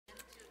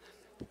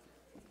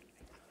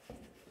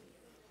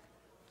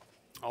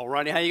All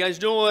righty, how you guys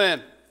doing?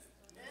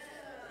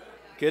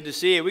 Good to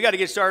see you. We got to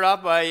get started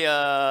off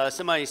by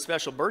somebody's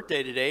special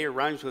birthday today. It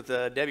rhymes with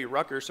Debbie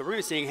Rucker. So we're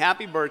going to sing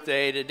happy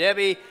birthday to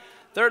Debbie,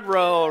 third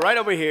row, right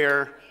over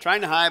here.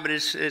 Trying to hide, but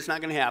it's not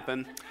going to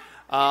happen.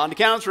 On the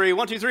count of three,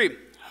 1, 2, 3.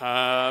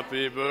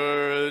 Happy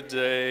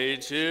birthday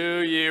to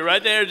you.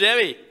 Right there,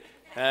 Debbie.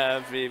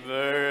 Happy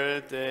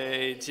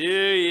birthday to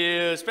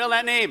you. Spell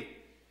that name.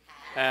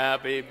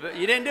 Happy,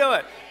 you didn't do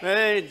it.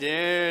 Hey,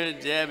 dear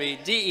Debbie,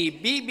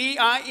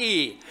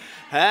 D-E-B-B-I-E.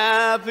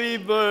 Happy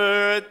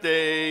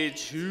birthday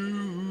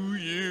to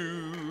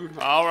you.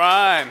 All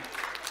right.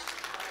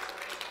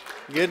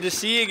 Good to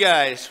see you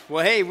guys.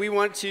 Well, hey, we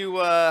want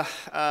to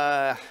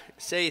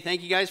say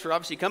thank you guys for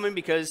obviously coming,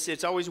 because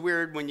it's always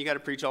weird when you got to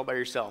preach all by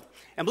yourself.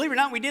 And believe it or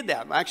not, we did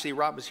that. Actually,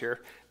 Rob was here.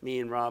 Me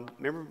and Rob.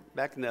 Remember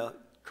back in the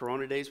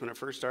Corona days when it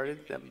first started,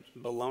 that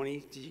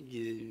baloney,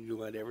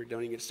 whatever,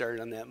 don't even get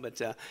started on that.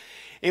 But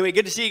anyway,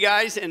 good to see you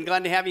guys and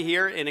glad to have you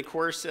here. And of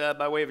course,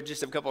 by way of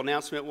just a couple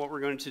announcements, what we're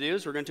going to do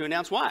is we're going to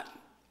announce what?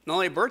 Not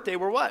only a birthday,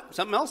 we're what?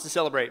 Something else to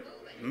celebrate.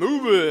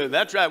 Moving.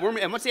 That's right.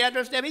 And what's the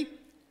address, Debbie?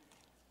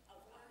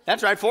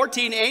 That's right,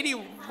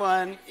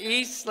 1481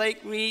 East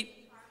Lake Mead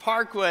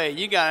Parkway.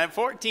 You got it,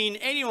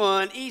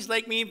 1481 East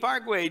Lake Mead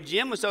Parkway.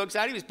 Jim was so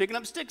excited he was picking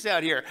up sticks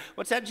out here.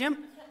 What's that,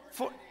 Jim?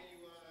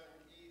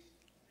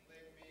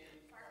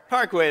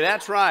 Parkway,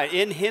 that's right,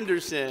 in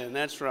Henderson,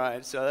 that's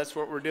right. So that's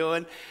what we're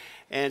doing,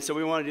 and so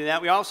we want to do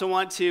that. We also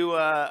want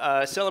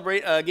to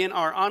celebrate, again,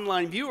 our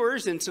online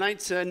viewers, and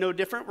tonight's no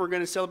different. We're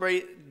going to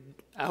celebrate,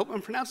 I hope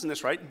I'm pronouncing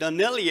this right,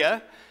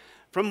 Danelia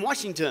from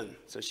Washington.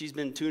 So she's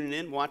been tuning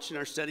in, watching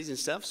our studies and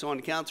stuff. So on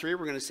the count of three,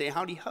 we're going to say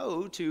howdy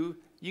ho to,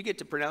 you get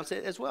to pronounce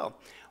it as well.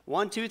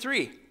 1, 2,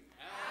 3.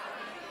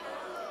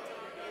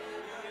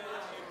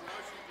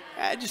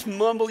 Just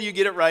mumble, you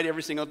get it right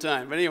every single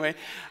time. But anyway,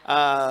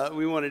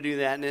 we want to do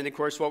that. And then, of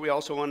course, what we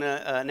also want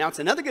to announce,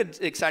 another good,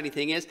 exciting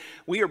thing is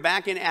we are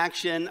back in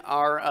action.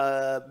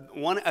 Our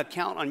one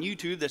account on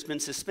YouTube that's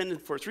been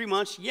suspended for 3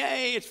 months,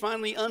 yay, it's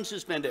finally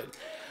unsuspended.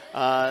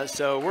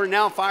 So we're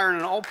now firing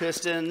on all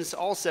pistons,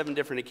 all 7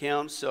 different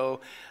accounts.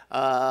 So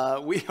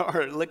we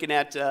are looking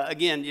at,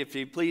 again, if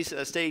you please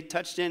stay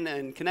touched in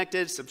and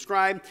connected,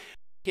 subscribe.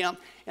 Account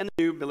and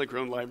the new Billy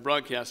Crone live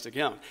broadcast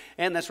account.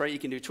 And that's right, you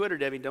can do Twitter,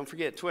 Debbie, don't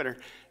forget Twitter.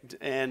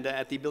 And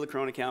at the Billy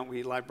Crone account,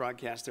 we live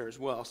broadcast there as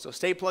well. So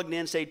stay plugged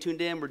in, stay tuned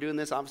in. We're doing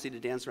this obviously to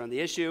dance around the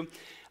issue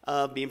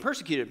of being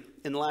persecuted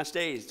in the last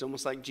days. It's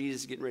almost like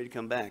Jesus is getting ready to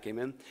come back,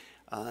 amen?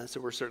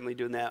 So we're certainly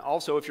doing that.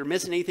 Also, if you're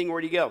missing anything,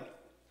 where do you go?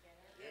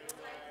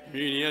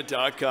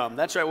 Media.com.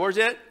 That's right, where's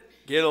it?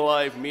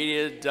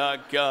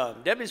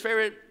 GetAliveMedia.com. Debbie's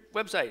favorite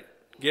website,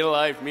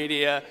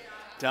 GetAliveMedia.com.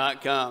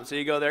 So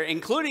you go there,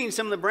 including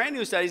some of the brand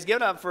new studies. Give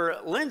it up for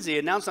Lindsay,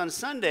 announced on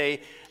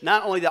Sunday,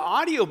 not only the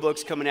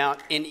audiobooks coming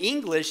out in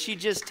English, she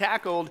just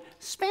tackled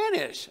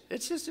Spanish.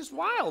 It's just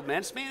wild,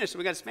 man, Spanish. So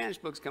we got Spanish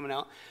books coming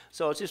out,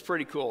 so it's just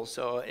pretty cool.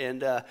 So,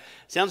 and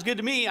sounds good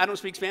to me. I don't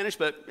speak Spanish,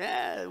 but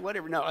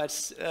whatever. No,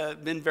 it's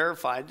been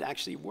verified. It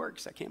actually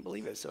works. I can't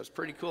believe it. So it's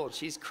pretty cool.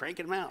 She's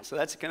cranking them out. So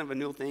that's kind of a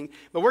new thing.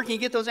 But where can you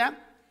get those at?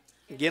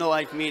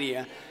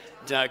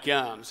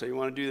 GetAliveMedia.com. So you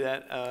want to do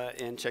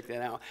that and check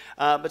that out.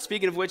 But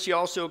speaking of which, you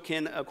also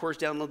can, of course,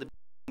 download the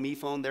Me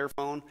phone, their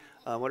phone,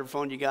 whatever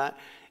phone you got,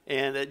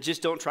 and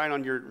just don't try it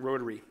on your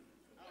rotary.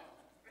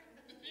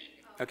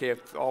 Okay,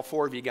 if all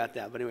 4 of you got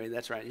that, but anyway,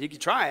 that's right. You can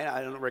try it.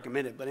 I don't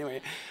recommend it, but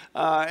anyway,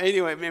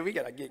 man, we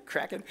gotta get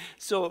cracking.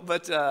 So,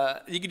 but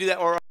you can do that,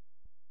 or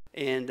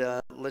and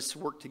let's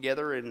work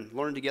together and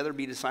learn together,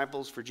 be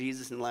disciples for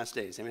Jesus in the last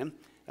days. Amen.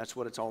 That's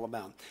what it's all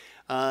about.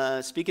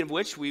 Speaking of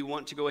which, we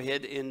want to go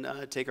ahead and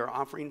take our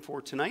offering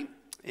for tonight.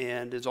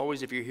 And as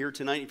always, if you're here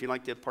tonight, if you'd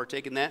like to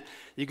partake in that,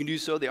 you can do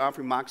so. The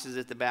offering box is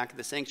at the back of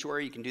the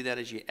sanctuary. You can do that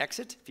as you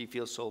exit if you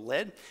feel so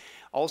led.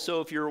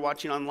 Also, if you're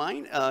watching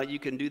online, you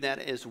can do that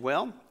as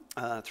well.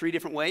 3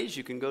 different ways.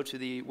 You can go to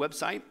the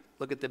website,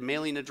 look at the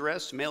mailing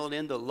address, mail it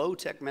in, the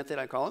low-tech method,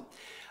 I call it.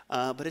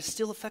 But it's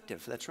still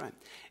effective, that's right.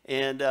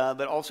 And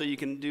but also you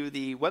can do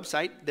the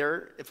website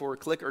there for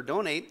click or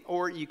donate,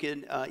 or you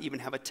can even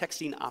have a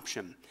texting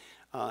option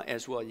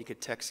as well. You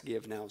could text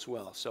give now as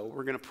well. So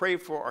we're going to pray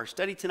for our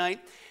study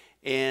tonight,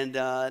 and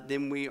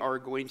then we're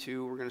going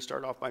to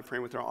start off by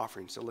praying with our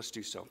offering. So let's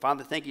do so.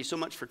 Father, thank you so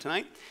much for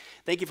tonight.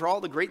 Thank you for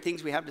all the great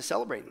things we have to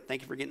celebrate.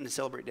 Thank you for getting to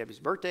celebrate Debbie's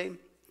birthday.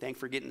 Thank you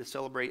for getting to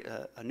celebrate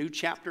a new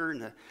chapter in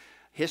the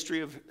history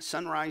of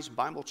Sunrise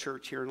Bible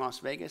Church here in Las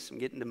Vegas and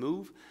getting to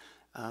move.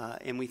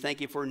 And we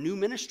thank you for new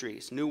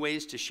ministries, new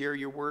ways to share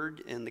your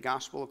word and the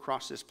gospel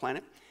across this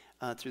planet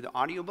through the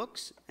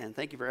audiobooks. And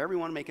thank you for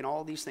everyone making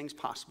all these things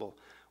possible,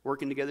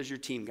 working together as your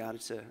team, God.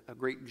 It's a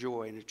great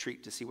joy and a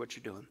treat to see what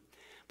you're doing.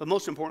 But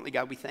most importantly,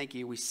 God, we thank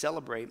you. We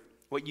celebrate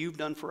what you've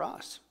done for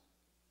us.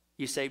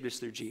 You saved us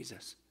through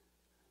Jesus.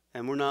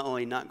 And we're not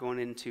only not going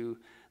into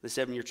the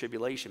 7-year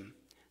tribulation,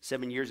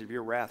 7 years of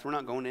your wrath, we're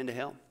not going into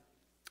hell.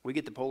 We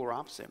get the polar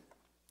opposite.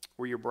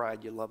 We're your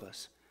bride. You love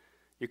us.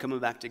 You're coming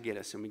back to get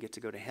us, and we get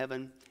to go to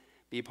heaven,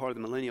 be a part of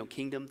the millennial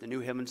kingdom, the new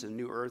heavens and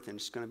the new earth, and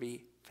it's going to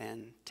be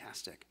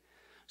fantastic.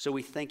 So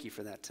we thank you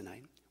for that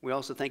tonight. We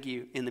also thank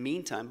you in the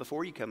meantime,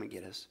 before you come and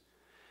get us,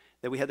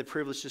 that we had the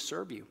privilege to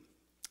serve you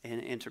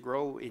and to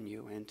grow in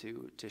you and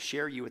to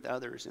share you with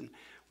others. And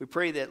we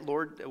pray that,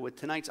 Lord, with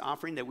tonight's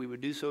offering, that we would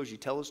do so as you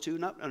tell us to,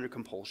 not under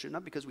compulsion,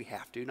 not because we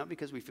have to, not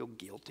because we feel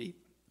guilty,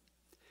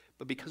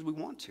 but because we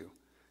want to.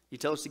 You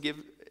tell us to give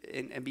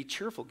and be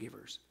cheerful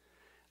givers.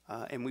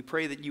 And we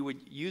pray that you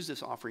would use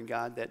this offering,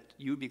 God, that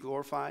you would be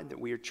glorified, that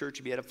we, your church,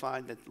 would be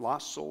edified, that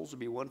lost souls would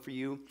be won for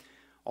you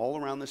all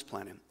around this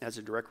planet as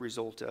a direct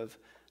result of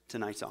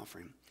tonight's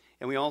offering.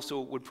 And we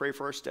also would pray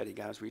for our study,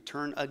 God, as we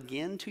turn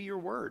again to your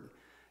word.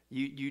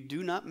 You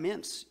do not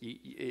mince.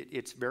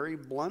 It's very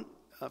blunt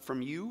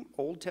from you,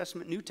 Old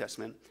Testament, New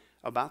Testament,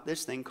 about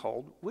this thing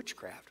called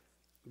witchcraft,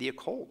 the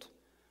occult.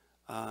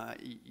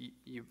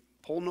 You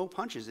pull no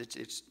punches.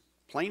 It's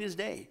plain as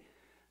day.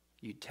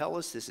 You tell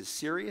us this is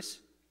serious,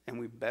 and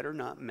we better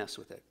not mess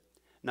with it.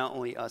 Not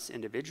only us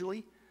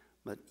individually,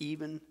 but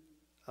even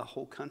a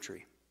whole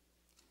country.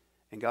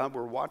 And God,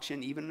 we're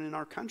watching even in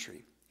our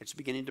country. It's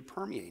beginning to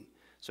permeate.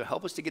 So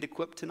help us to get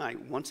equipped tonight,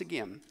 once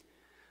again,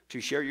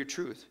 to share your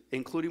truth,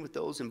 including with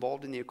those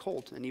involved in the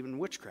occult and even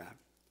witchcraft,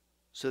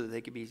 so that they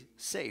could be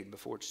saved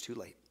before it's too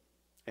late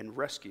and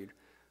rescued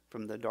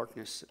from the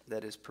darkness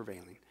that is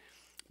prevailing.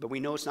 But we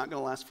know it's not going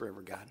to last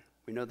forever, God.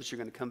 We know that you're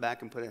going to come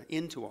back and put an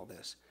end to all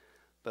this.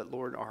 But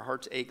Lord, our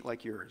hearts ache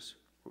like yours.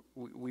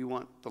 We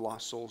want the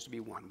lost souls to be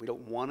won. We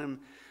don't want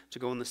them to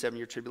go in the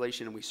 7-year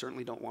tribulation, and we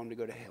certainly don't want them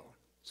to go to hell.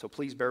 So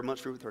please bear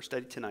much fruit with our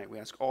study tonight. We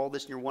ask all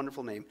this in your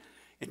wonderful name.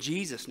 In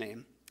Jesus'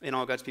 name, and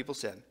all God's people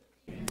said.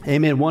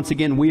 Amen. Once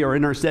again, we are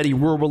in our study,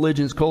 World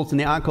Religions, Cults, and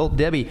the Occult.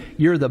 Debbie,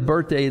 you're the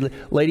birthday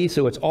lady,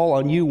 so it's all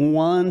on you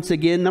once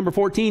again. Number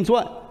 14 is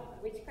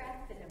what?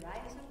 Witchcraft and the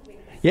Rise of Wicca.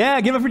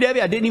 Yeah, give it for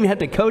Debbie. I didn't even have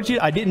to coach it.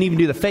 I didn't even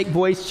do the fake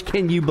voice.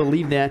 Can you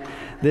believe that?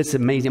 That's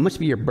amazing. It must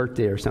be your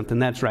birthday or something.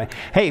 That's right.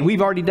 Hey,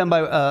 we've already done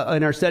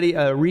in our study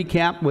a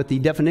recap with the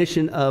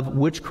definition of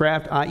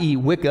witchcraft, i.e.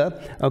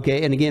 Wicca.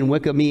 Okay, and again,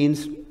 Wicca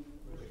means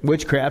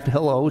witchcraft.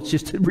 Hello, it's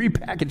just a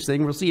repackaged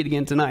thing. We'll see it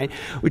again tonight.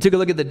 We took a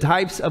look at the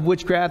types of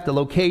witchcraft, the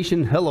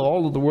location. Hello,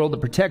 all of the world, the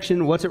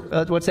protection. What's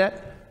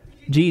that?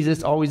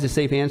 Jesus, always a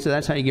safe answer.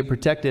 That's how you get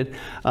protected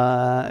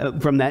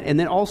from that. And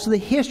then also the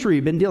history.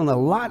 We've been dealing a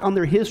lot on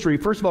their history.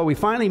 First of all, we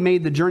finally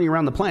made the journey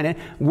around the planet,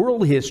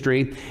 world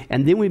history,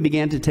 and then we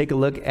began to take a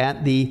look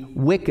at the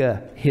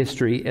Wicca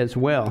history as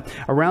well.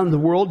 Around the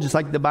world, just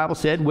like the Bible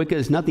said, Wicca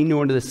is nothing new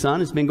under the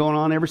sun. It's been going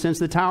on ever since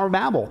the Tower of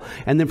Babel.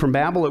 And then from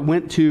Babel, it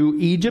went to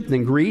Egypt,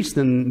 then Greece,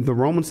 then the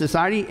Roman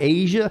society,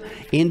 Asia,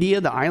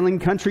 India, the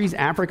island countries,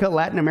 Africa,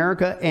 Latin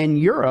America, and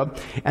Europe.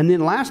 And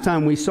then last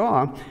time we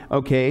saw,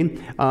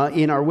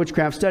 in our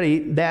witchcraft study,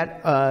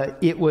 that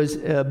it was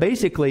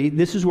basically,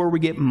 this is where we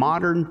get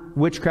modern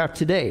witchcraft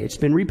today. It's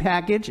been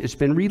repackaged, it's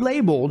been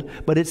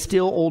relabeled, but it's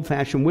still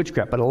old-fashioned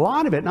witchcraft. But a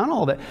lot of it, not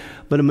all of it,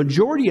 but a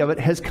majority of it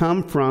has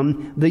come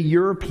from the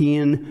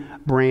European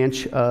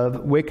branch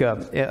of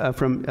Wicca,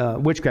 from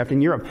witchcraft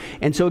in Europe.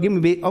 And so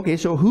again,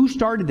 so who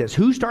started this?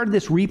 Who started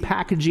this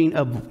repackaging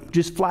of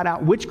just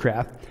flat-out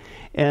witchcraft?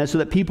 So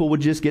that people would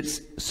just get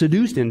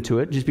seduced into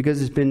it just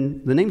because the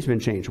name's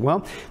been changed.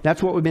 Well,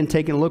 that's what we've been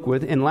taking a look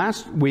with. And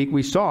last week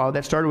we saw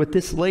that started with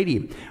this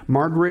lady,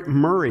 Margaret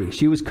Murray.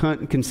 She was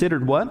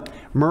considered what?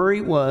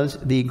 Murray was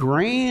the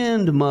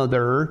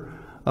grandmother,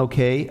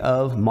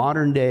 of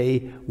modern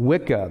day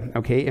Wicca.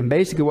 And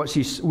basically what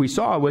we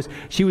saw was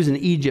she was an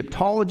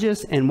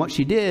Egyptologist, and what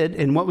she did,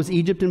 and what was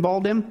Egypt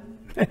involved in?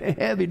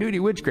 Heavy-duty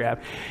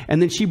witchcraft.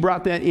 And then she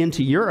brought that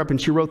into Europe, and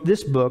she wrote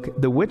this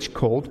book, The Witch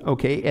Cult,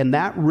 and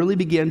that really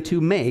began to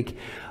make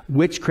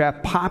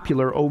witchcraft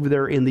popular over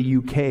there in the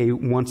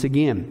UK once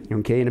again,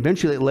 and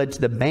eventually it led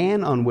to the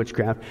ban on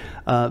witchcraft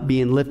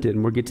being lifted,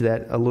 and we'll get to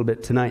that a little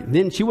bit tonight.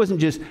 Then she wasn't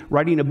just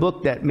writing a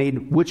book that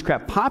made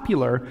witchcraft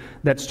popular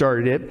that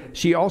started it.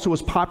 She also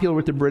was popular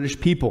with the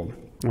British people.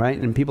 Right?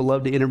 And people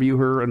love to interview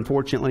her,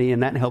 unfortunately,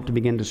 and that helped to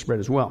begin to spread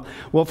as well.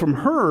 Well, from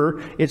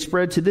her, it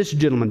spread to this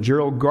gentleman,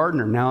 Gerald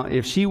Gardner. Now,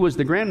 if she was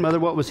the grandmother,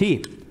 what was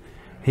he?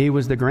 He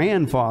was the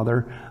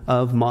grandfather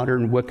of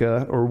modern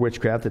Wicca or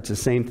witchcraft. It's the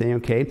same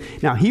thing,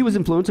 Now, he was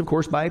influenced, of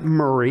course, by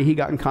Murray. He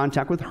got in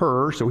contact with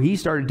her, so he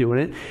started doing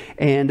it.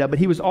 And but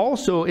he was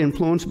also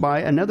influenced by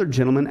another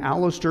gentleman,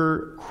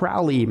 Aleister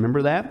Crowley.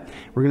 Remember that?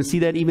 We're going to see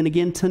that even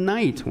again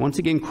tonight. Once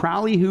again,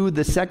 Crowley, who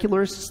the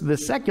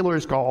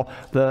secularists call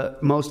the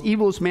most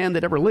evilest man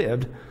that ever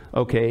lived,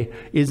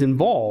 is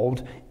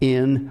involved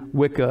in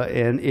Wicca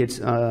and its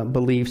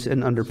beliefs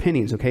and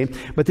underpinnings,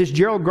 But this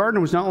Gerald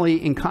Gardner was not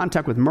only in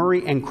contact with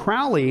Murray and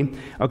Crowley,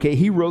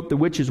 he wrote the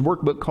witch's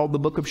workbook called the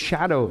Book of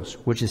Shadows,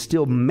 which is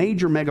still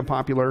mega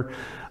popular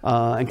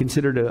and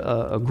considered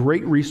a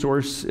great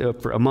resource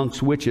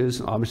amongst witches.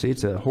 Obviously,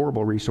 it's a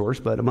horrible resource,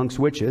 but amongst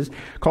witches,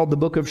 called the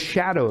Book of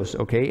Shadows,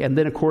 And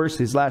then, of course,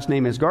 his last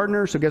name is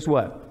Gardner, so guess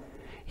what?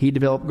 He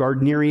developed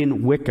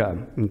Gardnerian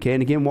Wicca. And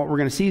again, what we're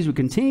going to see as we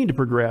continue to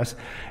progress,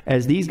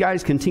 as these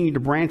guys continue to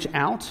branch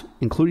out,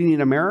 including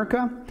in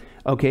America,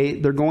 okay,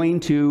 they're going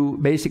to,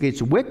 basically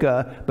it's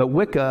Wicca, but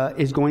Wicca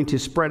is going to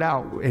spread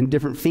out in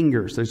different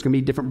fingers. There's going to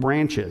be different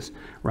branches,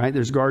 right?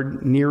 There's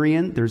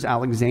Gardnerian, there's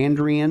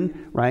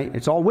Alexandrian, right?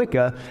 It's all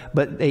Wicca,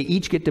 but they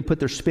each get to put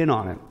their spin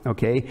on it,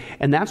 okay?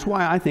 And that's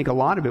why I think a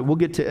lot of it, we'll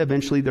get to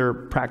eventually their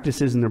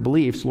practices and their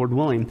beliefs, Lord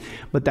willing,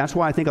 but that's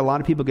why I think a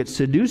lot of people get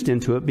seduced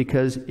into it,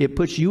 because it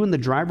puts you in the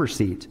driver's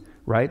seat,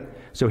 right?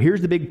 So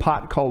here's the big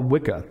pot called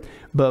Wicca,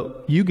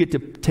 but you get to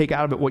take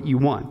out of it what you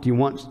want. Do you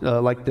want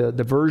like the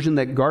version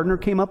that Gardner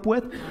came up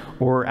with,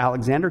 or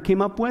Alexander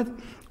came up with,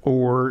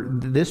 or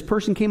this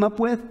person came up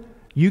with?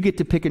 You get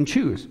to pick and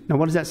choose. Now,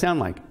 what does that sound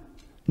like?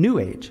 New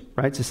Age,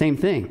 right? It's the same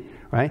thing,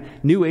 right?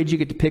 New Age, you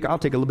get to pick. I'll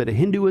take a little bit of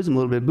Hinduism, a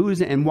little bit of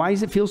Buddhism. And why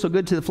does it feel so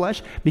good to the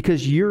flesh?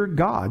 Because you're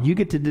God. You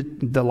get to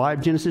the lie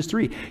of Genesis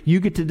 3. You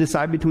get to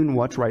decide between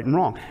what's right and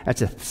wrong.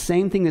 That's the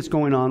same thing that's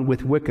going on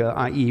with Wicca,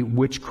 i.e.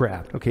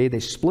 witchcraft. Okay, they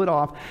split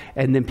off,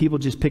 and then people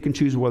just pick and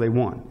choose where they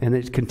want. And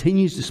it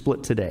continues to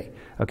split today.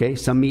 Okay,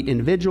 some meet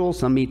individuals,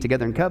 some meet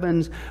together in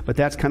covens, but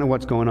that's kind of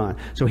what's going on.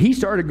 So he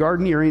started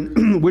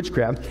Gardnerian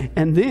witchcraft,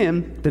 and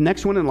then the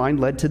next one in line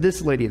led to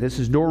this lady. This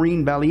is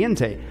Doreen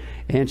Valiente,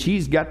 and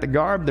she's got the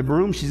garb, the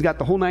broom, she's got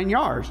the whole 9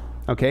 yards.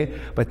 Okay,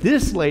 but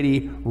this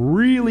lady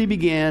really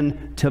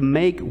began to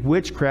make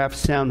witchcraft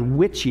sound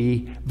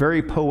witchy,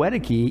 very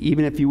poetic-y,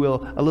 even if you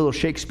will, a little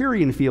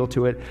Shakespearean feel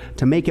to it,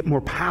 to make it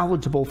more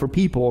palatable for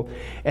people.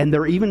 And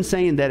they're even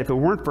saying that if it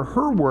weren't for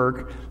her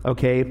work,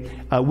 okay,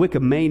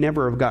 Wicca may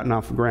never have gotten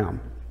off the ground.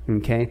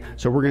 Okay,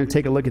 so we're going to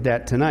take a look at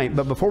that tonight.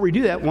 But before we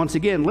do that, once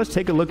again, let's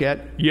take a look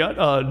at yet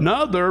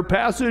another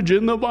passage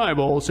in the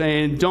Bible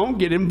saying don't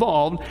get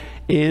involved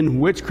in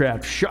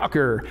witchcraft.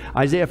 Shocker.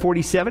 Isaiah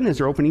 47 is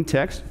our opening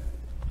text.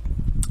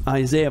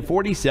 Isaiah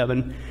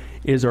 47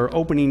 is our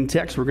opening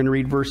text. We're going to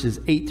read verses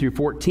 8 through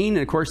 14.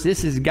 And of course,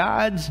 this is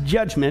God's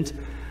judgment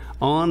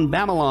on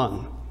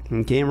Babylon.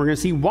 Okay, and we're going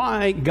to see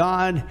why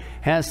God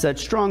has such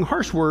strong,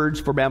 harsh words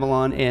for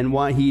Babylon and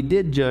why he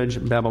did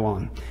judge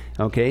Babylon.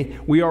 Okay,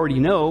 we already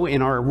know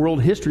in our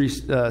world history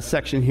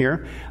section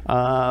here,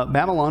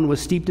 Babylon was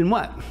steeped in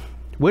what?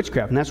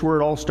 Witchcraft. And that's where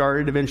it all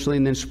started eventually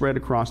and then spread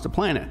across the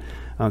planet.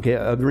 Okay,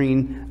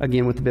 agreeing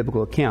again with the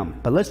biblical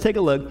account. But let's take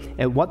a look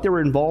at what they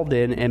were involved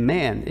in, and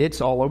man, it's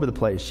all over the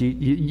place.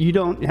 You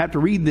don't have to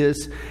read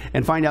this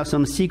and find out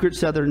some secret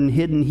southern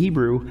hidden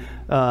Hebrew.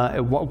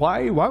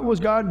 Why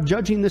was God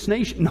judging this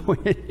nation? No,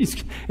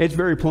 it's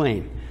very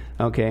plain.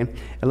 Okay,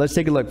 and let's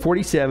take a look.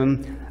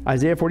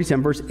 Isaiah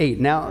 47, verse 8.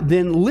 Now,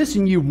 then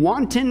listen, you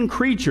wanton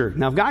creature.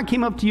 Now, if God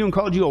came up to you and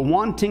called you a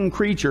wanton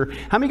creature,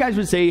 how many guys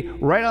would say,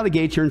 right out of the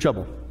gate, you're in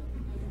trouble?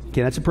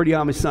 Okay, that's a pretty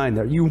obvious sign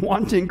there. You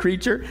wanton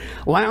creature,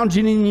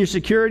 lounging in your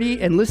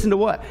security, and listen to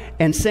what?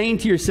 And saying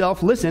to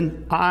yourself,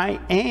 listen, I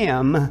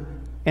am,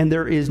 and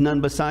there is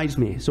none besides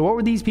me. So what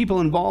were these people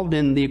involved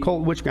in the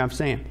occult witchcraft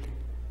saying?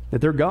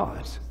 That they're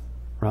gods,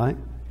 right?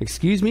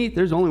 Excuse me,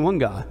 there's only one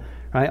God.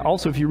 Right?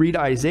 Also, if you read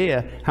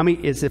Isaiah,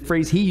 it's the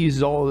phrase he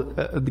uses all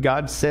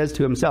God says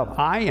to himself,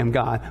 I am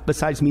God,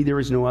 besides me there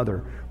is no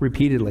other,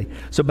 repeatedly.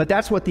 So, but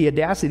that's what the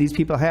audacity these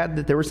people had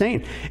that they were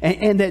saying.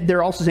 And that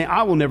they're also saying,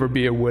 I will never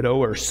be a widow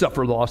or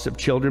suffer loss of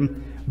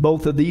children.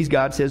 Both of these,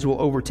 God says,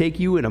 will overtake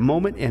you in a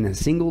moment and a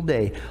single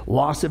day.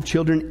 Loss of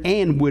children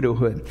and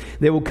widowhood.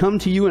 They will come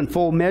to you in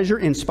full measure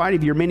in spite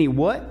of your many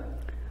what?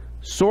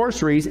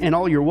 Sorceries and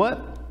all your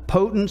what?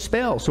 Potent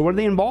spells. So what are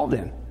they involved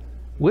in?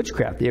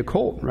 Witchcraft, the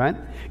occult, right?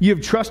 You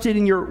have trusted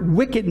in your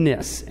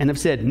wickedness and have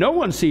said, no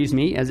one sees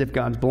me, as if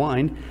God's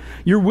blind.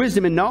 Your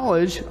wisdom and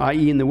knowledge,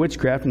 i.e. in the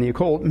witchcraft and the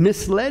occult,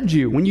 misled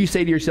you when you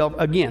say to yourself,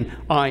 again,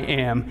 I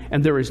am,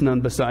 and there is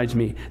none besides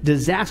me.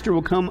 Disaster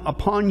will come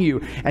upon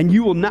you, and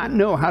you will not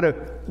know how to,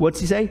 what's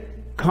he say?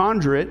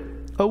 Conjure it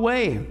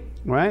away,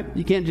 right?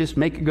 You can't just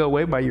make it go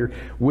away by your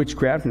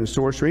witchcraft and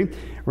sorcery,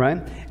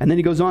 right? And then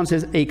he goes on and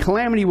says, a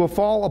calamity will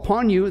fall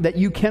upon you that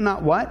you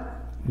cannot what?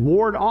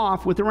 Ward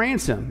off with a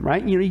ransom,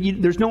 right?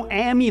 There's no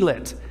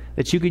amulet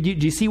that you could use.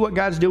 Do you see what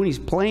God's doing? He's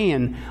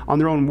playing on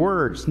their own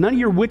words. None of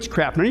your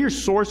witchcraft, none of your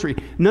sorcery,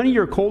 none of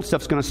your occult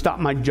stuff's going to stop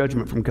my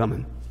judgment from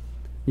coming.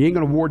 You ain't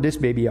going to ward this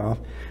baby off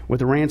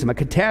with a ransom. A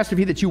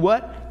catastrophe that you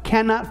what?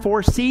 Cannot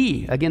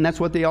foresee. Again, that's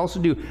what they also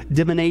do.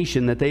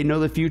 Divination, that they know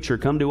the future.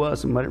 Come to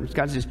us and whatever.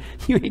 God says,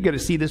 you ain't going to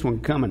see this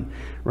one coming,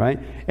 right?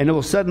 And it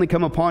will suddenly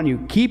come upon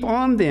you. Keep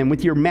on then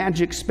with your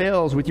magic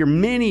spells, with your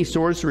many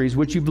sorceries,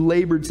 which you've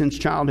labored since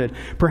childhood.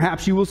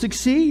 Perhaps you will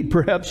succeed.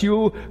 Perhaps you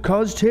will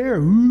cause terror.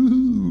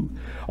 Ooh.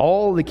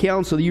 All the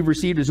counsel you've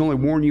received has only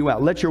worn you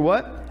out. Let your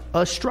what?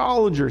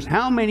 Astrologers.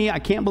 How many? I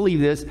can't believe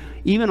this.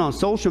 Even on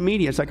social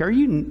media, it's like, are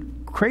you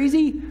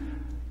crazy?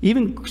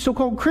 Even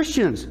so-called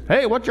Christians.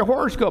 Hey, what's your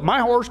horoscope?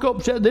 My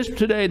horoscope said this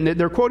today, and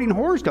they're quoting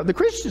horoscope. The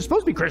Christians are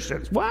supposed to be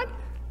Christians. What?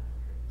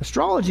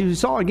 Astrology, we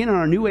saw again in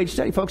our New Age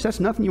study, folks, that's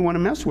nothing you want to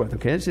mess with,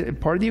 okay? It's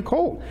part of the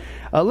occult.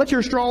 Let your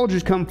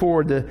astrologers come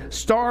forward, the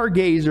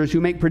stargazers who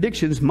make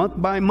predictions month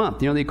by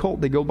month. You know, the occult,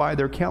 they go by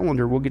their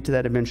calendar. We'll get to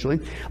that eventually.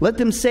 Let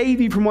them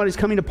save you from what is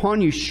coming upon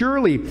you.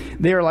 Surely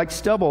they are like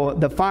stubble.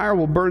 The fire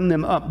will burn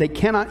them up. They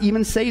cannot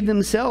even save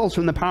themselves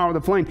from the power of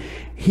the flame.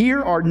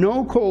 Here are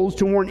no coals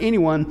to warn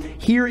anyone.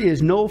 Here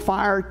is no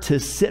fire to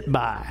sit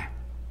by.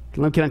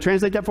 Can I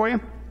translate that for you?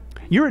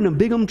 You're in a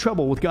big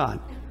trouble with God,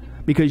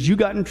 because you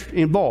got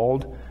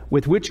involved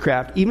with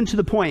witchcraft, even to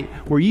the point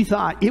where you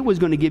thought it was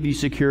going to give you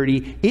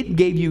security. It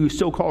gave you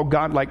so-called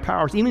godlike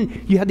powers.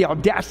 Even you had the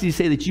audacity to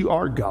say that you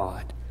are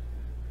God.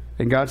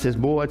 And God says,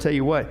 boy, I tell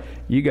you what,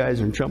 you guys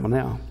are in trouble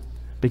now.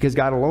 Because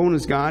God alone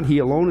is God. He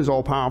alone is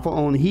all-powerful.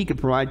 Only He could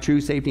provide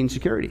true safety and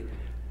security.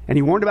 And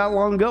He warned about it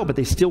long ago, but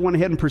they still went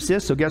ahead and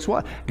persist. So guess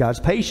what? God's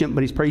patient,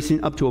 but He's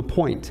patient up to a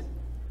point.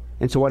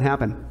 And so what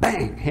happened?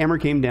 Bang! Hammer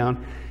came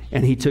down,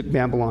 and He took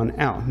Babylon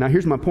out. Now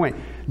here's my point.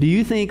 Do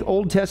you think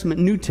Old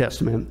Testament, New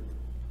Testament,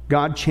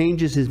 God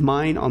changes His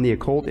mind on the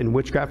occult and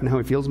witchcraft and how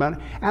He feels about it?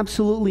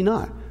 Absolutely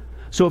not.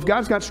 So if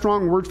God's got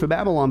strong words for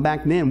Babylon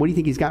back then, what do you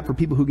think He's got for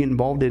people who get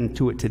involved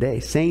into it today?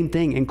 Same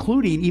thing,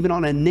 including even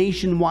on a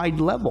nationwide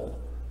level.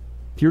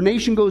 If your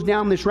nation goes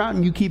down this route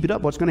and you keep it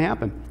up, what's going to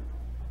happen?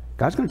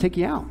 God's going to take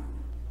you out.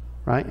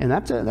 Right? And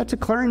that's a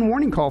clarion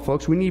warning call,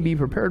 folks, we need to be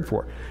prepared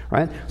for.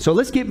 Right? So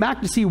let's get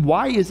back to see,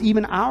 why is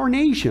even our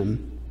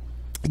nation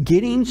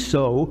getting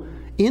so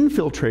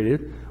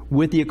infiltrated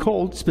with the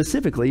occult,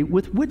 specifically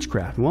with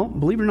witchcraft? Well,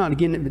 believe it or not,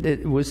 again,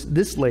 it was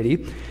this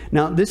lady.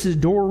 Now, this is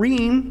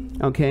Doreen,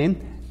 okay,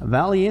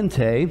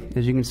 Valiente,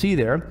 as you can see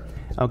there.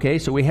 Okay,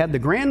 so we have the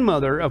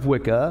grandmother of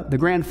Wicca, the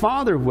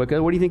grandfather of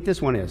Wicca. What do you think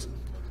this one is?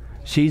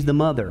 She's the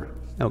mother,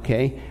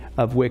 okay,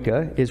 of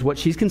Wicca, is what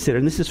she's considered.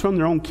 And this is from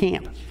their own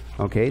camp.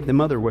 Okay, the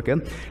mother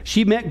Wicca.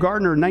 She met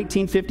Gardner in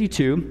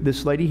 1952,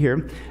 this lady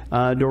here,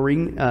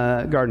 Doreen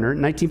Gardner,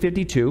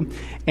 1952.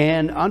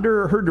 And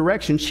under her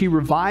direction, she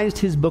revised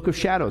his Book of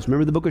Shadows.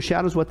 Remember the Book of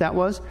Shadows, what that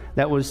was?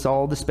 That was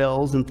all the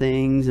spells and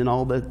things and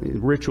all the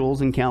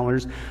rituals and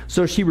calendars.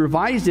 So she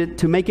revised it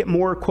to make it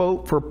more,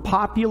 quote, for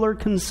popular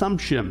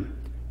consumption,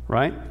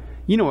 right?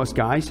 You know us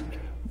guys,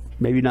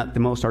 maybe not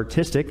the most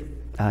artistic,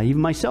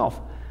 even myself.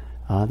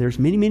 There's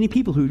many, many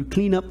people who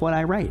clean up what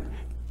I write.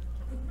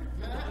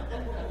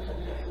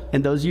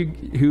 And those of you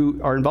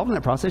who are involved in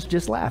that process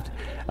just laughed.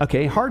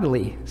 Okay,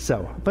 heartily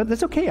so. But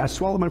that's okay. I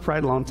swallowed my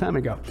pride a long time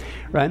ago.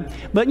 Right?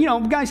 But, you know,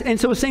 guys, and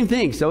so the same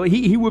thing. So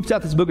he whips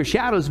out this Book of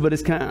Shadows, but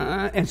it's kind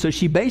of... and so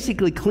she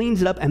basically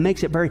cleans it up and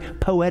makes it very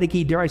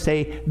poetic-y, dare I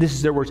say, this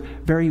is their words,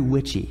 very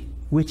witchy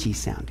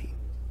sounding.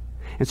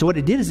 And so what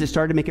it did is it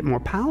started to make it more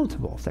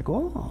palatable. It's like,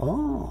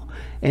 oh.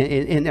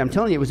 And I'm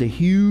telling you, it was a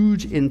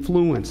huge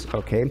influence,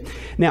 okay?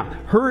 Now,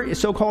 her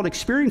so-called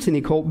experience in the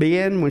occult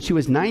began when she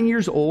was 9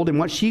 years old in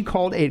what she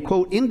called a,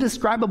 quote,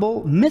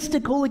 indescribable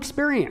mystical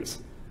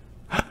experience.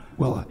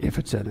 Well, if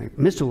it's a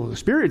mystical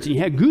experience and you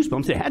had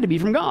goosebumps, it had to be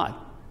from God.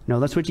 No,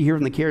 that's what you hear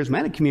from the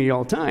charismatic community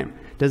all the time.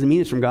 Doesn't mean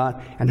it's from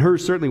God, and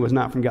hers certainly was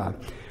not from God.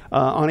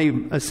 On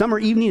a summer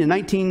evening in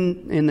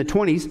the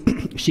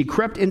 20s, she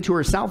crept into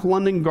her South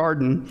London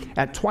garden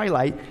at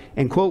twilight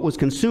and, quote, was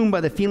consumed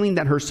by the feeling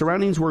that her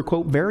surroundings were,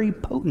 quote, very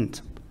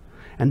potent.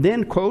 And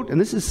then, quote,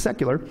 and this is a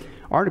secular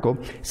article,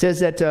 says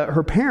that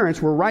her parents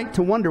were right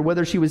to wonder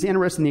whether she was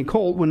interested in the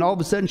occult when all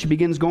of a sudden she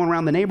begins going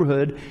around the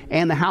neighborhood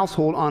and the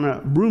household on a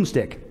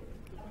broomstick.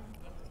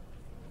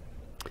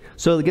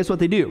 So guess what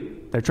they do?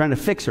 They're trying to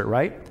fix her,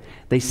 right?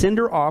 They send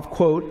her off,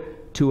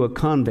 quote, to a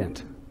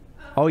convent.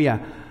 Oh,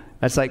 yeah.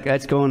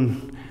 That's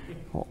going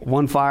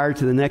one fire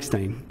to the next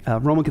thing.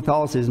 Roman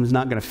Catholicism is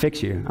not going to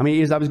fix you. I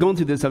mean, as I was going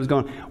through this, I was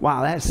going,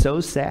 wow, that's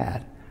so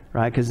sad,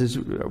 right? Because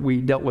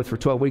we dealt with for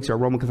 12 weeks our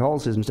Roman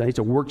Catholicism study. It's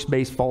a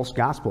works-based false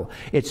gospel.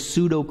 It's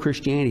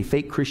pseudo-Christianity,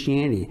 fake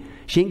Christianity.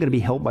 She ain't going to be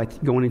helped by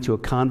going into a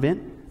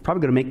convent.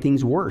 Probably going to make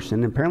things worse,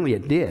 and apparently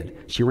it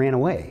did. She ran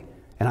away,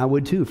 and I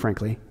would too,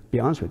 frankly, be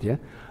honest with you.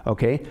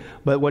 Okay,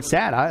 but what's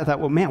sad, I thought,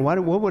 well, man,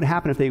 what would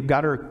happen if they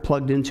got her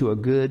plugged into a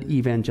good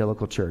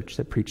evangelical church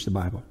that preached the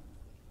Bible?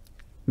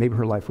 Maybe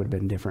her life would have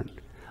been different.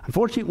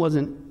 Unfortunately,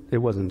 it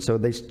wasn't. So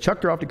they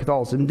chucked her off to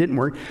Catholicism. Didn't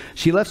work.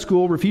 She left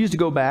school, refused to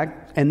go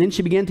back, and then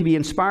she began to be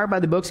inspired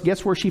by the books.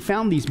 Guess where she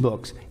found these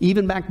books?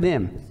 Even back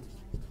then,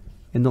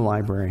 in the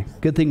library.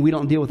 Good thing we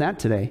don't deal with that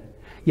today.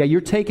 Yeah,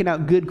 you're taking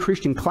out good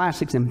Christian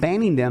classics and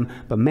banning them,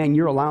 but man,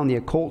 you're allowing the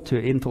occult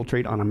to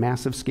infiltrate on a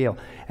massive scale.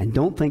 And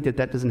don't think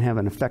that doesn't have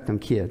an effect on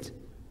kids,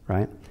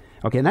 right?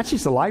 Okay, and that's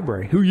just the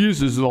library. Who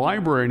uses the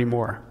library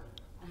anymore?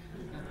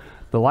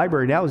 The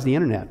library now is the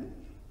internet.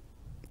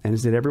 And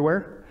is it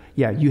everywhere?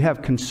 Yeah, you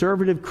have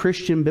conservative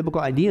Christian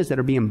biblical ideas that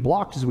are being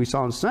blocked, as we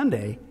saw on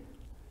Sunday,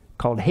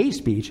 called hate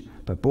speech.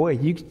 But boy,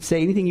 you can say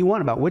anything you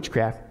want about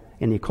witchcraft,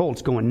 and the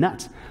occult's going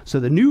nuts. So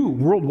the new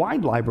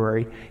worldwide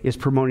library is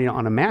promoting it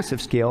on a massive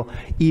scale,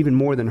 even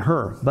more than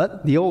her.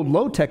 But the old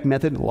low-tech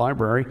method, the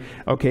library,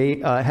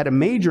 okay, had a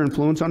major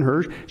influence on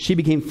her. She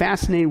became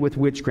fascinated with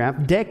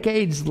witchcraft.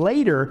 Decades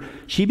later,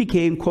 she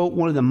became, quote,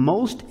 one of the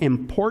most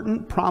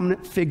important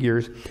prominent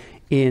figures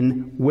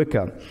in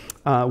Wicca.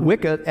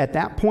 Wicca at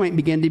that point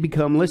began to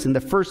become, listen, the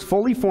first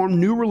fully formed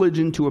new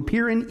religion to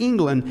appear in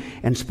England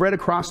and spread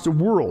across the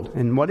world.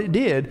 And what it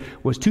did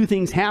was two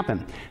things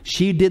happened.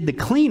 She did the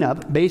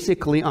cleanup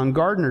basically on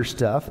Gardner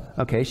stuff.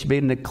 Okay, she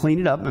made him to clean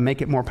it up and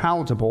make it more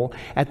palatable.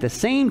 At the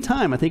same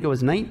time, I think it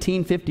was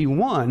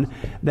 1951,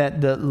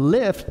 that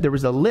there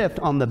was a lift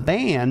on the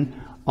ban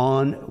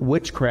on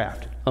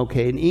witchcraft,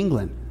 okay, in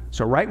England.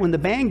 So right when the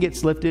ban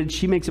gets lifted,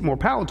 she makes it more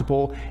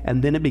palatable,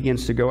 and then it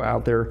begins to go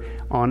out there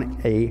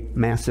on a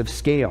massive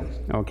scale,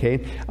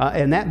 okay?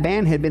 And that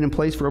ban had been in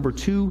place for over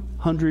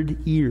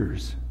 200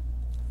 years.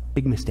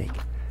 Big mistake.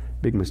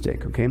 Big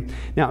mistake, okay?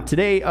 Now,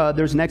 today,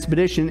 there's an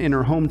expedition in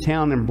her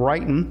hometown in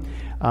Brighton.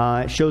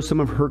 It shows some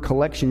of her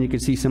collection. You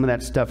can see some of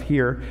that stuff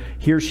here.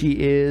 Here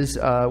she is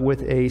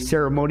with a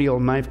ceremonial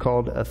knife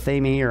called a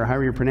thame, or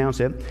however you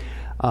pronounce it.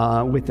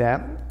 With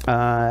that.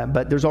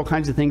 But there's all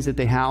kinds of things that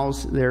they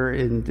house there,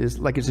 and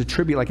like it's a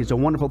tribute, like it's a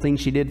wonderful thing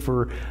she did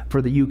for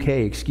the UK,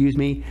 excuse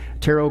me.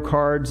 Tarot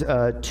cards,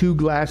 2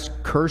 glass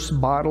curse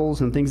bottles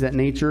and things of that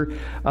nature.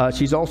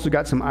 She's also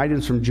got some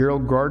items from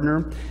Gerald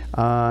Gardner,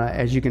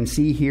 as you can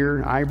see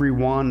here, ivory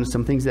wand and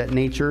some things of that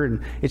nature.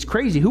 And it's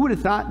crazy. Who would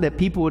have thought that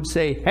people would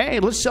say, hey,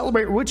 let's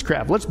celebrate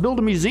witchcraft. Let's build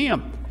a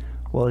museum.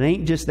 Well, it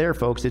ain't just there,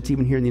 folks. It's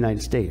even here in the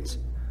United States.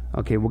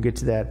 Okay, we'll get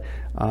to that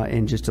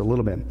in just a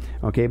little bit.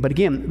 Okay, but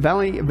again,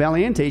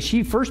 Valiente,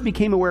 she first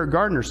became aware of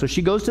Gardner. So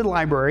she goes to the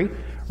library,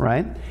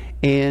 right?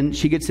 And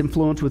she gets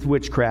influenced with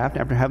witchcraft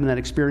after having that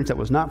experience that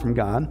was not from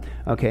God.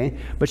 Okay,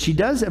 but she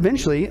does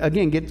eventually,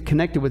 again, get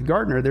connected with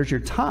Gardner. There's your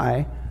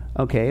tie.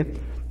 Okay,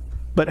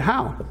 but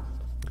how?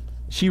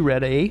 She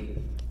read a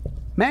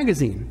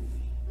magazine.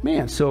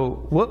 Man,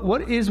 so what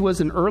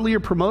was an earlier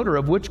promoter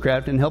of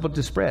witchcraft and helped it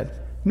to spread?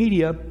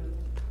 Media.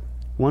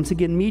 Once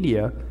again,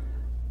 media.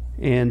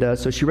 And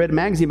so she read a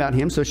magazine about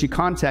him, so she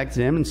contacts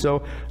him. And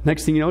so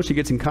next thing you know, she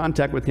gets in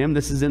contact with him.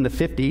 This is in the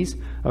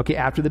 50s, okay,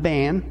 after the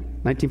ban.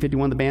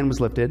 1951, the ban was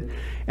lifted.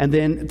 And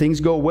then things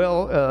go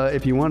well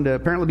if you wanted to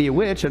apparently be a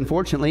witch,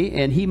 unfortunately.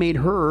 And he made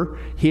her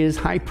his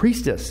high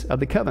priestess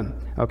of the coven,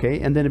 okay?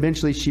 And then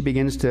eventually she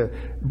begins to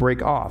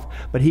break off.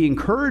 But he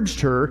encouraged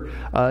her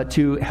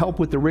to help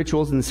with the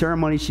rituals and the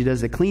ceremonies. She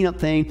does the cleanup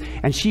thing.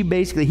 And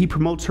he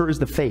promotes her as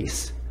the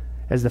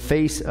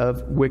face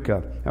of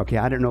Wicca. Okay,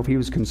 I don't know if he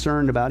was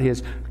concerned about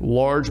his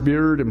large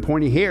beard and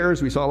pointy hair,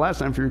 as we saw last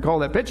time, if you recall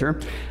that picture.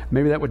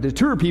 Maybe that would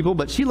deter people,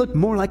 but she looked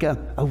more like a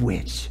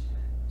witch.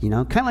 You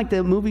know, kind of like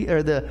the movie,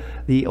 or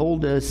the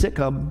old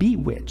sitcom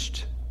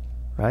Bewitched,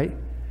 right?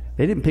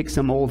 They didn't pick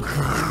some old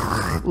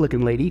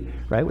looking lady,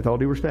 right? With all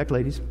due respect,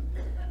 ladies.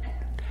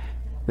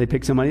 They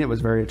picked somebody that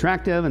was very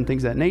attractive and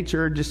things of that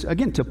nature, just,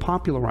 again, to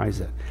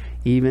popularize it,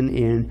 even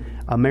in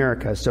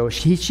America. So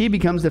she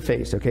becomes the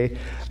face, okay?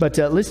 But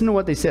listen to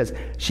what they says.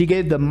 She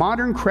gave the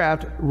modern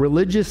craft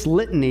religious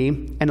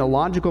litany and a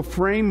logical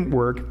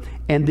framework,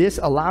 and this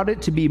allowed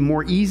it to be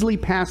more easily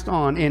passed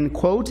on, and,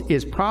 quote,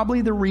 is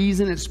probably the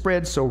reason it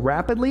spread so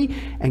rapidly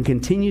and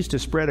continues to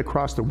spread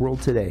across the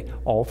world today,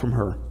 all from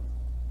her.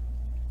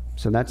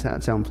 So that's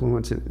how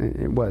influential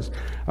it was.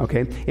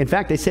 Okay. In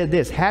fact, they said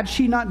this: had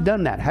she not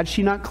done that, had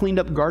she not cleaned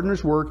up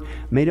Gardner's work,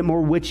 made it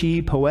more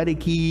witchy,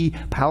 poetic-y,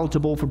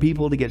 palatable for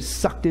people to get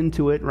sucked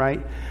into it,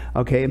 right?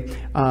 Okay.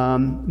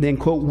 Then,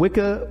 quote,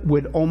 Wicca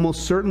would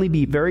almost certainly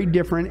be very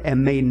different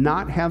and may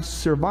not have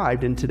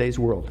survived in today's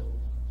world.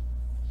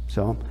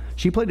 So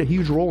she played a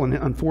huge role in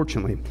it,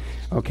 unfortunately,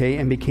 okay,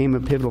 and became a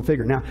pivotal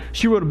figure. Now,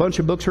 she wrote a bunch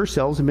of books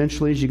herself,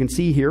 eventually, as you can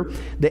see here.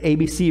 The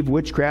ABC of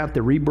Witchcraft,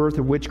 The Rebirth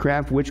of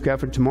Witchcraft, Witchcraft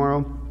for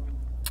Tomorrow.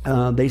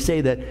 They say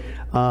that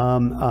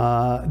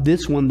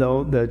this one,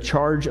 though, The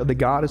Charge of the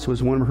Goddess,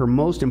 was one of her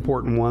most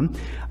important one.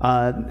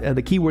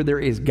 The key word there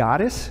is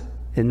goddess.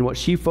 And what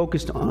she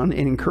focused on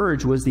and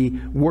encouraged was the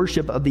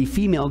worship of the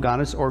female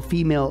goddess or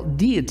female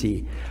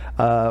deity,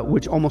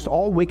 which almost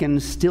all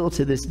Wiccans still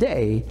to this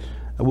day.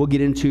 We'll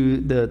get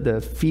into the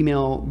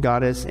female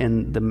goddess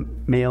and the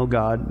male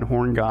god,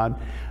 horn god,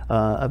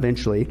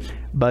 eventually.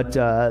 But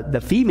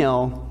the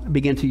female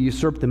began to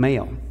usurp the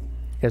male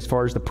as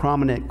far as the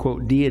prominent,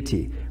 quote,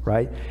 deity,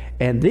 right?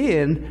 And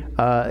then,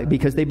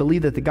 because they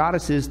believe that the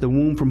goddess is the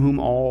womb from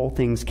whom all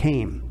things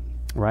came,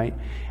 right?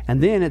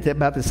 And then at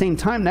about the same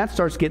time that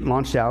starts getting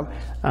launched out,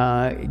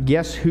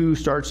 guess who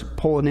starts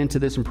pulling into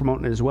this and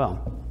promoting it as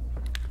well?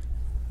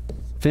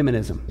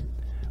 Feminism.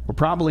 We're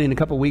probably in a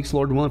couple of weeks,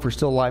 Lord willing, if we're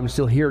still alive and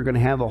still here, going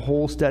to have a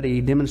whole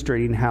study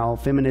demonstrating how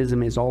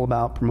feminism is all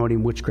about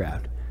promoting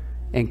witchcraft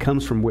and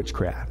comes from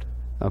witchcraft.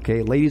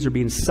 Okay, ladies are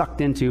being sucked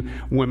into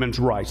women's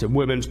rights and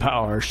women's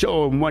power.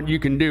 Show them what you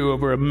can do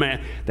over a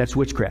man. That's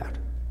witchcraft.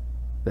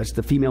 That's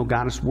the female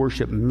goddess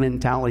worship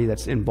mentality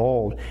that's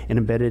involved and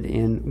embedded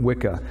in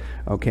Wicca.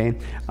 Okay,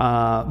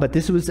 but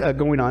this was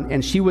going on,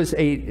 and she was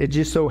it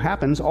just so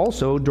happens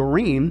also,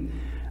 Doreen,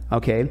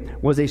 okay,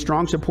 was a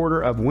strong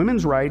supporter of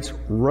women's rights,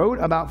 wrote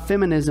about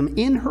feminism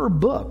in her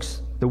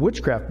books, the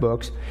witchcraft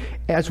books,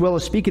 as well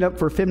as speaking up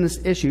for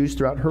feminist issues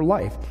throughout her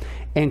life.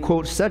 And,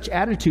 quote, such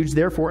attitudes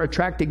therefore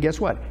attracted, guess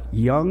what?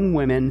 Young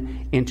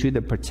women into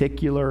the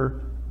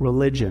particular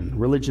religion.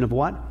 Religion of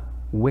what?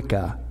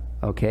 Wicca,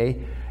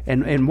 okay?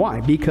 And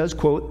why? Because,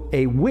 quote,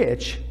 a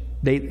witch,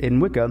 in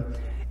Wicca,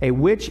 a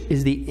witch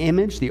is the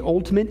image, the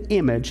ultimate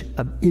image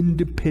of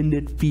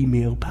independent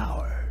female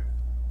power,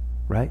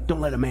 right?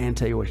 Don't let a man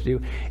tell you what to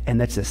do. And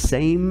that's the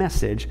same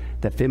message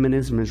that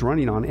feminism is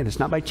running on, and it's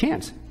not by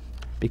chance.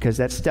 Because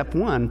that's step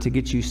one to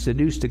get you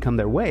seduced to come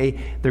their way.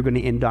 They're going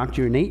to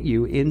indoctrinate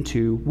you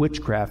into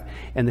witchcraft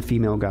and the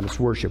female goddess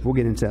worship. We'll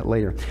get into that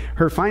later.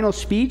 Her final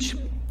speech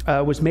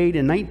was made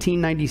in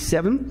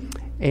 1997,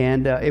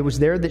 and it was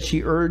there that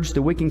she urged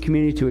the Wiccan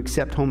community to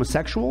accept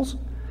homosexuals,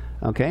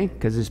 okay?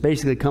 Because it's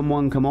basically come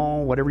one, come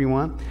all, whatever you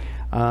want.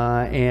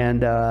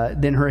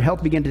 Then her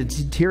health began to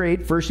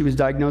deteriorate. First, she was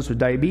diagnosed with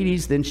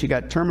diabetes. Then she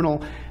got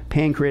terminal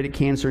pancreatic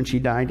cancer, and she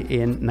died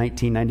in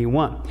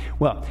 1991.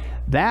 Well,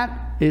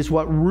 that is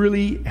what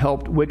really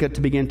helped Wicca to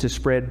begin to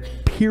spread,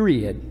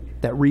 period.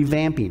 That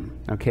revamping,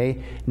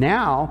 okay?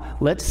 Now,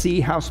 let's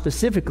see how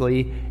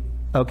specifically,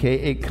 okay,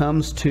 it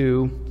comes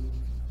to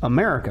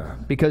America.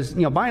 Because,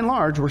 by and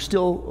large, we're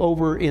still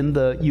over in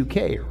the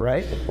UK,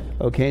 right?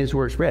 Okay, is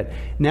where it spread.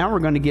 Now we're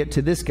going to get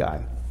to this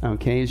guy,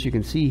 okay? As you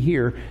can see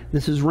here,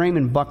 this is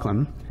Raymond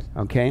Buckland,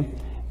 okay?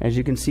 As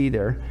you can see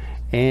there.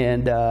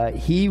 And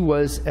he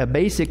was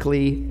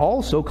basically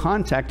also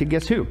contacted,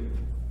 guess who?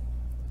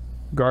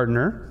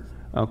 Gardner,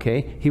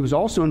 okay? He was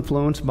also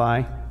influenced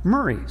by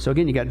Murray. So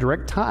again, you got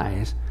direct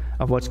ties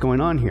of what's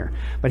going on here.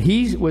 But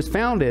he was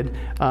founded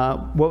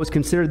what was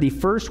considered the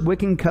first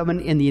Wiccan coven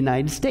in the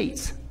United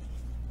States.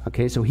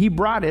 Okay, so he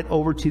brought it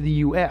over to the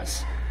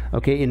U.S.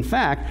 Okay, in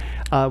fact,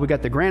 we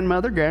got the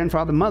grandmother,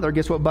 grandfather, mother.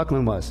 Guess what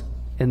Buckland was?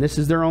 And this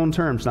is their own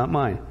terms, not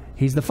mine.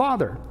 He's the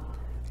father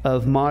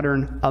of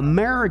modern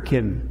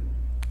American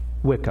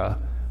Wicca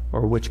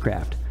or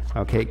witchcraft.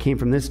 Okay, it came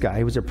from this guy.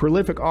 He was a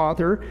prolific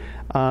author,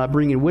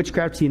 bringing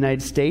witchcraft to the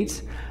United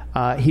States.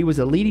 He was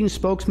a leading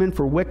spokesman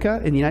for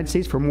Wicca in the United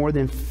States for more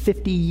than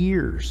 50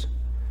 years.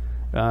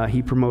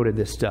 He promoted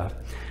this stuff.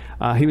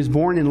 He was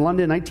born in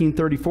London in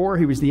 1934.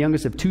 He was the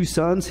youngest of two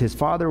sons. His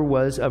father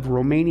was of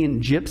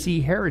Romanian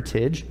gypsy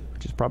heritage,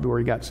 which is probably where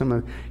he got some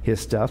of his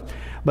stuff.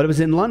 But it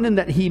was in London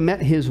that he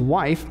met his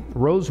wife,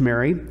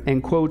 Rosemary,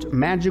 and, quote,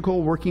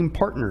 magical working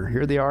partner.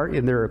 Here they are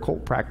in their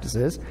occult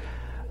practices.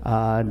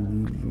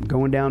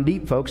 Going down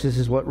deep, folks. This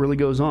is what really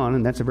goes on,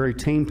 and that's a very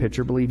tame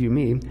picture, believe you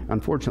me,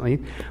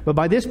 unfortunately. But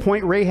by this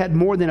point, Ray had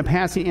more than a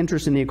passing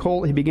interest in the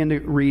occult. He began to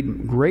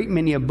read great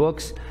many of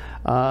books,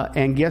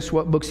 and guess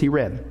what books he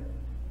read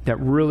that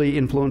really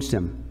influenced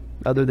him,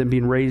 other than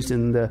being raised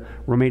in the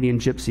Romanian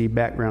gypsy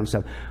background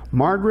stuff?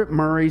 Margaret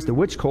Murray's The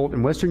Witch Cult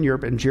in Western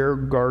Europe and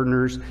Jared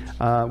Gardner's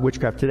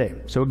Witchcraft Today.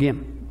 So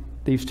again,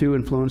 these two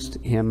influenced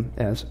him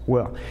as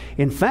well.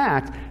 In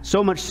fact,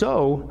 so much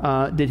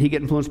so did he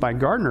get influenced by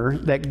Gardner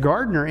that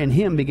Gardner and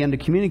him began to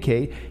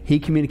communicate. He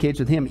communicates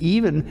with him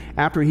even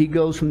after he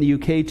goes from the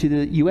UK to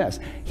the US.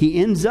 He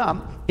ends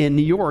up in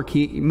New York.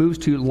 He moves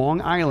to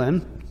Long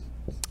Island.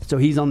 So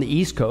he's on the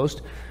East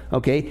Coast,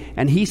 okay?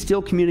 And he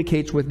still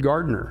communicates with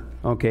Gardner,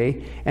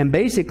 okay? And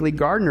basically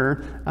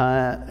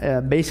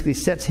Gardner basically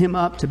sets him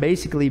up to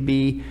basically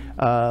be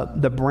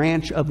the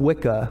branch of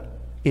Wicca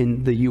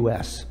in the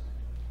US.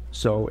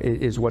 So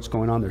is what's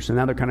going on there. So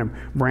now they're kind of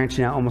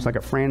branching out almost like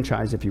a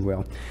franchise, if you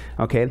will.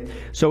 Okay,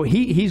 so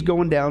he's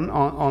going down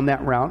on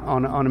that route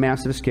on a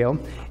massive scale.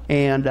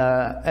 And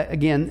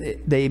again,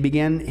 they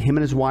began, him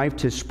and his wife,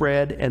 to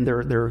spread, and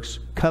their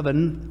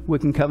coven,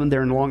 Wiccan coven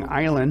there in Long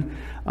Island,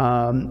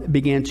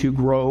 began to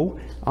grow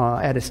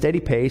at a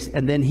steady pace.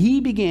 And then he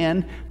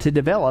began to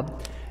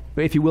develop,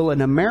 if you will,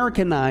 an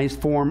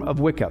Americanized form of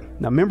Wicca.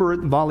 Now remember,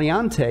 Doreen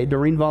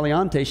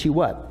Valiante, she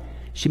what?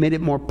 She made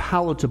it more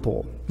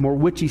palatable, more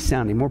witchy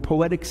sounding, more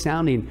poetic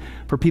sounding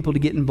for people to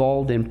get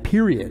involved in,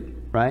 period,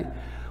 right?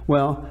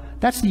 Well,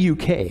 that's the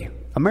UK.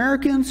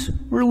 Americans,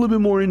 we're a little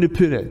bit more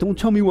independent. Don't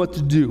tell me what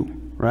to do,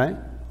 right?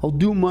 I'll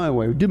do it my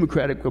way,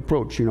 democratic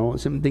approach,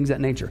 some things of that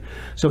nature.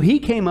 So he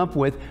came up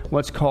with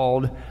what's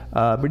called,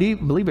 I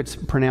believe it's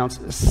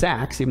pronounced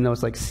Sax, even though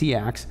it's like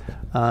Seax,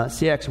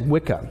 Seax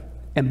Wicca.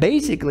 And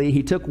basically,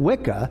 he took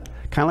Wicca,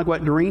 kind of like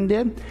what Doreen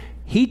did.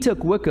 He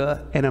took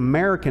Wicca and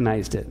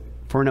Americanized it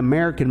for an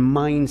American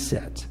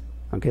mindset.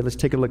 Okay, let's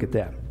take a look at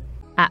that.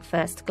 At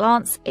first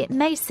glance, it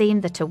may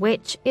seem that a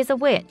witch is a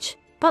witch,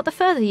 but the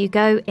further you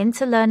go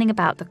into learning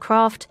about the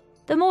craft,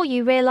 the more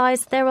you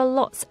realise there are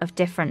lots of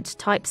different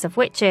types of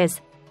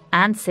witches.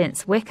 And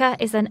since Wicca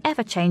is an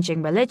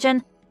ever-changing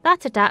religion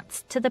that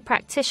adapts to the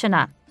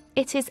practitioner,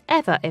 it is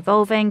ever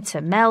evolving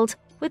to meld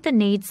with the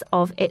needs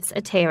of its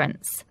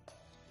adherents.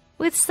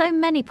 With so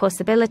many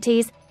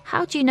possibilities,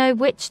 how do you know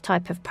which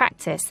type of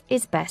practice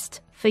is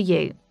best for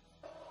you?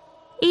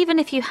 Even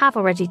if you have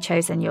already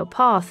chosen your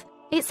path,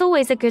 it's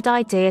always a good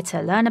idea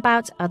to learn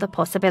about other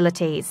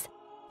possibilities.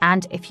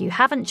 And if you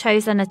haven't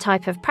chosen a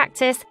type of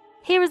practice,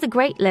 here is a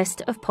great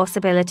list of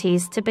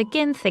possibilities to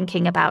begin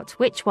thinking about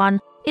which one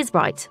is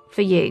right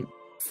for you.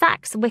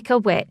 Sax Wicca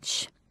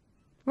Witch.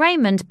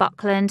 Raymond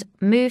Buckland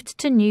moved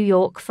to New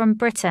York from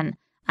Britain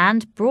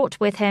and brought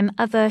with him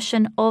a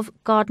version of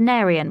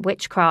Gardnerian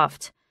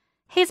witchcraft.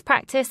 His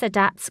practice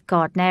adapts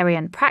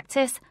Gardnerian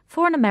practice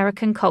for an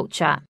American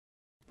culture.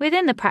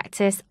 Within the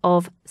practice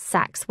of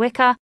Saxe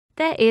Wicca,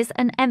 there is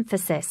an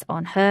emphasis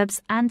on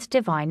herbs and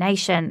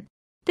divination.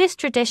 This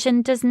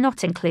tradition does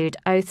not include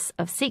oaths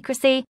of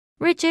secrecy,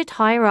 rigid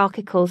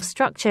hierarchical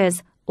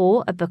structures,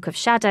 or a book of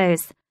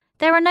shadows.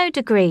 There are no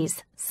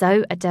degrees,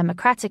 so a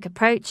democratic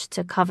approach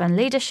to coven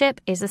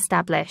leadership is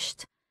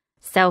established.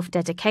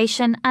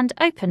 Self-dedication and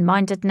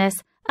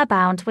open-mindedness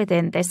abound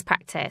within this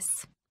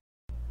practice.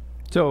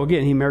 So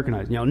again, he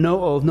Americanized.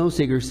 No oath, no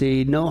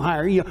secrecy, no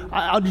hierarchy.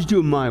 I'll just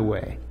do it my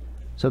way.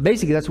 So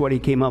basically, that's what he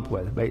came up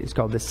with. It's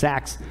called the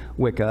Saxe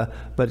Wicca,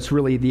 but it's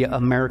really the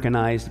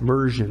Americanized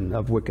version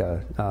of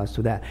Wicca.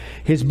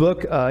 His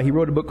book, he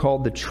wrote a book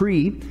called The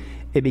Tree.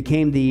 It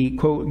became the,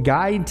 quote,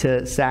 guide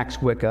to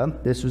Saxe Wicca.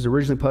 This was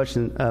originally published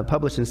in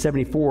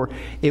 1974.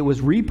 It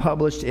was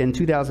republished in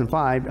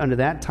 2005 under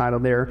that title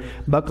there,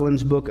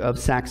 Buckland's Book of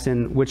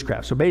Saxon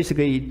Witchcraft. So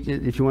basically,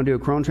 if you want to do a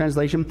Crone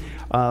translation,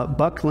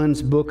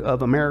 Buckland's Book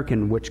of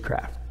American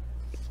Witchcraft.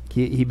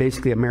 He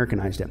basically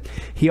Americanized it.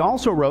 He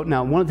also wrote,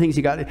 now one of the things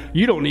he got,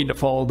 you don't need to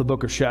follow the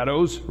Book of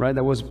Shadows, right?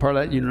 That wasn't part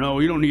of that. You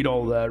don't need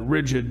all that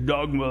rigid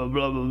dogma,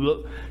 blah, blah,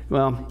 blah.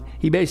 Well,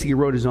 he basically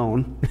wrote his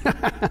own,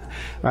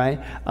 right?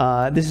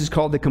 This is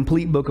called the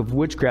Complete Book of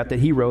Witchcraft that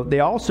he wrote. They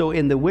also,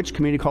 in the witch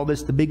community, call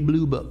this the Big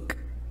Blue Book.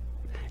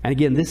 And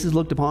again, this is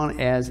looked upon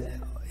as,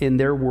 in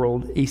their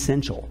world,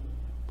 essential.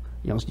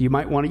 You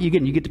might want to,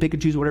 again, you get to pick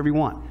and choose whatever you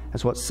want.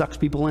 That's what sucks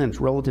people in. It's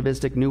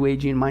relativistic, New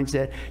Ageian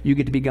mindset. You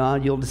get to be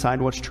God. You'll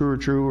decide what's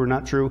true or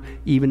not true,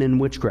 even in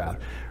witchcraft,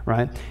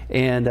 right?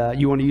 And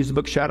you want to use the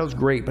Book of Shadows?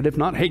 Great. But if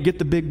not, hey, get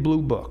the Big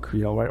Blue Book,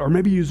 right? Or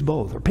maybe use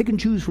both, or pick and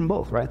choose from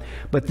both, right?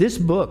 But this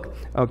book,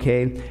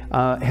 okay,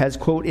 has,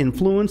 quote,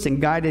 influenced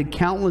and guided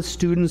countless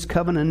students,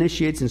 coven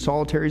initiates, and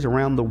solitaries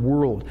around the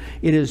world.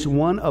 It is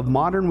one of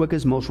modern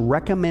Wicca's most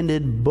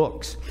recommended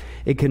books.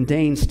 It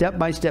contains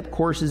step-by-step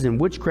courses in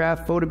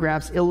witchcraft,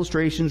 photographs,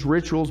 illustrations,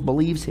 rituals,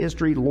 beliefs,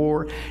 history,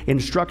 lore,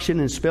 instruction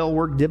and spell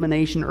work,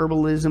 divination,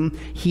 herbalism,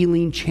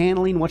 healing,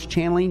 channeling. What's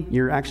channeling?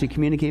 You're actually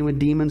communicating with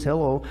demons.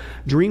 Hello.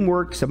 Dream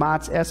work,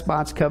 sabbats,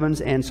 esbats,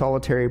 covens, and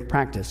solitary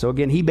practice. So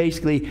again, he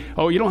basically,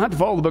 you don't have to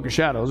follow the Book of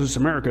Shadows. It's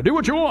America. Do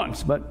what you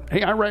want. But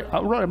hey, I'll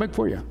write a book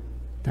for you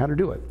how to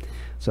do it.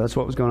 So that's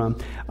what was going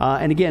on.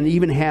 And again, it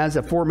even has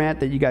a format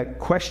that you got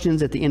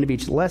questions at the end of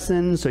each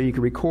lesson, so you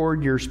can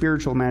record your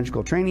spiritual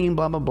magical training,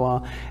 blah, blah,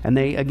 blah. And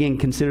they, again,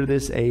 consider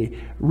this a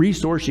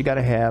resource you got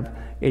to have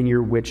in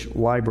your witch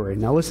library.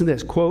 Now listen to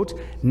this, quote,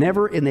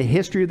 never in the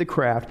history of the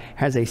craft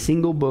has a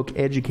single book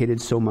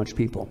educated so much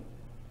people.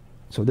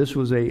 So this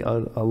was a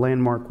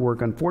landmark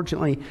work,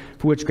 unfortunately,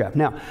 for witchcraft.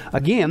 Now,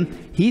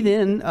 again, he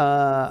then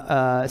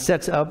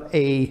sets up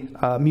a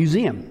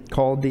museum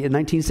called, in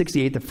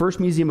 1968, the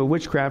first museum of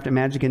witchcraft and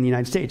magic in the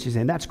United States. He's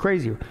saying, that's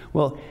crazy.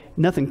 Well,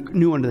 nothing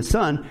new under the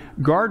sun.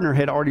 Gardner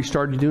had already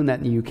started doing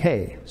that in the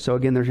UK. So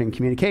again, there's in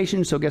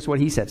communication. So guess what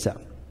he sets up?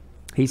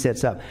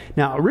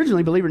 Now,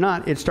 originally, believe it or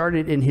not, it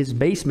started in his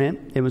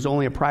basement. It was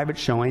only a private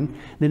showing.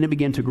 Then it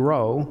began to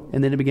grow,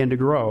 and then it began to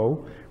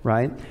grow,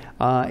 right?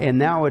 And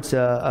now it's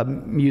a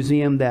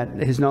museum that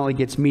has not only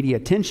gets media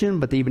attention,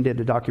 but they even did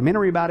a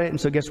documentary about it.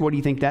 And so guess what do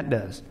you think that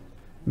does?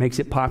 Makes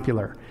it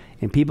popular.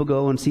 And people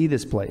go and see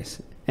this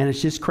place. And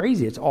it's just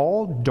crazy. It's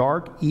all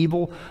dark,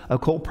 evil,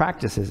 occult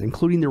practices,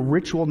 including the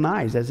ritual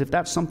knives, as if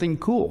that's something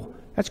cool.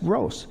 That's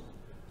gross.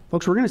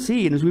 Folks, we're going to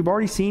see, and as we've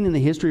already seen in the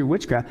history of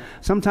witchcraft,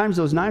 sometimes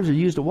those knives are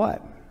used to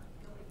what?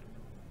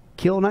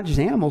 Kill not just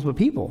animals, but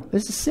people.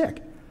 This is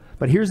sick.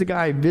 But here's the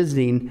guy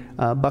visiting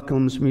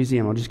Buckland's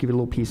Museum. I'll just give you a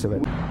little piece of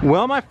it.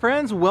 Well, my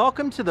friends,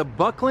 welcome to the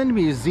Buckland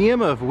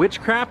Museum of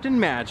Witchcraft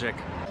and Magic.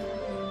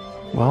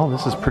 Well,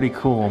 this is pretty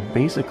cool.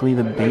 Basically,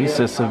 the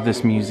basis of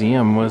this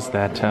museum was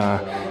that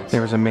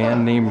there was a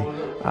man named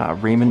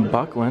Raymond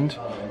Buckland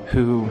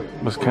who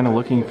was kind of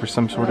looking for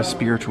some sort of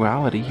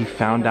spirituality. He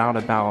found out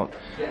about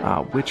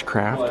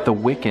witchcraft, the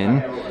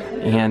Wiccan,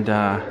 and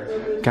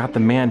got the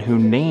man who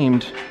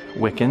named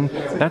Wiccan.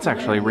 That's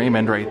actually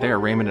Raymond right there,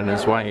 Raymond and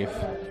his wife.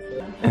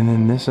 And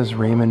then this is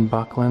Raymond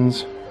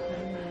Buckland's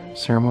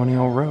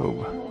ceremonial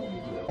robe.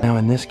 Now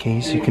in this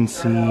case you can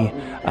see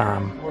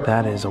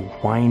that is a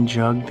wine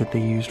jug that they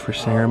used for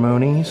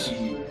ceremonies.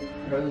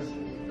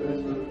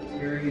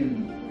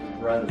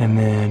 And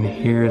then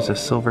here's a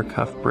silver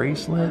cuff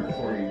bracelet.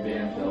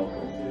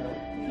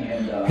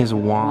 His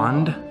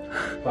wand,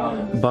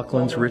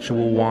 Buckland's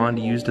ritual wand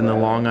used in the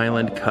Long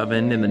Island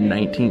Coven in the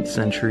 19th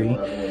century.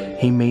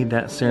 He made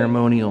that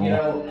ceremonial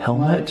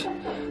helmet,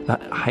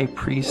 that high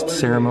priest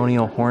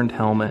ceremonial horned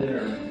helmet,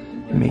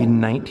 made in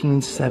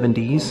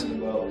 1970s.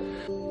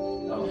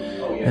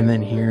 And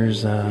then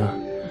here's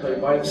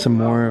some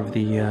more of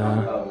the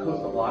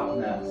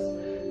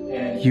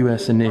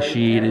U.S.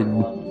 initiated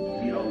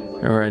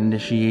or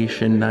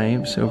initiation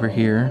knives over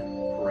here.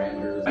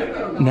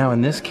 Now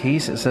in this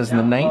case it says in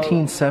the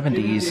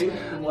 1970s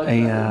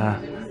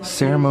a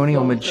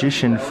ceremonial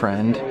magician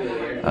friend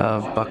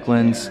of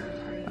Buckland's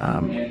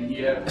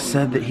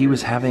said that he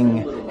was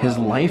having his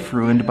life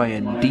ruined by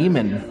a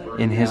demon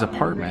in his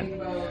apartment.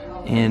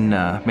 in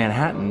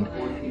Manhattan.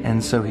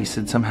 And so he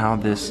said somehow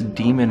this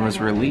demon was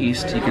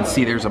released. You can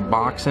see there's a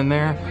box in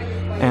there.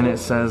 And it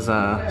says,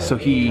 so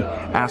he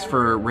asked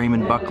for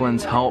Raymond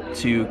Buckland's help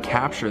to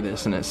capture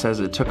this. And it says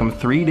it took him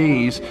 3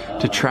 days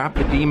to trap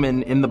the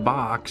demon in the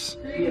box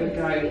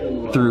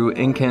through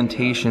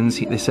incantations.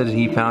 They said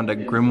he found a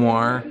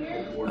grimoire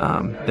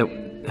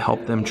that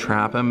helped them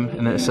trap him.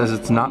 And it says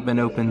it's not been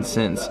opened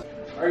since.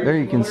 There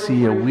you can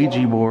see a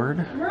Ouija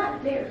board.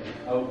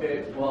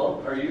 Okay,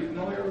 well, are you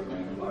familiar with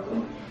Raymond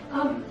Buckland?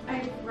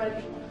 I've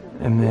read.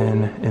 And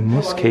then in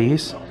this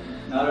case,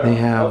 they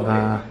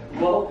have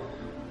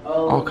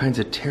all kinds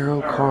of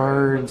tarot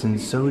cards and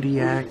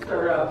zodiac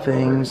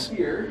things.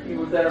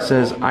 It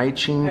says I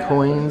Ching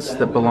coins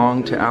that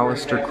belong to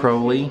Aleister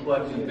Crowley.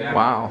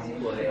 Wow,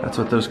 that's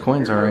what those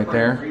coins are right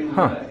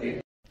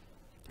there.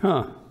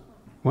 Huh.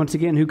 Once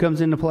again, who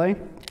comes into play?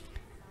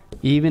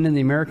 Even in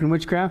the American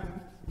witchcraft?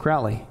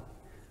 Crowley.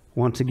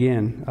 Once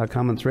again, a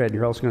common thread.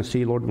 You're also going to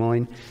see, Lord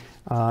willing,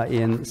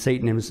 in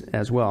Satanism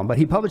as well. But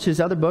he published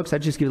his other books. I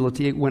just give you a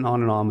little, it went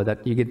on and on, but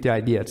that you get the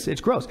idea. It's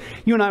gross.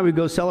 You and I would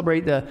go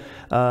celebrate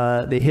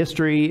the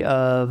history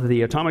of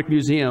the Atomic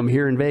Museum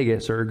here in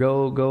Vegas, or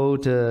go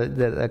to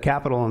the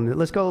Capitol, and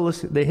let's go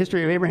the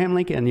history of Abraham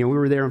Lincoln. You know, we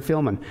were there and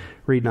filming,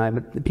 Reed and I.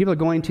 But people are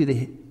going to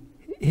the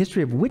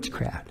history of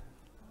witchcraft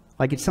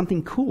like it's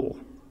something cool,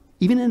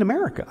 even in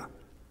America.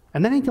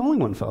 And that ain't the only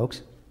one,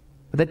 folks.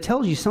 But that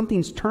tells you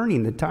something's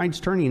turning, the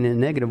tide's turning in a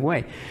negative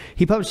way.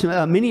 He published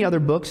many other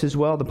books as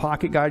well, The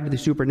Pocket Guide to the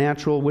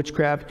Supernatural,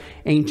 Witchcraft,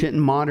 Ancient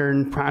and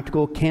Modern,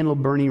 Practical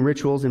Candle-Burning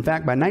Rituals. In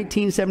fact, by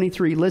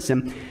 1973,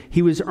 listen,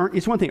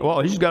 it's one thing,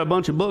 well, he's got a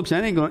bunch of books,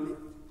 that ain't going.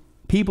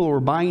 People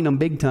were buying them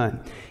big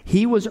time.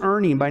 He was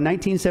earning, by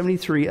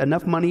 1973,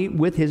 enough money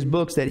with his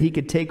books that he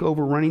could take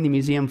over running the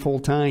museum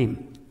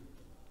full-time.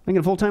 Making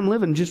a full-time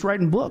living just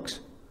writing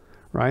books,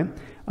 right?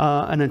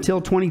 And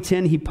until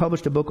 2010, he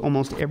published a book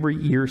almost every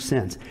year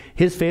since.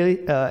 His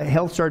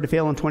health started to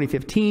fail in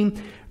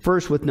 2015,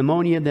 first with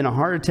pneumonia, then a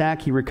heart attack.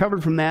 He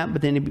recovered from that,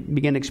 but then he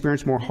began to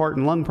experience more heart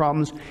and lung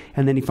problems,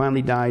 and then he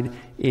finally died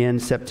in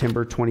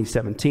September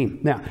 2017.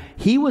 Now,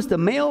 he was the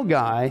male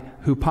guy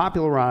who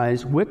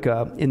popularized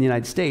Wicca in the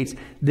United States.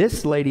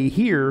 This lady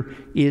here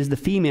is the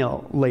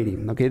female lady,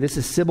 okay? This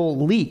is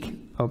Sybil Leek,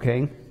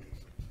 okay?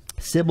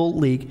 Sybil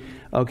Leek,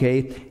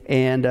 okay,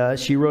 and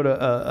she wrote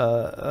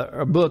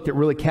a book that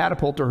really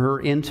catapulted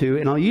her into,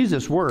 and I'll use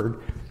this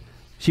word,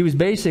 she was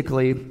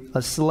basically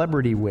a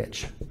celebrity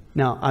witch.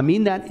 Now, I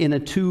mean that in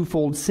a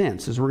twofold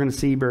sense, as we're going to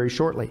see very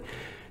shortly.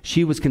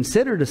 She was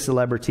considered a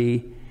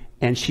celebrity,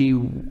 and she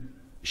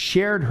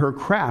shared her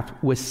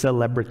craft with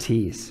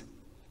celebrities,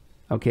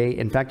 okay?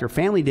 In fact, her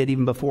family did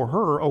even before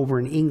her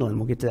over in England.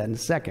 We'll get to that in a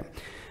second.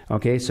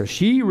 Okay, so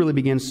she really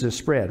begins to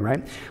spread,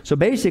 right? So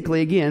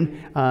basically,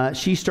 again,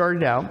 she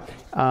started out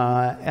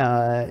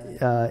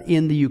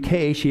in the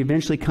UK. She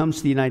eventually comes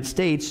to the United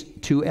States,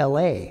 to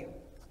L.A.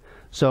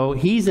 So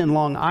he's in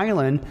Long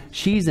Island,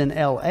 she's in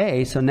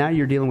L.A., so now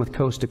you're dealing with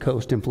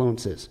coast-to-coast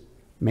influences,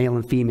 male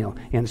and female,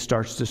 and it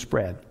starts to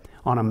spread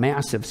on a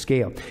massive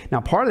scale.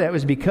 Now, part of that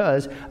was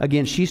because,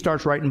 again, she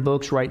starts writing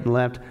books right and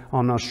left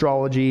on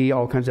astrology,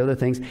 all kinds of other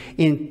things,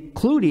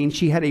 including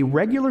she had a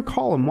regular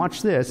column,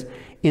 watch this,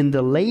 in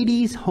the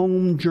Ladies'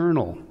 Home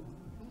Journal.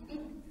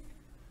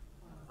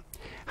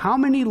 How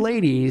many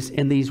ladies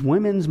in these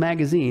women's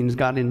magazines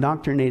got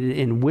indoctrinated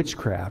in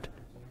witchcraft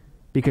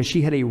because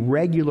she had a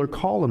regular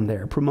column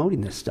there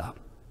promoting this stuff?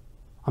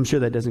 I'm sure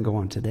that doesn't go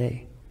on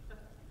today,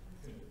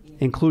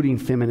 including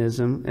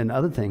feminism and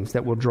other things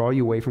that will draw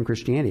you away from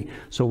Christianity.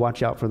 So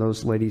watch out for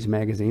those ladies'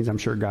 magazines. I'm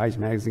sure guys'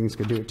 magazines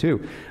could do it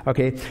too.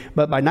 Okay,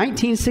 but by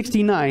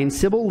 1969,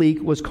 Sybil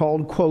Leek was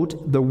called,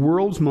 quote, the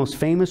world's most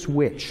famous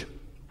witch.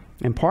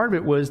 And part of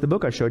it was the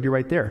book I showed you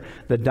right there,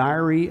 The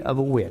Diary of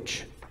a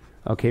Witch.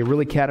 Okay,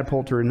 really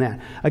catapult her in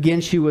that.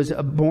 Again, she was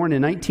born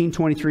in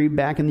 1923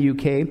 back in the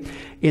UK.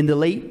 In the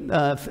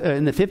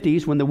in the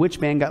 50s, when the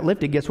witch ban got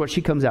lifted, guess what?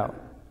 She comes out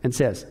and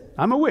says,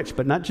 I'm a witch,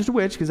 but not just a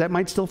witch, because that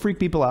might still freak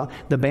people out.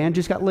 The ban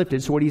just got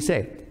lifted, so what do you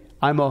say?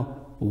 I'm a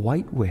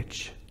white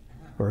witch,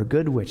 or a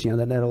good witch, you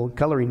know, that old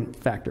coloring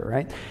factor,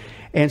 right?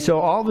 And so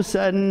all of a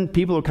sudden,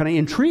 people are kind of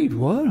intrigued.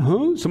 What,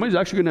 huh? Somebody's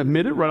actually going to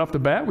admit it right off the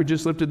bat? We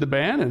just lifted the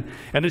ban,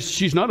 and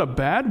she's not a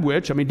bad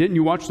witch. I mean, didn't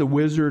you watch The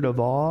Wizard of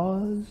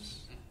Oz?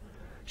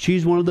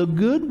 She's one of the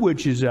good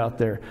witches out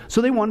there.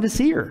 So they wanted to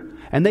see her.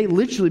 And they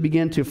literally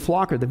began to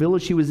flock her. The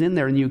village she was in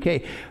there in the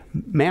UK,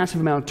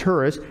 massive amount of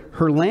tourists.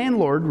 Her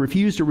landlord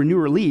refused to renew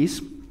her lease.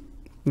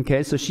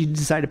 Okay, so she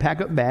decided to pack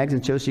up bags,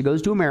 and so she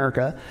goes to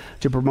America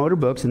to promote her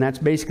books, and that's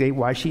basically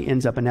why she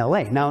ends up in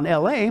L.A. Now in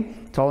L.A.,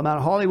 it's all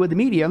about Hollywood, the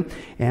media,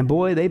 and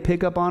boy, they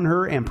pick up on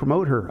her and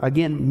promote her.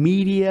 Again,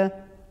 media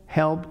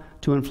helped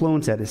to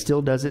influence that. It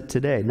still does it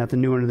today.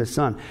 Nothing new under the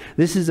sun.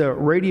 This is a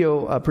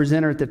radio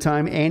presenter at the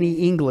time, Annie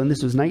England.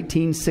 This was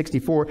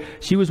 1964.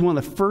 She was one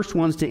of the first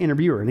ones to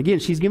interview her. And again,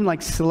 she's given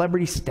like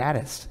celebrity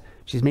status.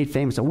 She's made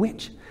famous, a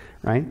witch,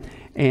 right?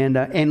 And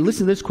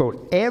listen to this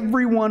quote.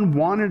 Everyone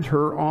wanted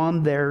her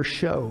on their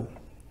show.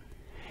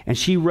 And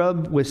she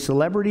rubbed with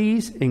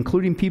celebrities,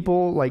 including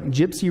people like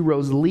Gypsy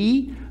Rose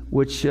Lee,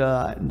 which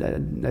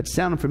that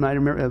sounded familiar. I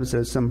remember it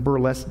was some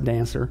burlesque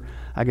dancer,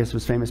 I guess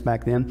was famous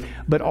back then.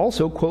 But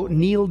also, quote,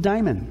 Neil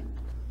Diamond.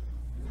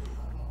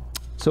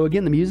 So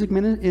again, the music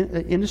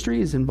industry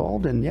is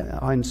involved,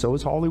 and so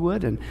is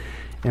Hollywood, and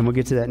we'll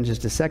get to that in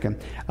just a second.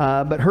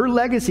 But her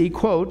legacy,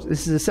 quote,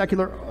 this is a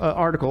secular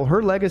article,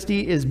 her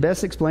legacy is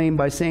best explained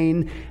by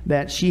saying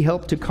that she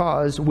helped to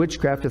cause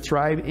witchcraft to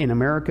thrive in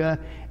America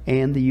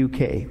and the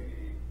UK.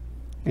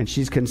 And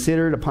she's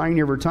considered a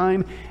pioneer of her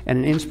time and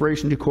an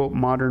inspiration to, quote,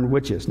 modern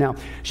witches. Now,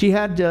 she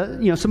had,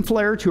 some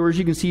flair to her, as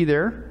you can see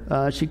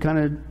there. She kind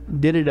of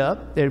did it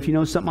up. And if you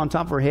know something on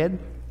top of her head,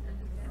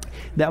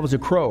 that was a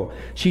crow.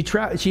 She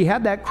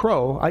had that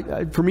crow.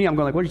 For me, I'm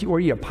going like, what are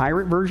you, a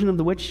pirate version of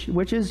the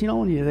witches? You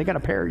know, they got a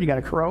parrot, you got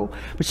a crow.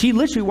 But she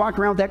literally walked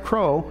around with that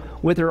crow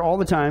with her all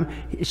the time.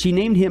 She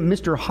named him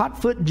Mr.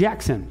 Hotfoot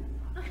Jackson,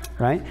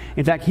 right?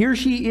 In fact, here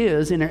she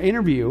is in an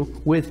interview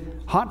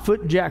with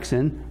Hotfoot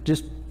Jackson,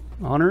 just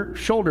on her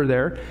shoulder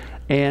there,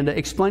 and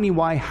explaining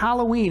why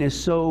Halloween is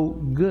so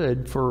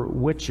good for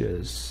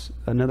witches.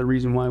 Another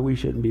reason why we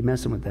shouldn't be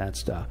messing with that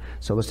stuff.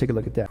 So let's take a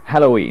look at that.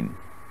 Halloween.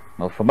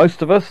 Well, for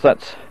most of us,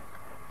 that's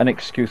an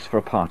excuse for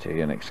a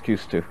party, an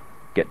excuse to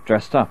get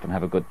dressed up and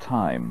have a good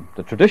time.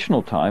 The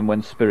traditional time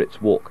when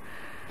spirits walk.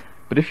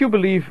 But if you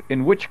believe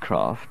in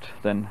witchcraft,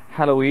 then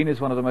Halloween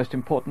is one of the most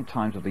important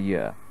times of the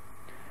year.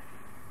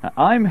 Now,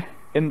 I'm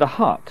in the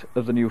heart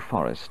of the New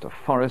Forest, a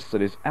forest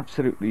that is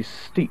absolutely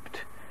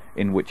steeped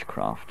in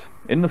witchcraft.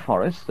 In the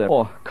forest there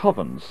are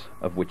covens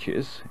of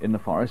witches in the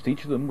forest,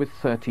 each of them with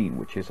 13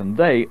 witches, and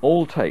they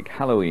all take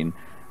Halloween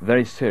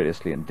very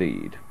seriously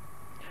indeed.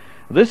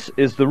 This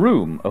is the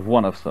room of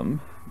one of them,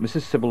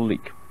 Mrs. Sybil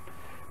Leek.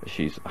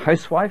 She's a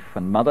housewife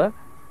and mother,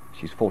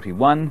 she's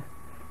 41,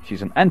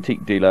 she's an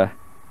antique dealer,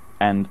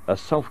 and a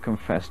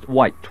self-confessed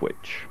white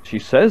witch. She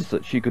says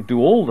that she could do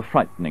all the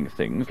frightening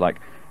things, like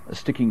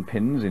sticking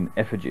pins in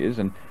effigies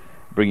and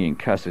bringing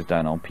curses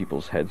down on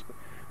people's heads.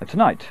 And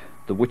tonight,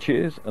 the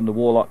witches and the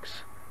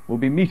warlocks will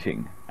be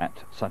meeting at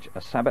such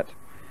a Sabbat.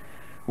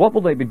 What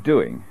will they be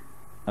doing,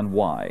 and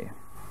why?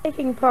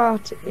 Taking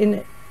part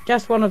in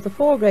just one of the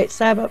 4 great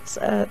Sabbats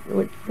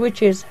which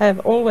witches have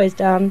always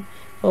done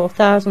for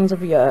thousands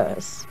of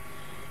years.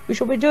 We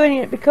shall be doing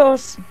it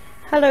because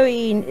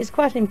Halloween is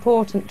quite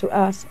important to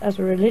us as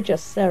a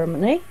religious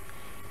ceremony.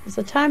 It's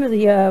the time of the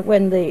year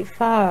when the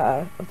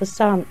fire of the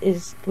sun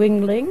is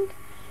dwindling,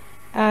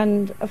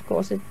 and of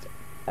course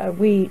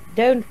we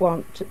don't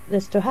want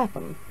this to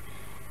happen.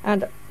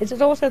 And it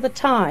is also the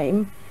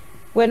time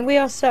when we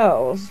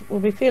ourselves will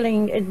be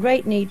feeling in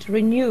great need to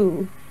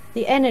renew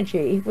the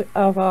energy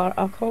of our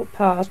occult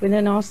powers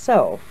within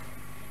ourselves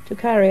to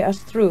carry us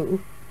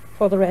through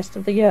for the rest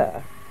of the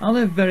year. Are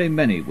there very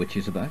many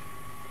witches about?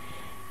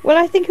 Well,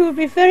 I think you would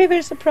be very,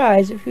 very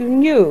surprised if you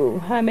knew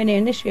how many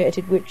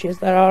initiated witches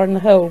there are in the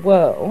whole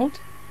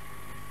world.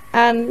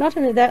 And not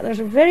only that, there's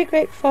a very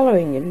great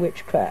following in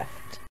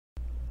witchcraft.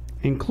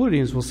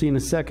 Including, as we'll see in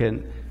a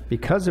second,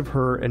 because of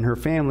her and her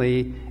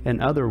family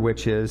and other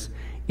witches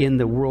in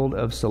the world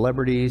of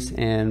celebrities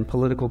and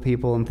political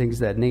people and things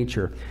of that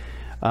nature.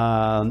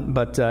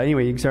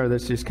 Anyway, you can start.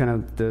 That's just kind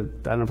of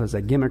I don't know if it's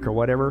a gimmick or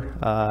whatever.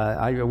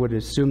 I would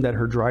assume that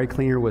her dry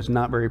cleaner was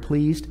not very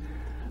pleased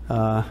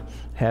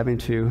having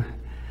to.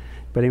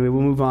 But anyway,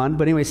 we'll move on.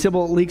 But anyway,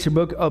 Sybil leaks her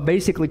book,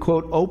 basically,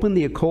 quote, open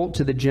the occult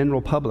to the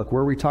general public.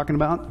 Where are we talking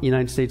about?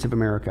 United States of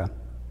America.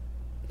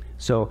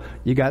 So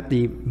you got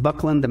the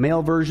Buckland, the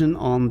male version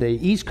on the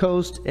East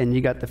Coast, and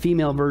you got the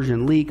female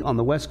version, Leak, on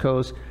the West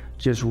Coast.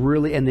 Just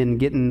really, and then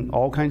getting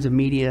all kinds of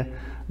media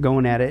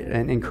going at it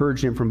and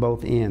encouraging it from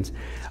both ends.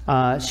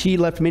 She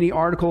left many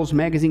articles,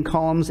 magazine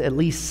columns, at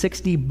least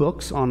 60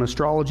 books on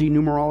astrology,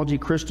 numerology,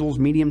 crystals,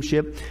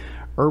 mediumship,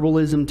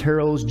 herbalism,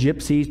 tarots,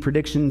 gypsies,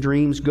 prediction,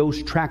 dreams,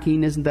 ghost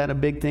tracking. Isn't that a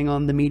big thing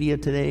on the media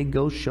today?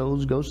 Ghost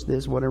shows, ghost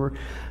this, whatever.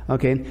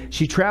 Okay.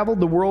 She traveled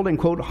the world and,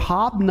 quote,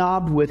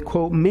 hobnobbed with,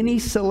 quote, many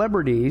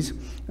celebrities.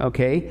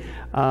 Okay.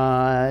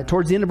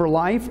 Towards the end of her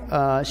life,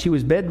 she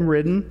was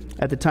bedridden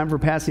at the time of her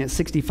passing at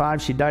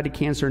 65. She died of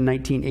cancer in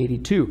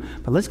 1982.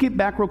 But let's get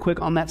back real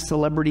quick on that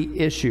celebrity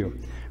issue.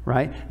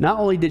 Right? Not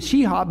only did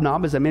she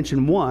hobnob, as I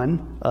mentioned,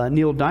 one,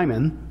 Neil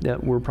Diamond,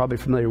 that we're probably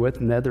familiar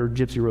with, and the other,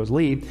 Gypsy Rose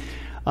Lee,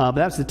 but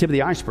that's the tip of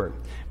the iceberg.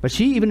 But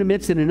she even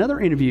admits in another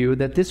interview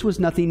that this was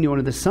nothing new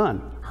under the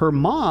sun. Her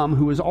mom,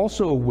 who was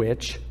also a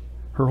witch,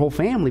 her whole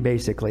family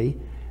basically,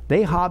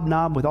 they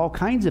hobnob with all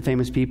kinds of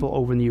famous people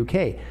over in the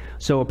UK.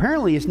 So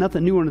apparently it's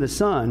nothing new under the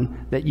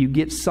sun that you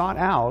get sought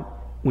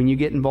out when you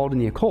get involved in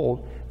the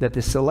occult, that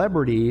the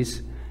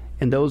celebrities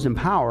and those in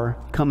power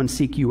come and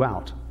seek you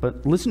out.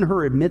 But listen to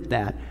her admit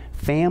that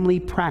family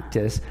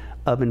practice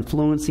of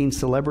influencing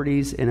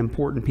celebrities and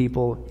important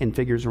people and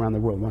figures around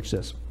the world. Watch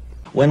this.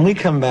 When we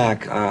come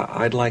back,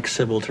 I'd like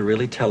Sybil to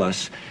really tell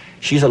us,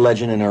 she's a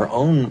legend in her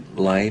own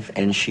life,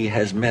 and she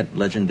has met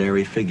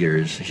legendary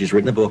figures. She's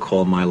written a book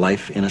called My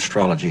Life in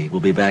Astrology.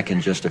 We'll be back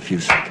in just a few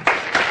seconds.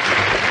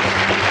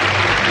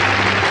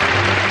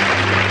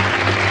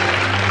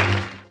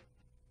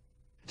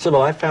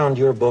 Sybil, I found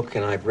your book,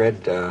 and I've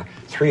read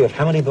 3 of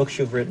how many books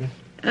you've written?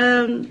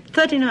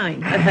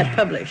 39 I've had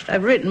published.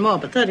 I've written more,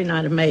 but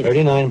 39 have made it.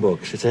 39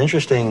 books. It's an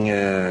interesting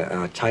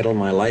title,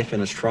 My Life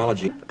in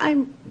Astrology.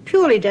 I'm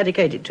purely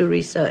dedicated to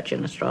research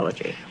in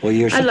astrology. Well,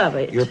 I love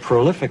it. You're a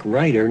prolific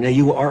writer. Now,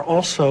 you are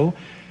also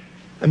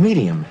a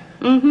medium.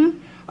 Mm-hmm.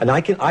 And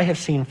I have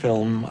seen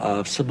film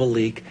of Sybil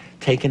Leek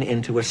taken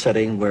into a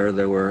setting where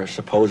there were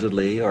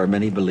supposedly, or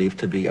many believed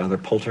to be, other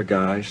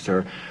poltergeists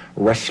or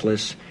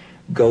restless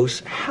ghosts.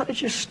 How did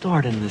you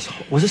start in this?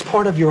 Was this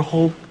part of your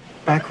whole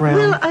background?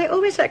 Well, I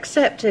always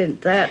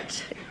accepted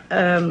that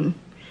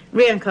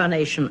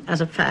reincarnation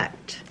as a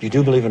fact. You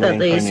do believe in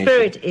reincarnation? That the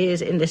spirit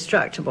is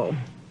indestructible.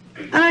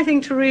 And I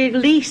think to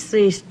release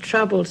these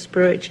troubled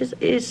spirits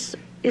is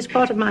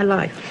part of my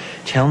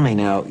life. Tell me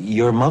now,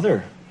 your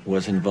mother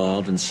was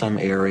involved in some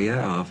area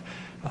of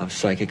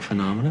psychic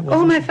phenomena?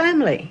 Oh, my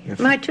family.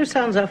 My 2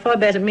 sons are far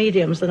better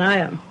mediums than I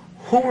am.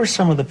 Who were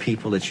some of the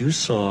people that you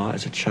saw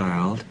as a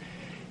child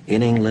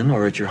in England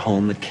or at your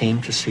home that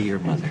came to see your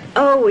mother?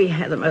 Oh, I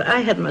had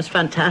the most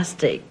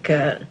fantastic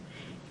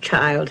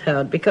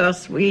childhood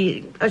because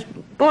I was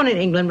born in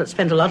England but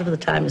spent a lot of the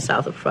time in the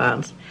south of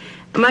France.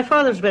 And my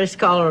father was a very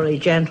scholarly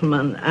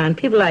gentleman, and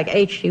people like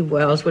H.G.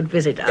 Wells would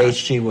visit us.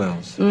 H.G.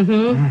 Wells.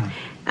 Mm-hmm.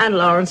 And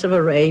Lawrence of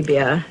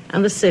Arabia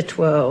and the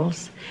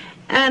Sitwells.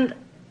 And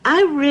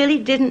I really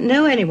didn't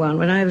know anyone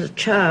when I was a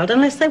child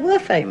unless they were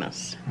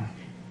famous.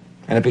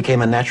 And it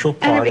became a natural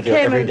part of your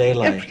everyday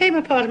life. It became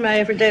a part of my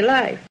everyday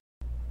life.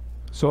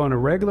 So on a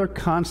regular,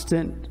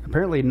 constant,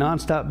 apparently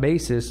nonstop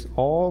basis,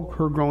 all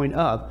her growing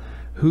up,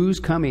 who's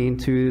coming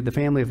to the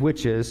family of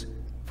witches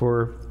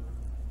for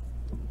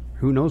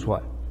who knows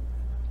what?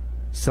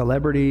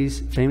 Celebrities,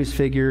 famous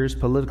figures,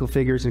 political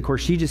figures, and of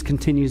course she just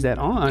continues that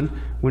on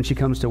when she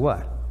comes to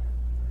what?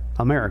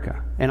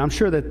 America. And I'm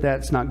sure that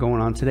that's not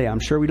going on today. I'm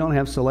sure we don't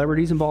have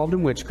celebrities involved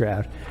in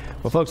witchcraft.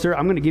 Well, folks,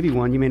 I'm going to give you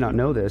one. You may not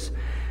know this.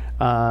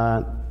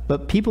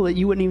 But people that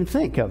you wouldn't even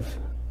think of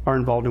are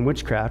involved in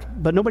witchcraft.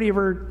 But nobody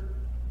ever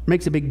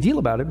makes a big deal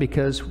about it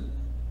because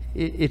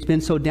it's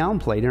been so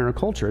downplayed in our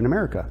culture in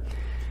America.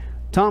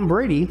 Tom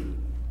Brady,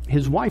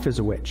 his wife is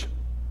a witch.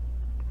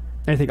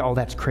 And I think, oh,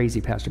 that's crazy,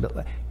 Pastor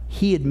Bill.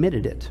 He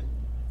admitted it.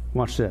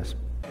 Watch this.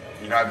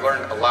 You know, I've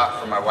learned a lot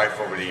from my wife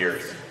over the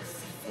years.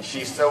 And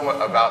she's so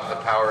about the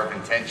power of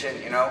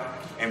intention, you know,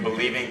 and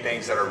believing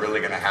things that are really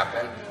going to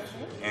happen.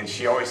 And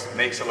she always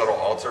makes a little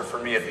altar for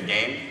me at the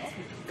game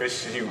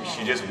because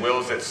she just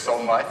wills it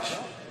so much.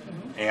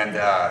 And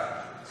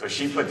so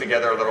she put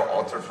together a little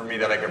altar for me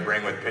that I could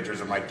bring with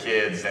pictures of my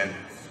kids. And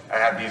I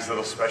have these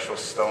little special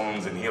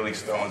stones and healing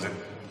stones and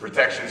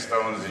protection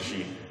stones, and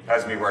she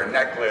has me wear a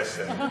necklace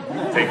and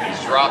take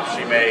these drops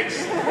she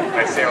makes. And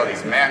I say all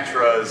these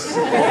mantras.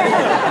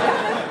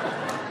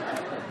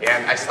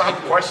 And I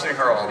stopped questioning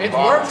her a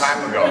long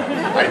time ago.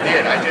 I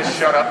did. I just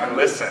shut up and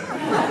listened.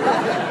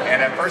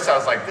 And at first I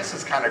was like, this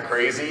is kind of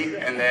crazy.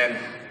 And then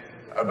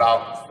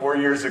about 4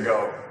 years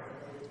ago,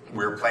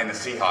 we were playing the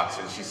Seahawks,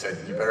 and she said,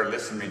 you better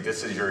listen to me.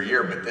 This is your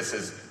year, but this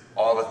is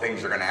all the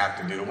things you're going to have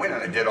to do to win.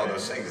 And I did all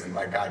those things, and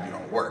my God, you know,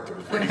 it worked. It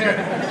was pretty good.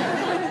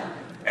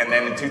 And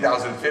then in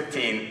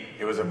 2015,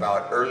 it was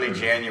about early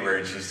January,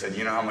 and she said,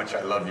 you know how much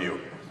I love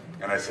you?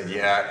 And I said,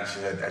 yeah. And she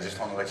said, I just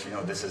want to let you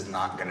know this is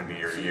not going to be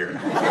your year.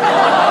 And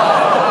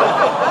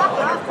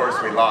of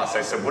course, we lost.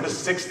 I said, what does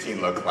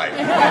 16 look like?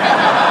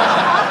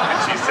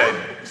 And she said,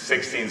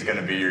 16 is going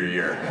to be your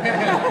year.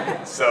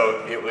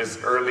 So it was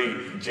early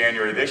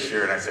January this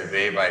year, and I said,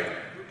 babe, I'm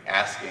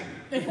asking,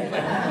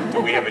 do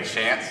we have a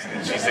chance?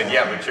 And she said,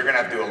 yeah, but you're going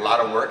to have to do a lot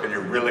of work, and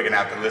you're really going to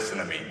have to listen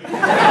to me.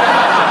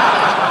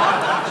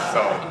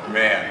 So,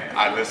 man,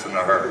 I listened to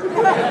her.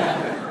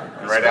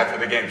 And right after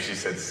the game, she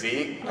said,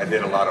 see, I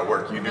did a lot of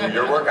work. You do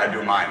your work, I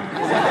do mine.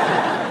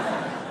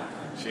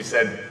 She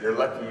said, you're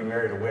lucky you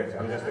married a witch.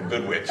 I'm just a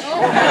good witch.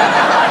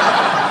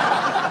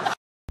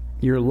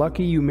 You're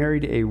lucky you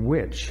married a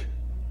witch.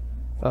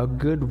 A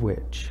good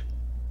witch.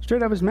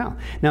 Straight out of his mouth.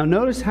 Now,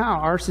 notice how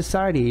our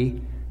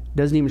society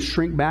doesn't even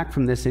shrink back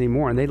from this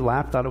anymore, and they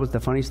laughed, thought it was the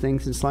funniest thing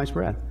since sliced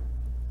bread.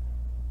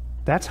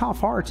 That's how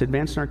far it's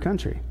advanced in our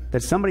country.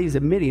 That somebody's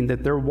admitting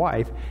that their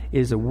wife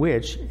is a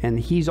witch, and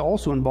he's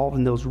also involved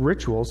in those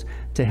rituals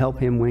to help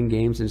him win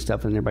games and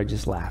stuff, and everybody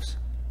just laughs.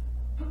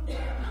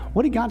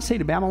 What did God say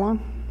to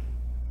Babylon?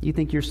 You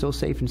think you're so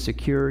safe and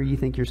secure? You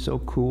think you're so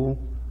cool?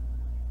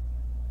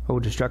 Oh,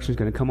 destruction's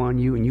going to come on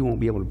you, and you won't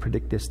be able to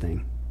predict this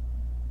thing.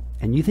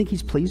 And you think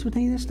he's pleased with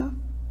any of this stuff?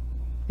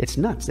 It's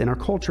nuts, and our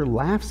culture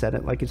laughs at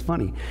it like it's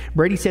funny.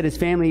 Brady said his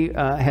family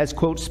has,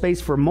 quote,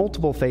 space for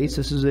multiple faiths.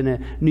 This is in a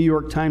New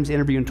York Times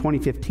interview in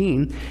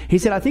 2015. He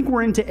said, I think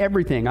we're into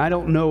everything. I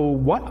don't know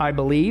what I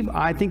believe.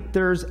 I think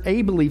there's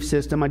a belief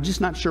system. I'm just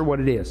not sure what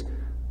it is.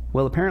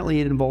 Well, apparently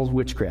it involves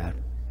witchcraft.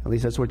 At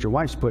least that's what your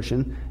wife's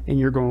pushing, and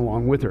you're going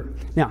along with her.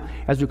 Now,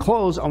 as we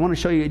close, I want to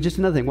show you just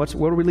another thing. What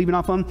are we leaving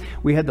off on?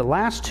 We had the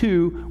last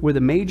two were the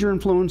major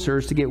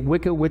influencers to get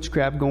Wicca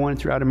witchcraft going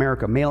throughout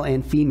America, male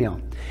and female.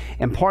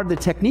 And part of the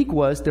technique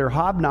was they're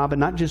hobnobbing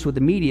not just with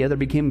the media, they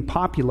became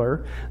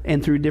popular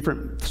and through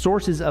different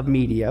sources of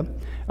media,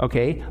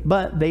 okay?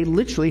 But they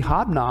literally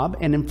hobnob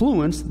and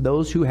influence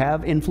those who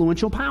have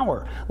influential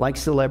power, like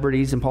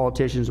celebrities and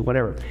politicians,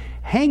 whatever.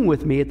 Hang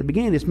with me at the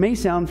beginning. This may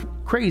sound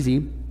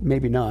crazy,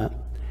 maybe not.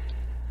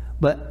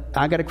 But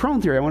I got a Crone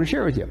theory I want to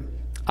share with you.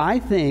 I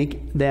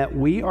think that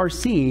we are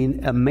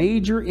seeing a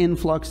major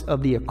influx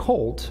of the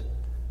occult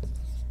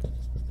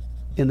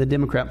in the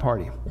Democrat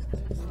Party.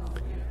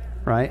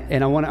 Right?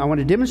 And I want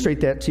to demonstrate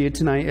that to you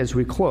tonight as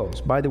we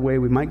close. By the way,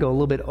 we might go a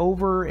little bit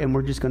over, and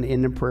we're just going to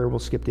end in prayer. We'll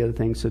skip the other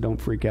things, so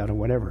don't freak out or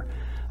whatever.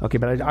 Okay,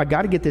 but I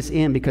got to get this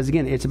in because,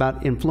 again, it's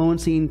about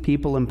influencing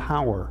people in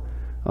power.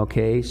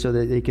 Okay, so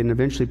that they can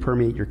eventually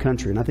permeate your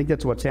country. And I think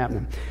that's what's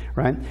happening,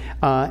 right?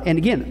 And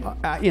again,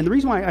 and the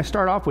reason why I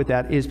start off with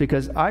that is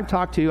because I've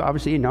talked to,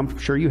 obviously, and I'm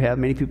sure you have,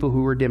 many people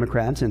who are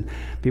Democrats, and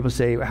people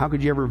say, how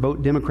could you ever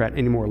vote Democrat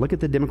anymore? Look at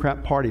the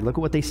Democrat Party. Look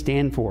at what they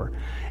stand for.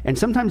 And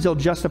sometimes they'll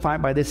justify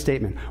it by this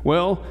statement.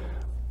 Well,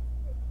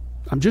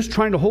 I'm just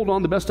trying to hold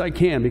on the best I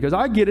can because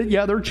I get it.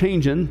 Yeah, they're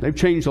changing. They've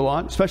changed a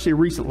lot, especially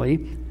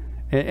recently.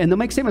 And they'll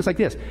make statements like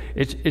this.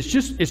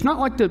 It's not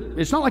like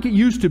it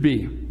used to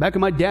be back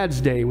in my dad's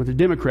day with the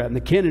Democrat and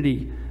the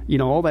Kennedy,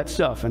 all that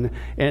stuff.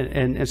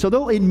 And so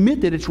they'll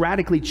admit that it's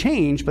radically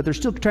changed, but they're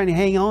still trying to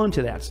hang on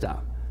to that stuff.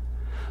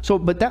 So,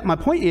 but my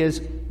point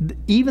is,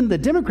 even the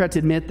Democrats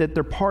admit that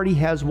their party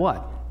has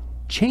what?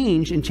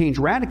 Changed and changed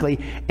radically.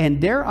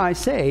 And dare I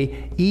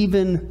say,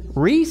 even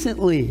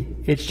recently,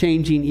 it's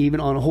changing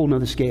even on a whole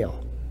nother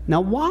scale.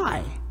 Now,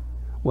 why?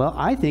 Well,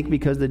 I think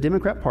because the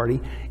Democrat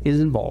Party is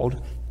involved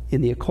in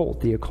the occult.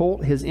 The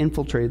occult has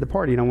infiltrated the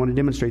party, and I want to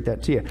demonstrate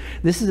that to you.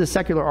 This is a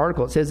secular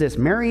article. It says this,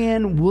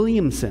 Marianne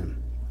Williamson,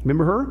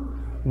 remember her?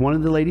 One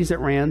of the ladies that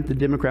ran the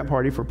Democrat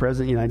Party for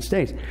President of the United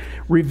States,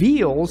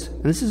 reveals,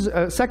 and this is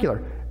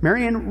secular,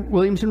 Marianne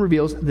Williamson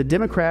reveals the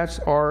Democrats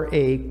are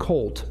a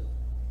cult.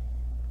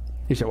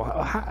 You say,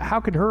 well,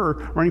 how could her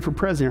running for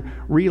president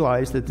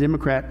realize that the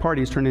Democrat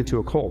Party has turned into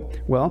a cult?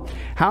 Well,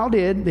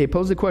 they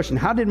posed the question,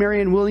 how did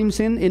Marianne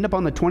Williamson end up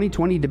on the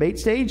 2020 debate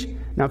stage?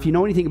 Now, if you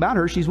know anything about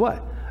her, she's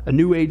what? A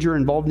New Ager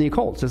involved in the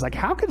occult. So it's like,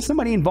 how could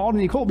somebody involved in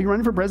the occult be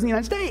running for president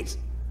of the United States?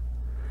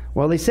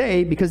 Well, they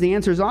say, because the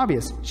answer is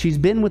obvious. She's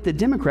been with the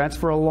Democrats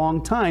for a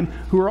long time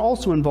who are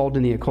also involved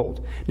in the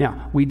occult.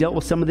 Now, we dealt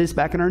with some of this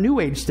back in our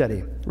New Age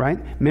study, right?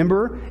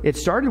 Remember, it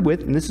started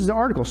with, and this is the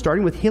article,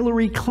 starting with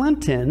Hillary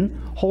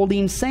Clinton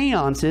holding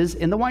seances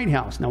in the White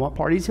House. Now, what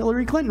party is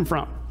Hillary Clinton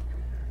from?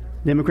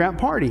 Democrat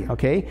Party,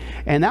 okay?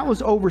 And that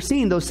was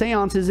overseeing those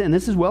seances, and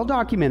this is well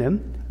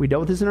documented. We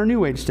dealt with this in our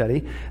New Age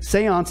study.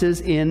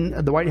 Seances in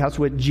the White House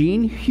with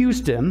Jean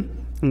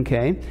Houston,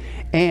 okay?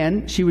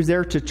 And she was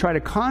there to try to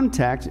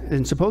contact,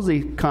 and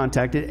supposedly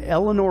contacted,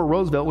 Eleanor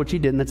Roosevelt, which she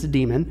didn't, that's a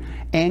demon,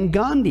 and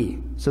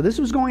Gandhi. So this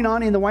was going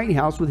on in the White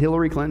House with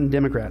Hillary Clinton,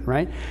 Democrat,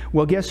 right?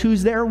 Well, guess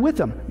who's there with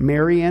them?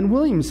 Marianne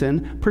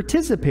Williamson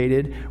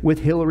participated with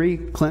Hillary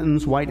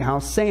Clinton's White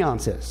House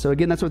seances. So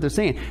again, that's what they're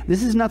saying.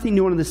 This is nothing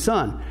new under the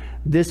sun.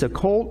 This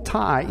occult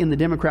tie in the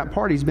Democrat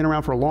Party has been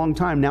around for a long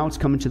time. Now it's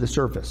coming to the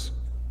surface.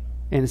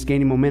 And it's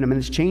gaining momentum, and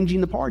it's changing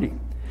the party.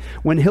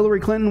 When Hillary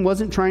Clinton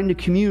wasn't trying to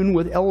commune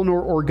with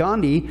Eleanor or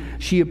Gandhi,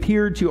 she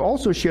appeared to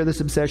also share this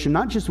obsession,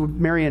 not just with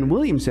Marianne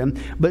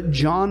Williamson, but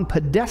John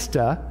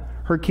Podesta,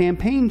 her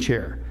campaign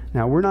chair.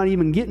 Now, we're not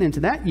even getting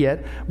into that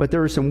yet, but there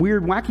was some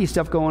weird, wacky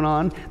stuff going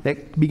on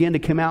that began to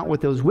come out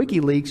with those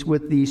WikiLeaks,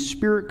 with the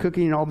spirit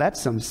cooking and all.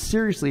 That's some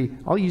seriously,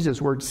 I'll use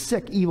this word,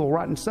 sick, evil,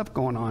 rotten stuff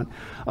going on.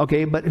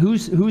 Okay, but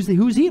who's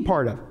he a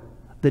part of?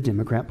 The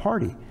Democrat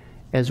Party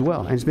as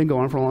well. And it's been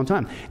going on for a long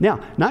time.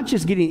 Now, not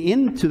just getting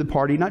into the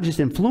party, not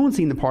just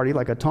influencing the party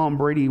like a Tom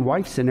Brady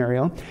wife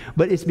scenario,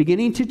 but it's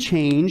beginning to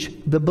change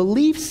the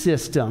belief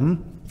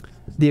system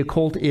the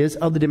occult is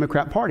of the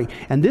Democrat Party.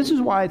 And this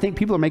is why I think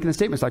people are making the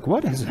statements like,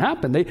 what has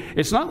happened?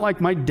 It's not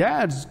like my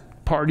dad's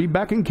party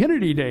back in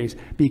Kennedy days,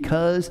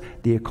 because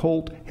the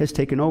occult has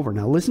taken over.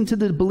 Now listen to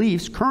the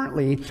beliefs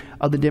currently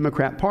of the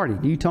Democrat Party.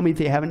 You tell me if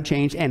they haven't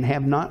changed and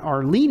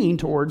are leaning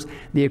towards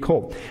the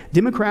occult.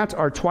 Democrats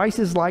are twice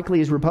as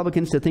likely as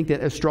Republicans to think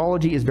that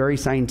astrology is very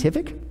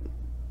scientific.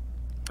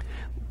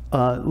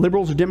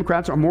 Liberals or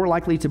Democrats are more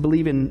likely to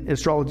believe in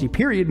astrology,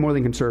 period, more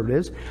than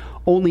conservatives.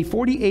 Only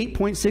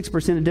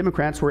 48.6% of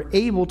Democrats were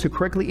able to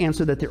correctly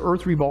answer that the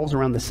earth revolves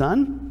around the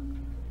sun.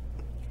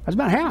 That's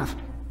about half.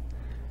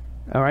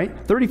 All right.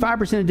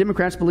 35% of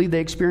Democrats believe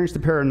they experienced the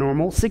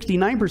paranormal.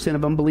 69%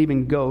 of them believe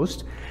in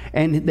ghosts.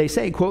 And they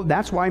say, quote,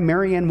 that's why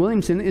Marianne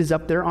Williamson is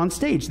up there on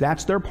stage.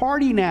 That's their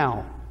party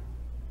now.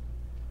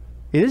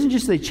 It isn't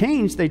just they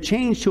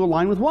changed to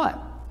align with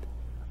what?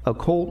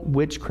 Occult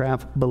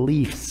witchcraft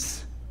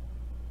beliefs.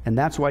 And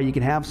that's why you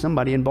can have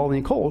somebody involved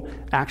in the occult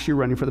actually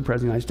running for the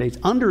President of the United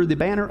States under the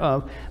banner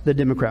of the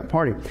Democrat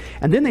Party.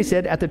 And then they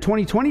said at the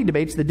 2020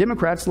 debates, the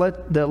Democrats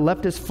let the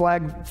leftist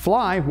flag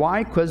fly.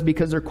 Why?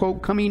 Because they're,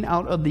 quote, coming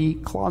out of the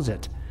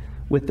closet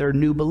with their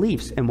new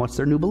beliefs. And what's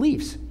their new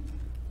beliefs?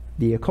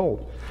 The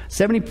occult.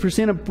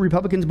 70% of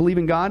Republicans believe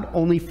in God.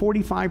 Only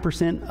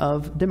 45%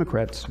 of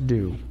Democrats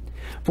do.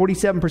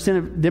 47%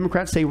 of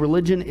Democrats say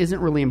religion isn't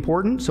really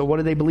important. So what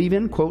do they believe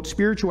in? Quote,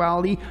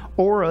 spirituality,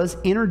 auras,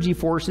 energy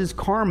forces,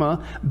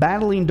 karma,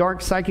 battling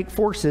dark psychic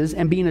forces,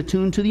 and being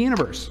attuned to the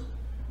universe.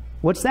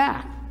 What's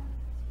that?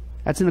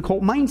 That's an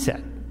occult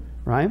mindset,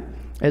 right?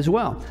 As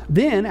well.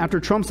 Then, after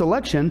Trump's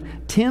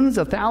election, tens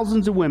of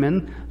thousands of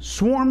women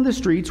swarmed the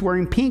streets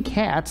wearing pink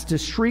hats to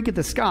shriek at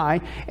the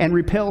sky and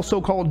repel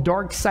so-called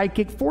dark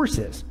psychic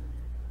forces.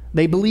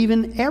 They believe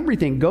in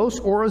everything, ghosts,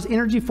 auras,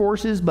 energy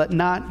forces, but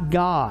not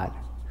God.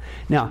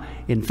 Now,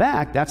 in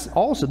fact, that's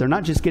also, they're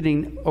not just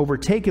getting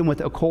overtaken with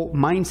occult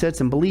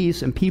mindsets and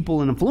beliefs and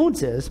people and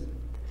influences,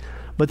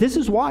 but this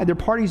is why their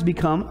parties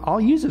become,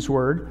 I'll use this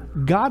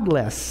word,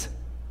 godless.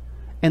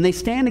 And they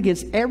stand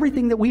against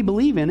everything that we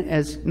believe in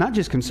as not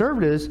just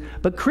conservatives,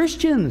 but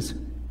Christians,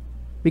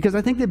 because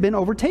I think they've been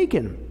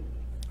overtaken.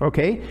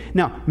 Okay?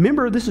 Now,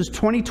 remember, this is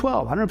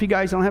 2012. I don't know if you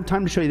guys, I don't have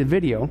time to show you the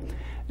video,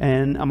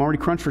 and I'm already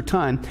crunched for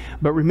time.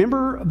 But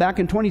remember back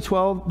in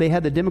 2012, they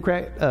had the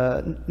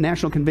Democrat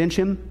National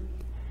Convention,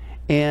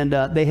 and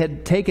they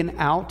had taken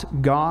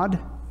out God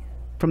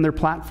from their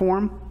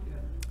platform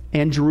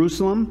and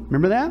Jerusalem.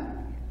 Remember that?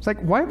 It's like,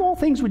 why of all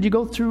things would you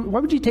go through, why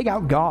would you take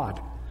out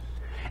God?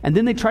 And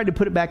then they tried to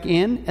put it back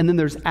in, and then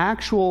there's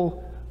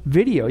actual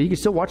video, you can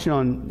still watch it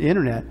on the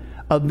internet,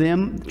 of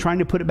them trying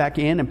to put it back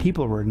in, and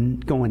people were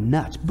going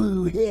nuts.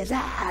 Boo, hiss,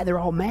 ah, they're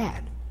all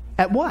mad.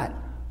 At what?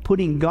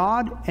 Putting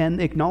God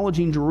and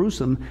acknowledging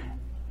Jerusalem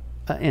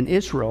and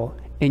Israel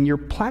in your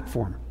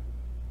platform.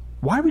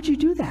 Why would you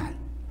do that?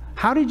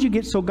 How did you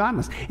get so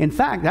godless? In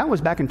fact, that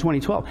was back in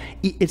 2012.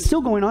 It's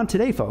still going on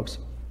today, folks.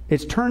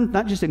 It's turned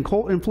not just in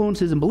cult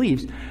influences and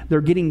beliefs,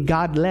 they're getting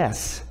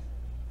godless,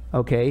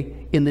 okay,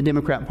 in the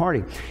Democrat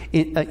Party.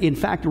 In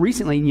fact,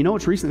 recently, you know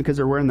it's recently because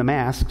they're wearing the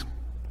masks,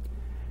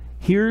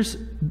 here's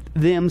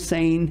them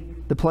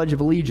saying the Pledge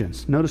of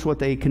Allegiance. Notice what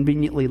they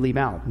conveniently leave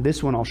out.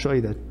 This one, I'll show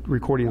you the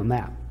recording on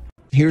that.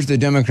 Here's the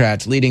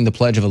Democrats leading the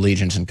Pledge of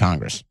Allegiance in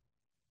Congress.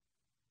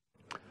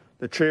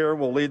 The chair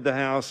will lead the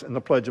House in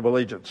the Pledge of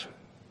Allegiance.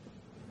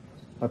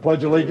 I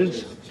pledge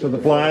allegiance to the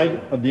flag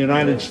of the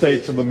United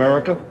States of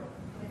America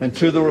and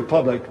to the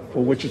republic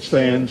for which it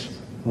stands,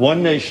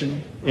 one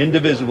nation,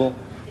 indivisible,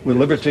 with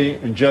liberty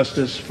and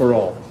justice for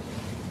all.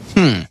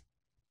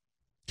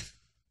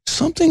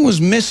 Something was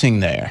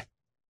missing there.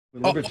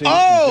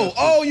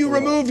 You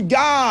removed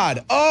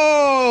God.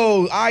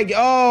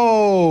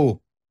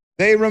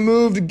 They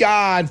removed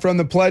God from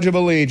the Pledge of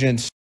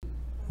Allegiance.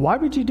 Why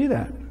would you do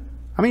that?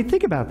 I mean,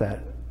 think about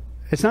that.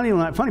 It's not even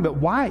that funny, but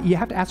why? You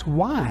have to ask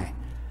why.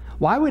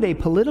 Why would a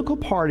political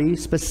party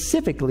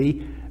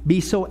specifically be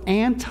so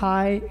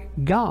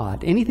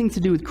anti-God? Anything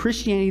to do with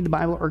Christianity, the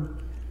Bible, or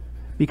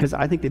because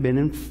I think they've been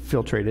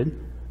infiltrated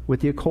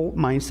with the occult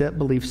mindset,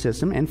 belief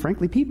system, and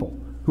frankly, people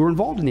who are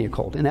involved in the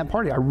occult in that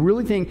party. I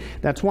really think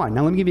that's why.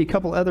 Now, let me give you a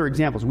couple other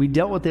examples. We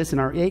dealt with this in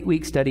our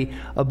 8-week study,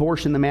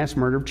 Abortion, the Mass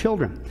Murder of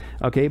Children.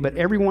 Okay, but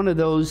every one of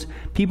those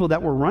people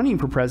that were running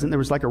for president, there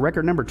was like a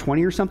record number,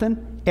 20 or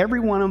something.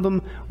 Every one of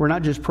them were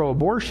not just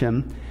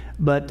pro-abortion,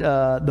 but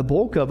the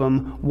bulk of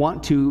them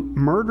want to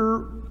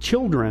murder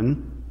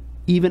children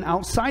even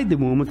outside the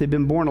womb if they've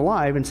been born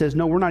alive, and says,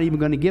 no, we're not even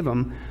going to give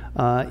them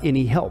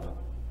any help.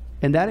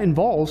 And that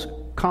involves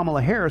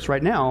Kamala Harris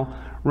right now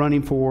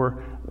running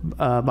for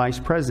vice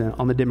president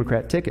on the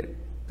Democrat ticket.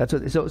 That's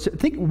what, so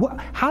think,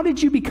 how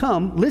did you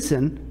become,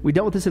 listen, we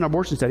dealt with this in our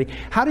abortion study,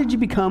 how did you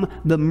become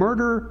the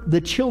murder the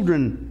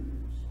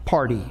children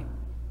party?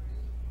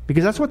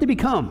 Because that's what they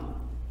become.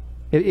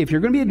 If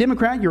you're going to be a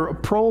Democrat, you're a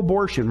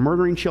pro-abortion,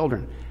 murdering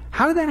children.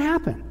 How did that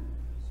happen?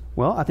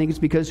 Well, I think it's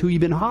because who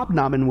you've been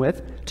hobnobbing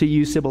with, to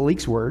use Sybil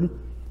Leek's word,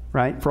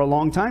 right, for a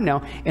long time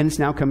now, and it's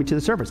now coming to the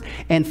surface.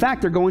 In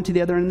fact, they're going to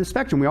the other end of the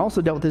spectrum. We also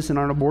dealt with this in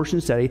our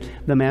abortion study,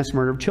 the mass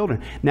murder of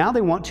children. Now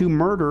they want to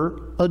murder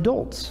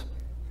adults.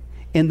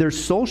 In their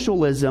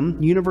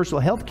socialism, universal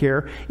health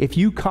care, if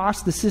you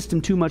cost the system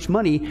too much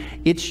money,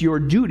 it's your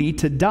duty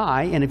to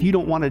die, and if you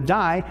don't want to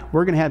die,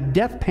 we're going to have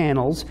death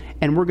panels,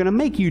 and we're going to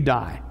make you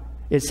die.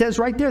 It says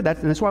right there, and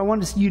that's why I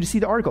wanted you to see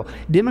the article.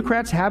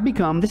 Democrats have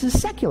become, this is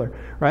secular,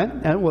 right?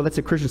 Well, that's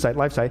a Christian site,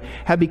 life site,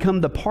 have become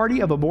the party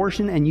of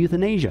abortion and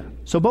euthanasia.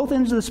 So both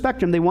ends of the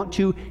spectrum, they want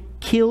to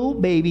kill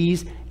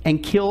babies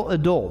and kill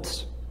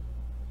adults.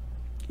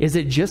 Is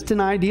it just an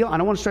ideal? I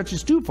don't want to stretch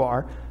this too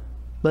far,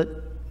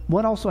 but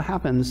what also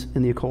happens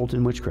in the occult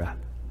and witchcraft?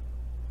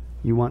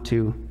 You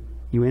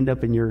end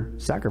up in your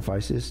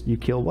sacrifices, you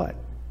kill what?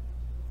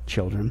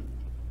 Children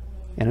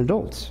and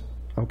adults.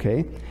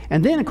 Okay,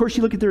 and then of course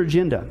you look at their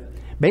agenda.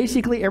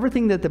 Basically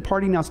everything that the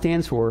party now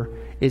stands for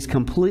is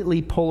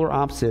completely polar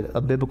opposite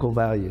of biblical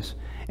values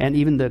and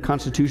even the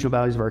constitutional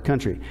values of our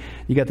country.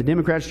 You got the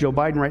Democrats, Joe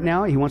Biden right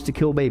now, he wants to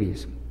kill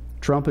babies.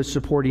 Trump is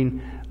supporting,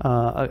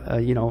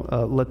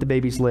 let the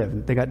babies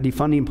live. They got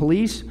defunding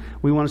police.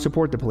 We want to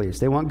support the police.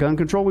 They want gun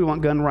control. We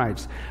want gun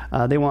rights.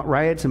 They want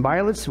riots and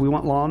violence. We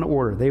want law and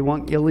order. They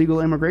want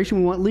illegal immigration.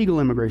 We want legal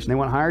immigration. They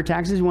want higher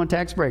taxes. We want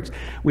tax breaks.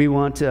 They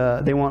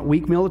want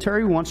weak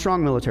military. We want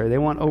strong military. They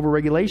want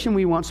overregulation.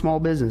 We want small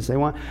business. They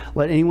want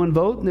let anyone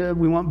vote.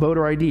 We want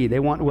voter ID. They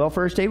want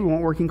welfare state. We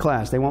want working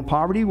class. They want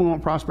poverty. We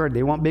want prosperity.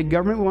 They want big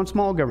government. We want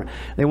small government.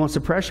 They want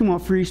suppression. We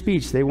want free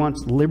speech. They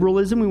want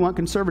liberalism. We want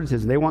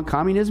conservatism. They want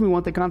communism. We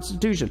want the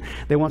Constitution.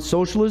 They want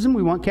socialism.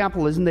 We want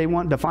capitalism. They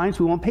want defiance.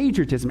 We want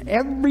patriotism.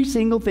 Every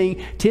single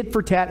thing, tit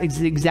for tat,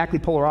 is exactly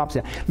polar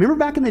opposite. Remember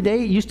back in the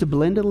day, it used to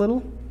blend a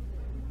little?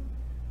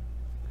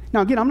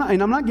 Now, again, I'm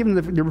not giving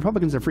the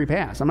Republicans a free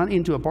pass. I'm not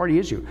into a party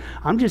issue.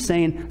 I'm just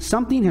saying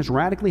something has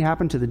radically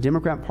happened to the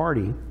Democrat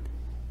Party,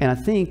 and I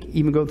think,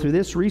 even go through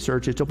this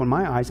research, it's opened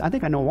my eyes. I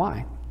think I know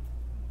why.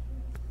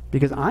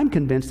 Because I'm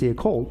convinced the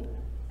occult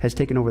has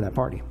taken over that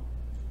party.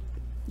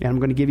 And I'm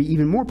going to give you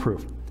even more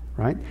proof.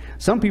 Right?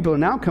 Some people are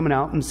now coming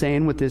out and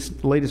saying with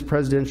this latest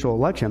presidential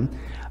election,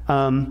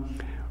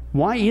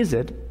 why is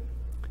it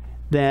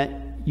that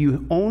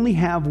you only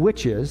have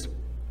witches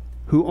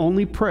who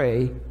only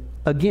pray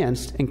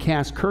against and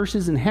cast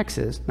curses and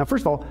hexes? Now,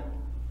 first of all,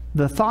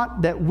 the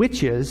thought that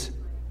witches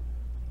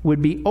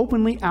would be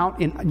openly out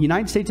in the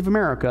United States of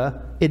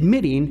America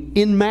admitting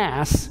in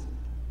mass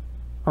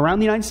around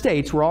the United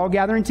States, we're all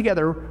gathering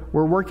together,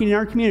 we're working in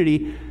our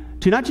community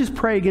to not just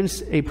pray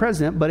against a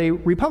president, but a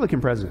Republican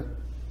president.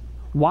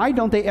 Why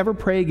don't they ever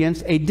pray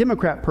against a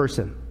Democrat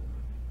person?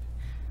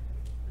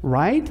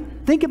 Right?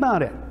 Think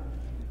about it.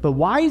 But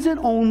why is it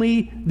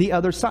only the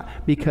other side?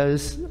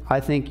 Because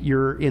I think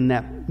you're in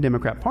that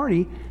Democrat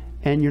Party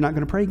and you're not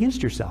going to pray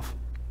against yourself.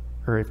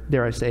 Or,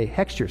 dare I say,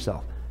 hex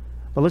yourself.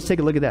 But let's take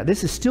a look at that.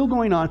 This is still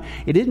going on.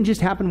 It didn't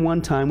just happen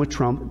one time with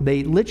Trump.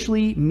 They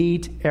literally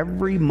meet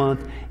every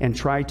month and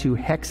try to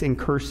hex and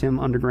curse him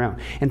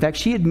underground. In fact,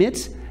 she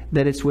admits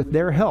that it's with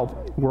their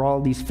help where all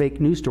these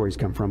fake news stories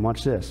come from.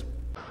 Watch this.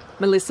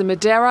 Melissa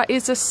Madera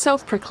is a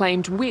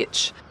self-proclaimed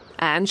witch,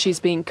 and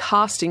she's been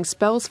casting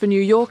spells for New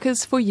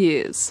Yorkers for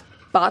years.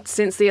 But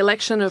since the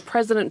election of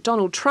President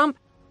Donald Trump,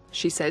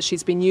 she says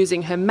she's been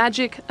using her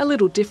magic a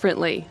little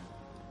differently.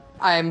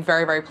 I'm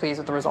very, very pleased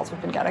with the results we've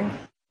been getting.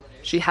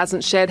 She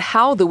hasn't shared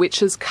how the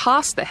witches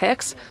cast the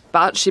hex,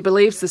 but she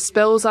believes the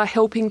spells are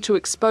helping to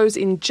expose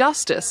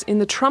injustice in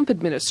the Trump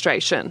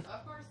administration.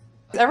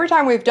 Every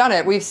time we've done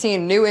it, we've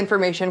seen new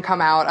information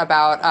come out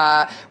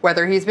about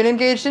whether he's been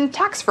engaged in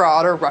tax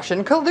fraud or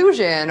Russian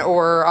collusion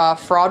or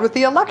fraud with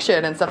the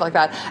election and stuff like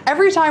that.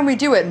 Every time we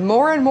do it,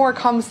 more and more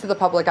comes to the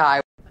public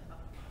eye.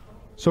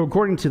 So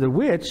according to the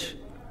witch,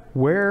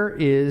 where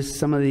is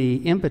some of the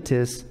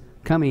impetus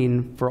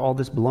coming for all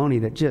this baloney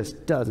that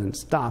just doesn't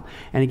stop,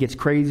 and it gets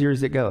crazier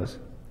as it goes?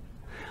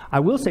 I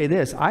will say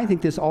this. I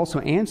think this also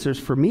answers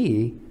for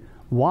me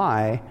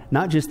why,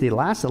 not just the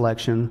last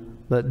election,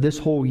 but this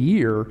whole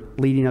year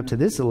leading up to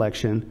this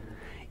election,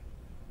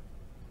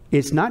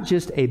 it's not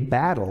just a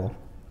battle.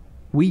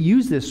 We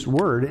use this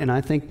word, and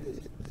I think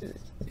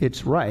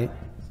it's right.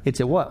 It's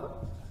a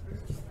what?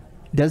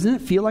 Doesn't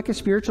it feel like a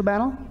spiritual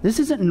battle? This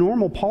isn't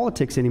normal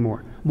politics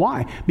anymore.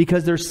 Why?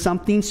 Because there's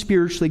something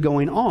spiritually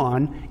going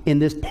on in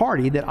this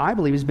party that I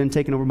believe has been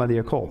taken over by the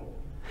occult.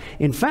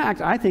 In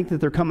fact, I think that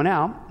they're coming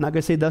out, I'm not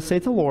going to say thus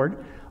saith the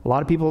Lord. A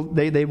lot of people,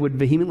 they would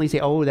vehemently say,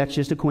 oh, that's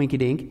just a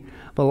coinky-dink.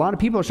 But a lot of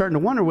people are starting to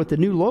wonder with the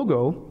new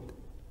logo,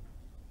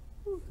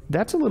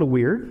 that's a little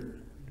weird.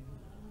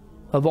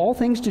 Of all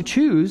things to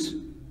choose,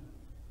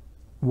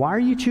 why are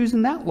you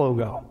choosing that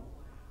logo?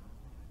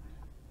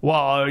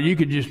 Well, you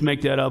could just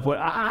make that up.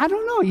 I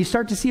don't know. You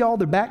start to see all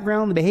the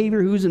background, the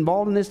behavior, who's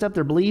involved in this stuff,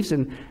 their beliefs,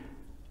 and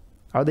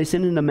are they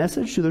sending a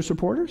message to their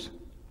supporters?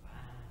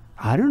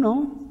 I don't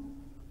know.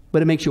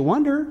 But it makes you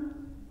wonder,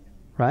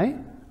 right?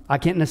 I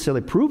can't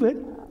necessarily prove it.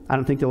 I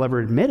don't think they'll ever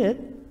admit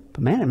it.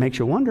 But man, it makes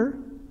you wonder.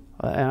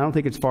 And I don't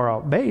think it's far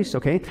out based,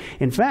 okay?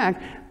 In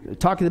fact,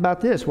 talking about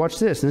this, watch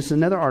this. And this is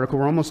another article.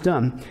 We're almost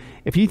done.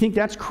 If you think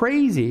that's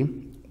crazy,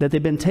 that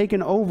they've been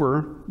taken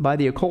over by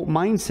the occult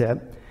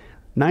mindset,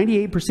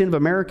 98% of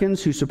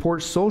Americans who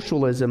support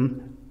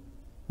socialism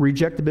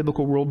reject the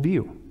biblical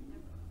worldview,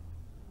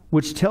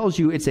 which tells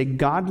you it's a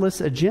godless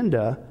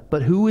agenda,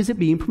 but who is it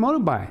being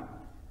promoted by?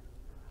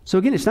 So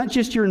again, it's not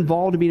just you're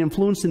involved in being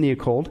influenced in the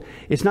occult.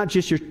 It's not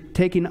just you're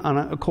taking on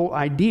occult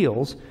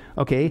ideals,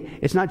 okay?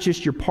 It's not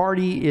just your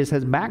party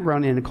has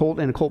background in occult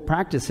and occult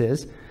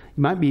practices. You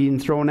might be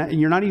thrown out,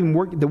 and you're not even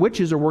working, the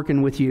witches are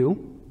working with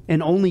you,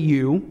 and only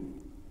you,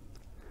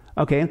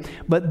 okay?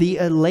 But the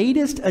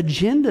latest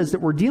agendas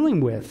that we're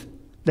dealing with,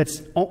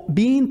 that's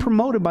being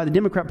promoted by the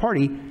Democrat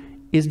Party,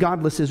 is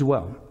godless as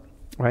well.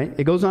 Right?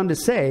 It goes on to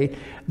say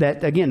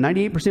that, again,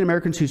 98% of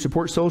Americans who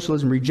support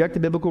socialism reject the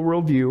biblical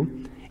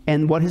worldview.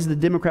 And what has the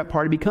Democrat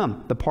Party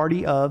become? The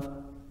party of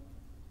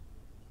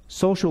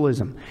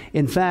socialism.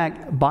 In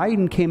fact,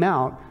 Biden came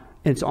out,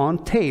 and it's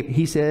on tape.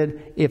 He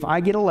said, if I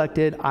get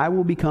elected, I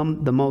will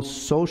become the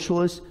most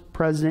socialist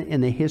president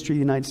in the history of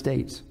the United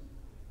States.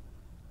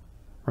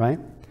 Right?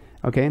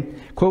 Okay?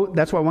 Quote,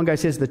 that's why one guy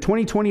says, the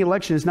 2020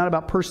 election is not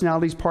about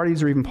personalities,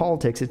 parties, or even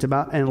politics. It's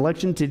about an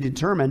election to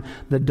determine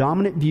the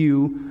dominant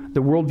view,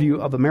 the worldview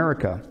of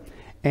America.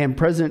 And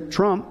President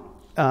Trump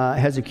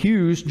has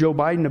accused Joe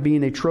Biden of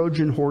being a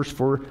Trojan horse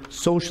for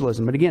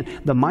socialism. But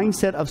again, the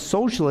mindset of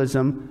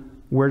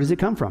socialism, where does it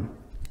come from?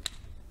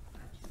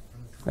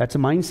 That's a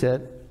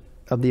mindset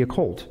of the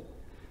occult.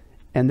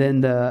 And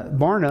then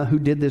Barna, who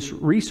did this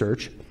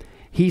research,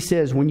 he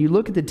says, when you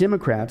look at the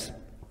Democrats,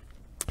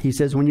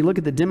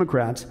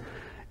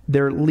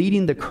 they're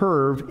leading the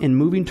curve in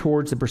moving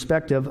towards the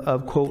perspective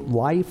of, quote,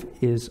 life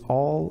is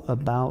all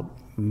about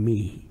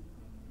me.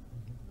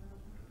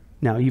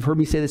 Now, you've heard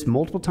me say this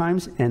multiple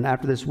times, and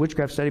after this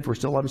witchcraft study, if we're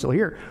still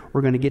here,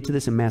 we're going to get to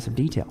this in massive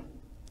detail.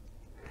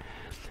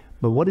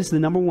 But what is the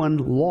number one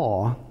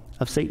law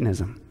of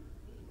Satanism?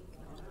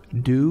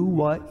 Do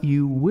what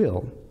you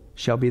will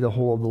shall be the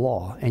whole of the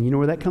law. And you know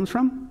where that comes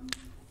from?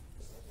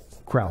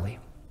 Crowley.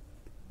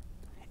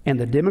 And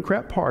the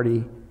Democrat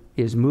Party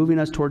is moving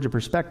us towards a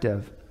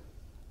perspective,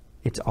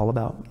 it's all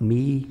about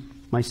me,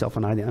 myself,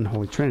 and I, the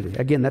unholy Trinity.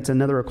 Again, that's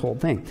another occult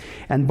thing.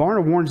 And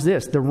Barna warns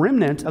this, the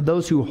remnant of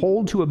those who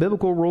hold to a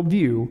biblical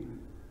worldview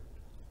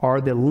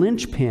are the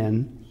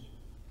linchpin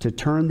to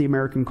turn the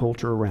American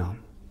culture around.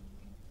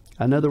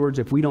 In other words,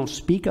 if we don't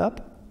speak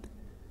up,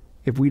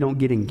 if we don't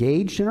get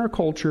engaged in our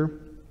culture,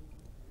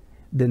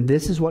 then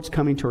this is what's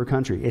coming to our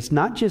country. It's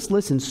not just,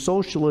 listen,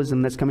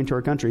 socialism that's coming to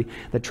our country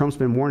that Trump's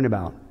been warning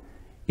about.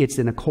 It's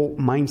an occult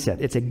mindset.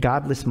 It's a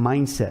godless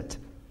mindset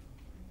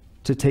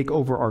to take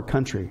over our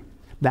country.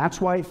 That's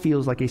why it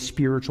feels like a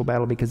spiritual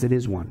battle, because it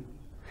is one.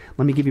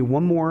 Let me give you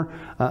one more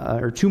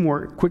or two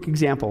more quick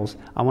examples.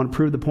 I want to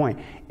prove the point.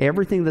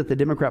 Everything that the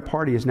Democrat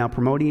Party is now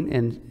promoting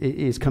and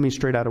is coming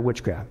straight out of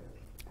witchcraft,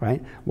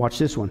 right? Watch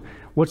this one.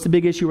 What's the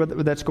big issue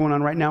that's going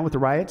on right now with the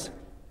riots?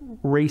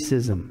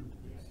 Racism,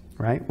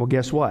 right? Well,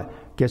 guess what?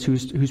 Guess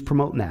who's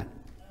promoting that?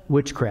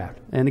 Witchcraft.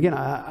 And again,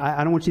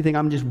 I don't want you to think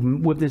I'm just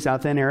whipping this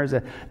out thin air as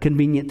a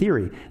convenient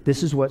theory.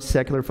 This is what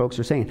secular folks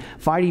are saying.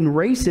 Fighting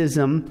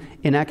racism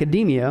in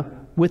academia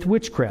with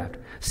witchcraft.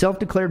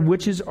 Self-declared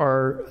witches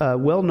are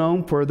well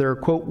known for their,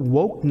 quote,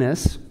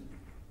 wokeness.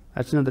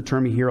 That's another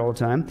term you hear all the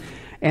time.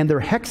 And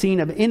their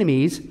hexing of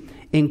enemies,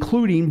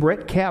 including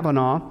Brett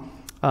Kavanaugh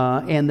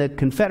and the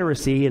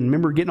Confederacy. And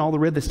remember getting all the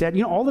rid of the stat.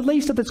 You know, all the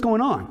late stuff that's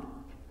going on.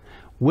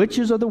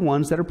 Witches are the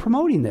ones that are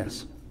promoting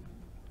this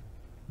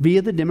via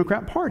the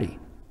Democrat Party,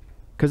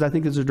 because I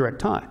think there's a direct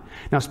tie.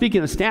 Now,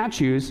 speaking of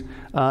statues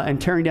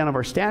and tearing down of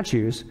our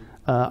statues,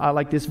 I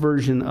like this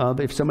version of,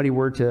 if somebody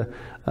were to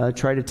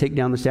try to take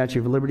down the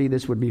Statue of Liberty,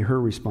 this would be her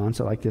response.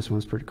 I like this one.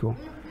 It's pretty cool.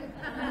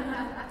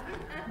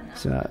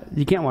 So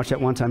you can't watch that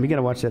one time. You got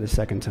to watch that a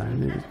second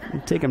time.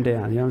 Take them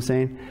down. You know what I'm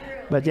saying?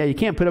 But yeah, you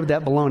can't put up with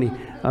that baloney.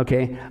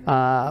 Okay.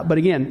 But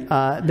again,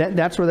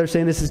 that's where they're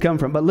saying this is coming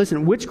from. But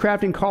listen,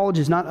 witchcraft in college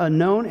is not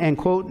unknown, and,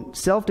 quote,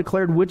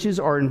 self-declared witches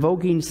are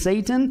invoking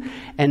Satan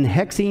and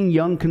hexing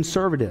young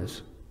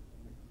conservatives.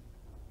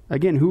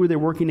 Again, who are they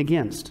working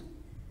against?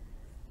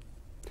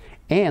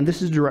 And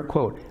this is a direct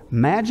quote.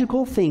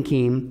 Magical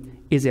thinking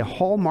is a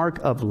hallmark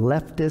of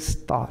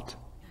leftist thought.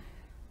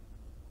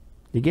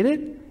 You get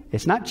it?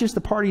 It's not just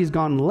the party has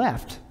gone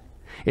left.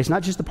 It's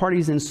not just the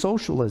parties in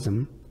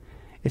socialism.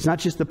 It's not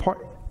just the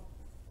part.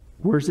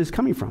 Where's this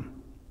coming from?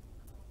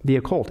 The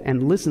occult.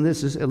 And listen,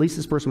 at least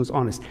this person was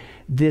honest.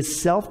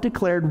 This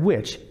self-declared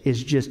witch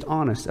is just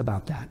honest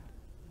about that.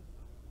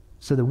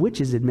 So the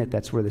witches admit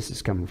that's where this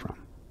is coming from,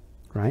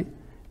 right?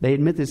 They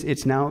admit this.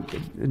 It's now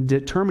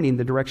determining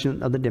the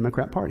direction of the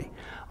Democrat Party.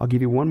 I'll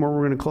give you one more.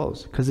 We're going to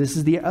close, because this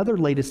is the other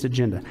latest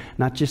agenda.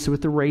 Not just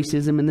with the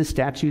racism and the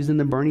statues and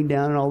the burning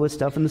down and all this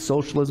stuff and the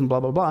socialism, blah,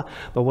 blah, blah.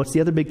 But what's the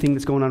other big thing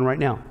that's going on right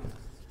now?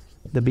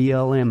 The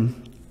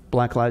BLM,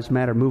 Black Lives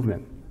Matter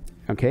movement.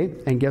 Okay?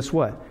 And guess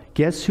what?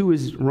 Guess who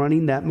is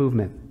running that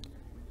movement?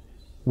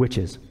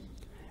 Witches.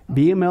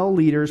 BML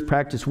leaders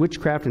practice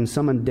witchcraft and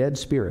summon dead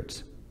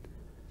spirits.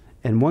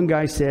 And one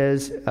guy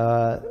says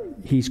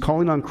he's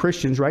calling on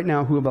Christians right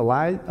now who have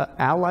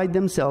allied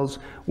themselves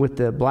with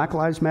the Black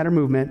Lives Matter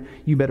movement.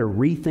 You better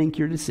rethink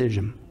your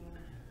decision.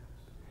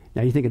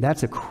 Now you think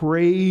that's a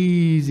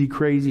crazy,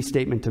 crazy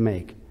statement to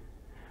make.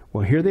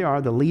 Well, here they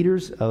are, the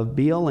leaders of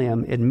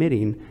BLM,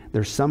 admitting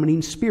they're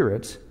summoning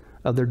spirits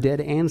of their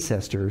dead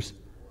ancestors.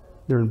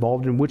 They're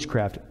involved in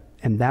witchcraft,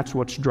 and that's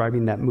what's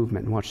driving that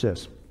movement. And watch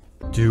this.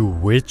 Do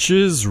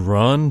witches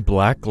run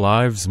Black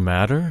Lives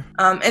Matter?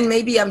 And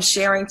maybe I'm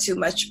sharing too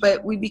much,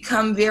 but we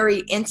become very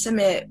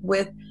intimate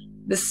with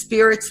the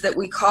spirits that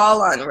we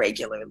call on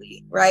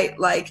regularly, right?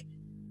 Like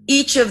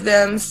each of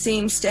them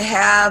seems to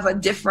have a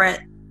different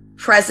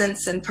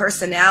presence and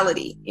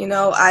personality. You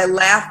know, I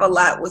laugh a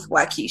lot with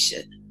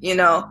Waukesha, you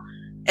know,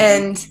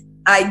 and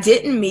I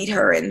didn't meet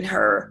her in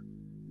her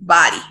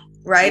body,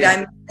 right? I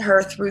met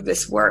her through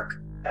this work.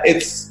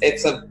 It's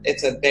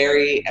a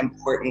very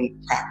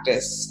important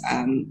practice.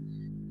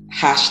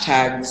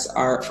 Hashtags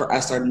are, for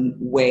us, are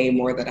way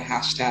more than a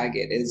hashtag.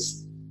 It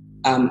is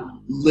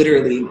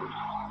literally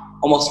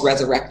almost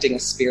resurrecting a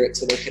spirit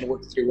so they can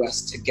work through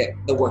us to get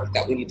the work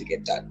that we need to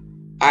get done.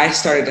 I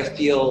started to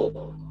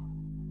feel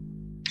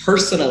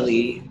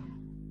personally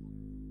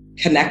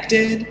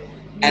connected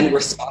and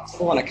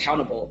responsible and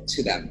accountable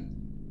to them,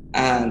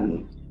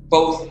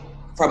 both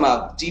from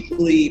a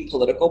deeply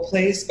political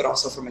place, but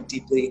also from a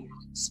deeply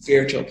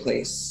spiritual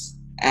place.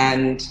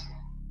 And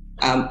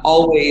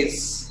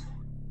always,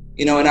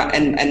 you know,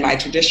 in my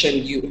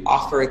tradition, you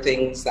offer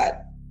things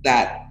that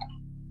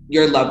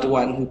your loved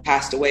one who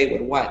passed away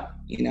would want,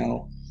 you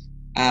know,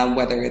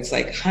 whether it's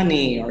like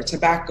honey or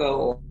tobacco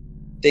or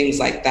things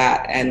like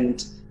that.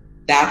 And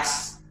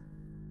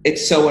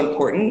it's so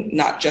important,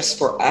 not just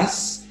for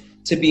us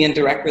to be in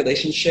direct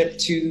relationship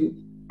to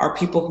our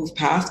people who've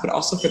passed, but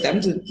also for them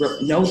to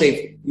know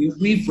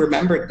we've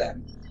remembered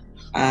them.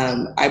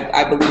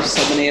 I believe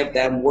so many of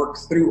them work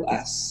through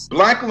us.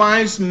 Black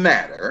Lives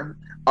Matter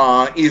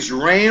is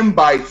ran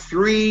by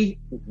 3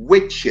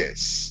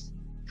 witches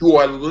who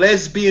are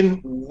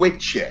lesbian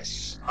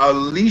witches: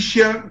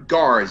 Alicia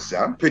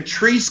Garza,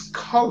 Patrice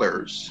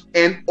Cullors,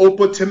 and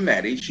Opa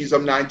Temeti. She's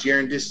of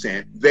Nigerian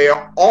descent.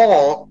 They're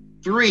all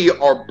 3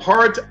 are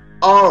part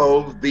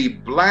of the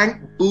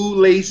Black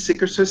Boule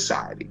Secret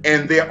Society,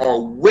 and there are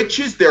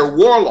witches, they're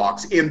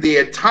warlocks, in the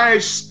entire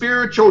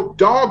spiritual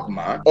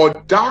dogma or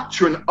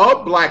doctrine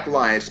of Black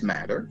Lives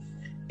Matter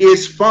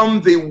is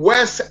from the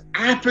West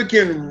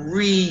African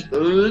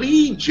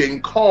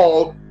religion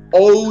called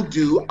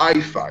Odu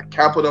Ifa,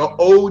 capital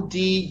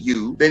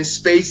O-D-U, then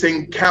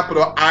spacing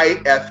capital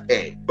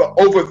I-F-A. But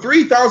over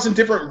 3,000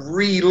 different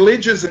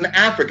religions in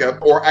Africa,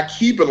 or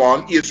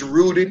Akibalon, is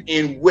rooted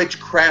in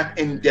witchcraft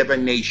and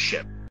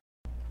divination.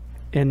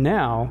 And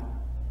now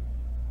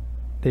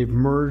they've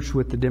merged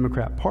with the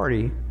Democrat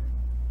Party.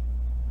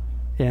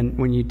 And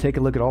when you take a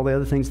look at all the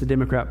other things the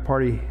Democrat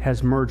Party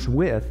has merged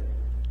with,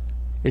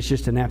 it's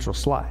just a natural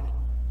slide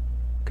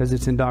because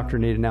it's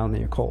indoctrinated now in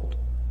the occult.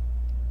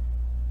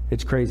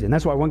 It's crazy. And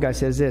that's why one guy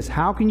says this: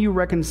 how can you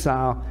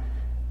reconcile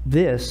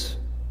this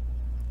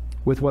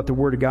with what the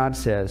Word of God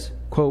says?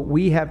 Quote,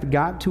 we have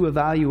got to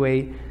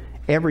evaluate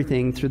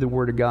everything through the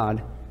Word of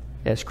God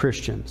as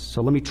Christians.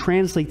 So let me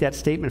translate that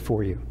statement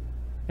for you.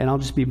 And I'll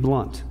just be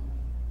blunt.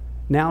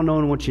 Now,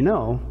 knowing what you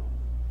know,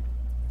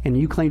 and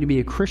you claim to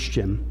be a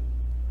Christian,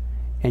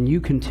 and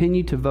you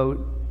continue to vote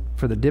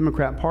for the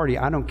Democrat Party,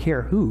 I don't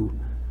care who,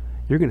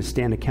 you're going to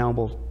stand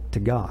accountable to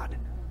God.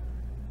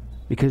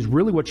 Because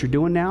really what you're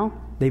doing now,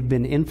 they've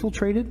been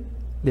infiltrated.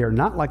 They're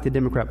not like the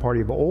Democrat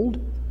Party of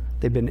old.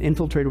 They've been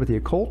infiltrated with the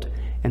occult.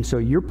 And so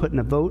you're putting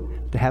a vote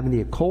to having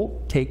the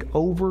occult take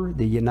over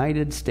the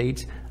United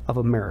States of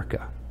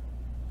America.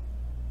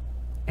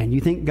 And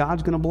you think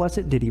God's going to bless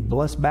it? Did he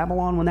bless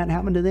Babylon when that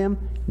happened to them?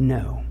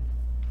 No.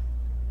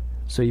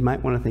 So you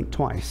might want to think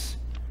twice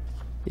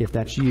if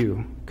that's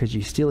you, because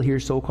you still hear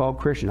so-called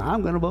Christian.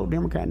 I'm going to vote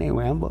Democrat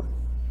anyway. I'm voting.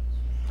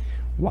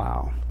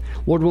 Wow.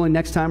 Lord willing,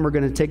 next time we're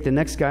going to take the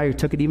next guy who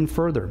took it even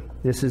further.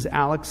 This is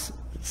Alex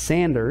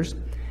Sanders.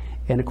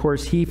 And of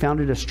course, he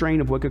founded a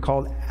strain of Wicca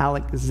called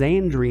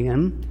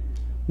Alexandrian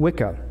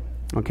Wicca.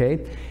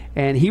 Okay?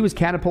 And he was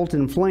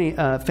catapulted in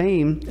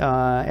fame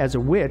as a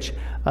witch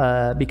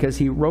because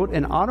he wrote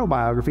an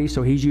autobiography,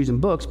 so he's using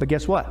books. But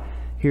guess what?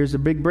 Here's the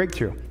big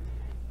breakthrough.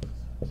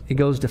 It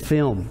goes to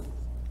film.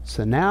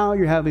 So now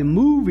you're having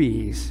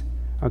movies.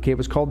 Okay, it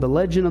was called The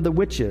Legend of the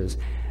Witches.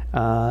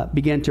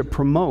 Began to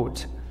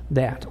promote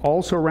that.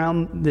 Also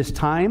around this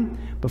time,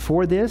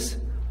 before this,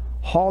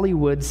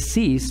 Hollywood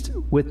ceased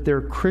with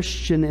their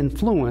Christian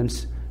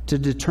influence to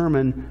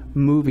determine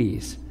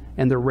movies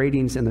and their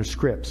ratings and their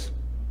scripts.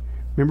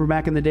 Remember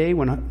back in the day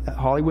when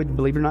Hollywood,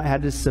 believe it or not,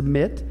 had to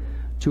submit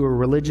to a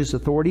religious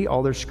authority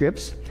all their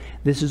scripts?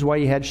 This is why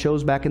you had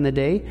shows back in the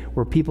day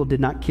where people did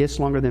not kiss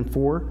longer than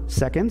 4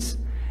 seconds.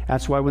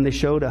 That's why when they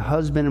showed a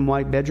husband and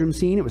wife bedroom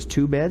scene, it was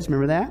 2 beds.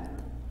 Remember that?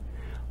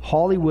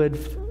 Hollywood,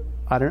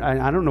 I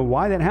don't know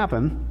why that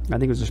happened. I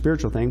think it was a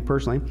spiritual thing,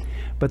 personally.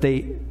 But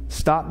they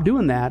stopped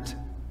doing that,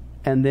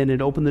 and then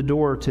it opened the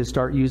door to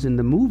start using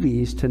the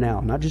movies to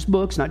now, not just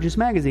books, not just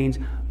magazines,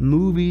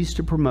 movies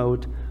to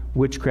promote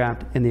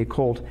witchcraft and the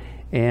occult.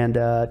 And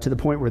to the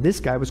point where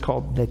this guy was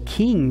called the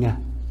king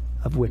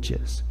of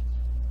witches.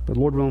 But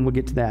Lord willing, we'll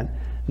get to that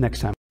next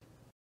time.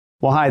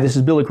 Well, hi, this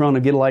is Billy Crone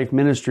of Get a Life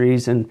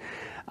Ministries, and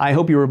I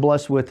hope you were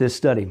blessed with this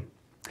study.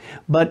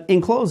 But in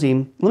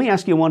closing, let me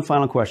ask you one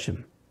final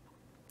question.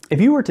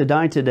 If you were to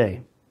die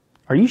today,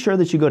 are you sure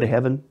that you go to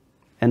heaven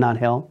and not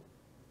hell?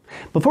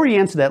 Before you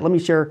answer that, let me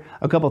share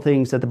a couple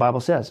things that the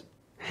Bible says.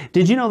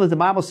 Did you know that the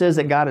Bible says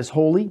that God is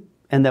holy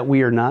and that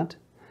we are not?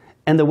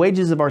 And the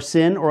wages of our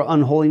sin or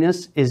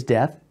unholiness is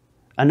death?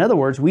 In other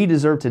words, we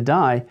deserve to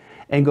die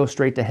and go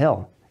straight to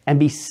hell and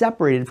be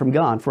separated from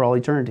God for all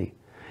eternity.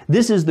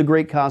 This is the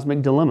great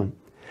cosmic dilemma.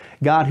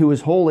 God, who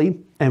is holy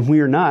and we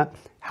are not,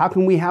 how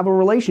can we have a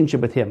relationship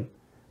with Him?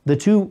 The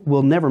two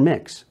will never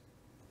mix.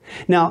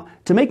 Now,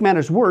 to make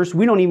matters worse,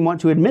 we don't even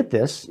want to admit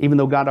this, even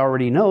though God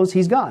already knows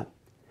He's God.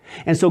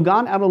 And so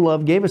God, out of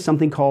love, gave us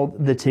something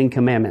called the 10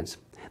 Commandments.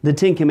 The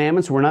Ten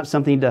Commandments were not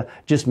something to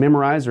just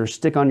memorize or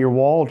stick on your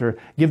wall to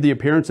give the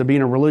appearance of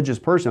being a religious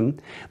person.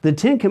 The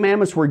Ten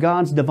Commandments were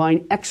God's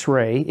divine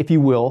x-ray, if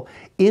you will,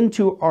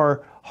 into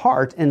our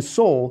heart and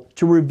soul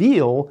to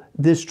reveal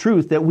this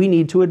truth that we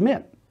need to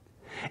admit.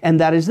 And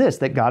that is this,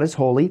 that God is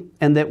holy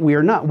and that we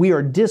are not. We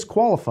are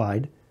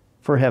disqualified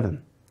for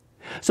heaven.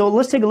 So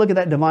let's take a look at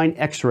that divine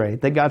x-ray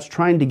that God's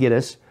trying to get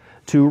us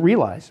to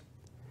realize.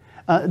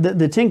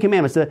 The Ten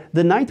Commandments,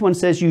 the ninth one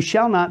says, you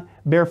shall not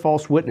bear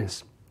false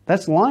witness.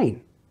 That's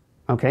lying.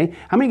 Okay?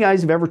 How many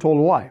guys have ever told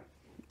a lie?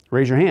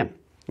 Raise your hand.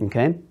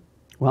 Okay?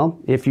 Well,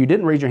 if you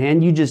didn't raise your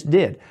hand, you just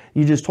did.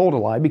 You just told a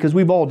lie because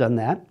we've all done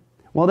that.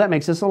 Well, that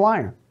makes us a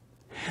liar.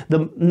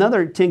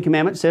 Another Ten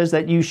Commandment says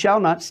that you shall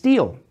not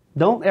steal.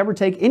 Don't ever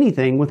take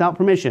anything without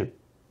permission.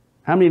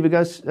 How many of you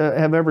guys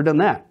have ever done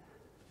that?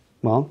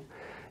 Well,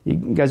 you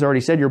guys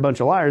already said you're a bunch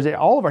of liars.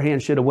 All of our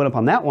hands should have went up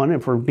on that one.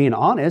 And for being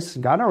honest,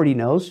 God already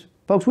knows.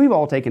 Folks, we've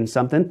all taken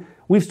something.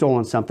 We've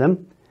stolen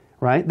something,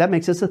 right? That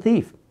makes us a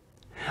thief.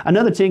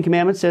 Another Ten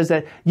Commandment says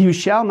that you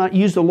shall not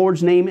use the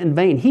Lord's name in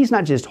vain. He's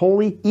not just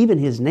holy, even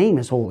His name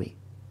is holy.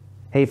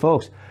 Hey,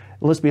 folks,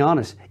 let's be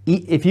honest.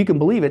 If you can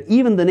believe it,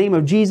 even the name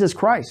of Jesus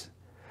Christ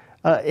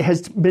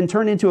has been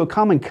turned into a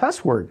common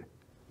cuss word.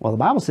 Well, the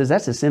Bible says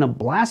that's a sin of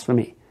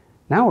blasphemy.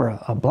 Now we're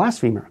a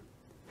blasphemer.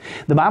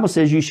 The Bible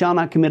says you shall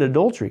not commit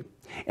adultery.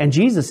 And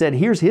Jesus said,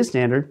 here's His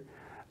standard.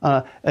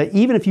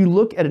 Even if you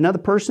look at another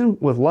person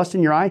with lust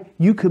in your eye,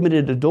 you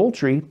committed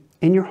adultery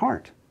in your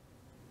heart.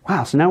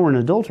 Wow, so now we're an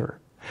adulterer.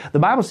 The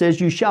Bible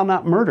says you shall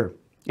not murder.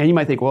 And you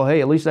might think, well,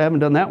 hey, at least I haven't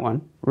done that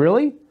one.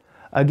 Really?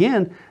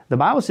 Again, the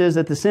Bible says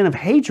that the sin of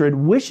hatred,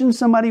 wishing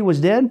somebody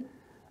was dead,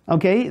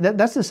 okay,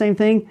 that's the same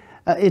thing.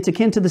 It's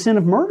akin to the sin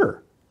of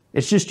murder.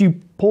 It's just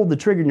you pulled the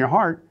trigger in your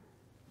heart,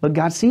 but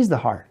God sees the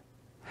heart.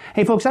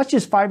 Hey, folks, that's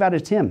just 5 out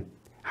of 10.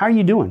 How are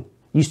you doing?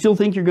 You still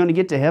think you're going to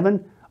get to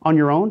heaven on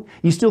your own?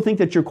 You still think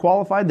that you're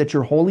qualified, that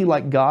you're holy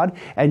like God,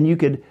 and you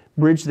could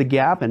bridge the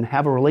gap and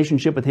have a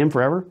relationship with Him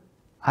forever?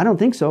 I don't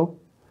think so.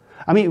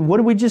 I mean, what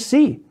did we just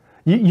see?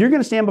 You're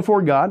going to stand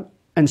before God,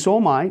 and so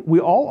am I. We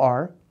all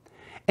are.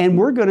 And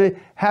we're going to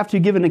have to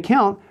give an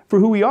account for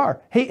who we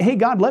are. Hey,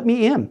 God, let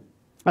me in.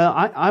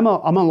 I'm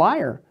a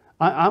liar.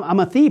 I'm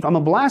a thief. I'm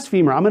a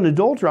blasphemer. I'm an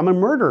adulterer. I'm a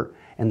murderer.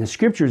 And the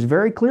Scripture is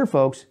very clear,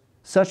 folks.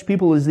 Such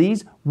people as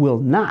these will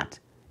not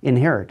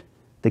inherit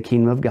the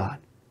kingdom of God.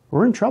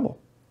 We're in trouble.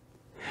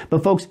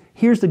 But folks,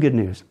 here's the good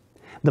news.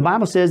 The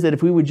Bible says that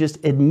if we would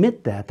just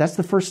admit that, that's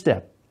the first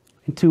step.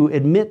 To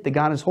admit that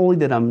God is holy,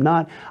 that I'm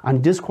not,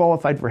 I'm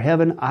disqualified for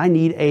heaven, I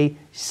need a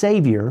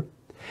Savior.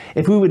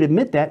 If we would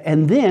admit that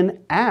and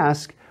then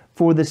ask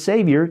for the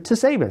Savior to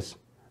save us.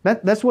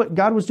 That's what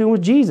God was doing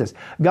with Jesus.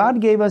 God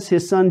gave us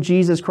His Son,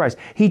 Jesus Christ.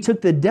 He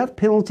took the death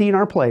penalty in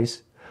our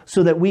place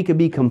so that we could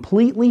be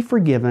completely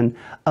forgiven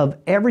of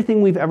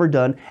everything we've ever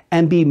done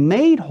and be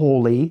made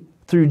holy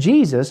through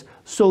Jesus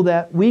so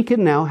that we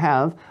can now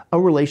have a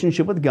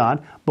relationship with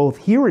God both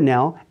here and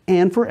now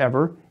and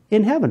forever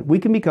in heaven. We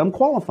can become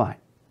qualified.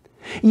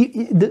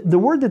 The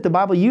word that the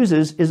Bible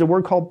uses is a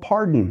word called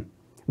pardon.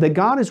 That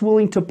God is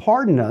willing to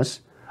pardon us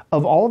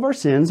of all of our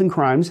sins and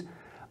crimes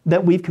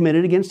that we've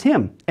committed against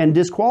Him and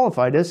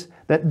disqualified us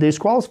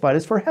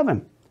for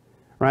heaven.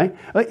 Right?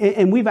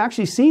 And we've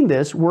actually seen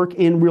this work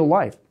in real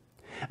life.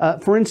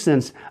 For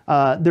instance,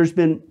 there's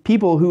been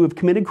people who have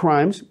committed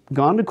crimes,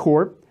 gone to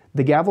court,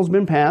 the gavel's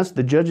been passed,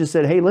 the judge has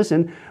said, hey,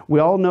 listen, we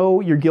all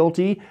know you're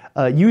guilty,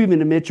 you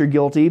even admit you're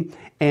guilty,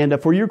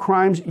 and for your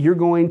crimes, you're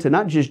going to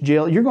not just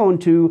jail, you're going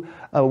to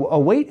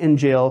await in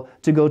jail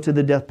to go to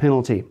the death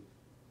penalty.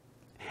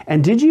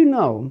 And did you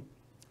know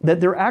that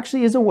there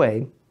actually is a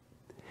way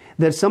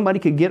that somebody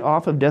could get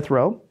off of death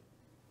row?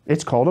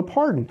 It's called a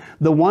pardon.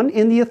 The one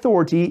in the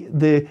authority,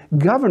 the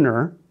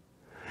governor,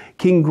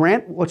 can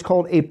grant what's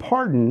called a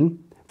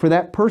pardon for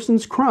that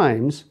person's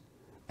crimes,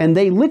 and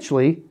they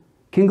literally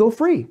can go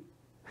free.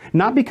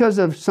 Not because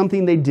of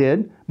something they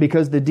did,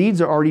 because the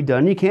deeds are already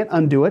done, you can't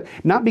undo it.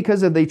 Not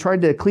because they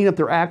tried to clean up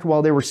their act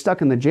while they were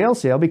stuck in the jail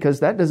cell, because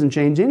that doesn't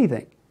change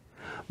anything.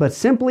 But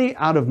simply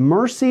out of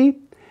mercy,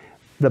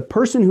 the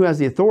person who has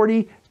the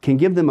authority can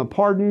give them a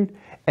pardon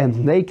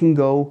and they can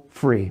go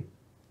free.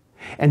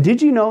 And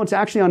did you know, it's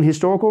actually on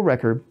historical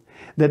record,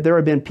 that there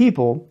have been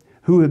people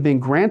who have been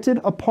granted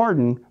a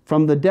pardon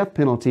from the death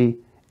penalty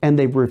and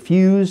they've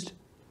refused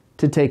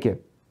to take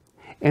it.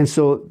 And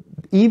so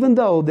even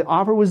though the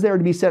offer was there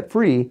to be set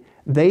free,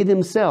 they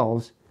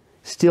themselves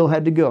still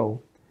had to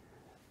go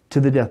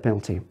to the death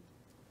penalty.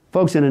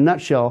 Folks, in a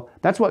nutshell,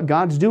 that's what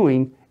God's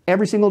doing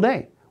every single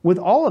day with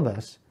all of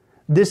us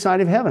this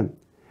side of heaven.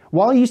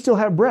 While you still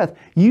have breath,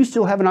 you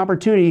still have an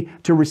opportunity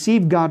to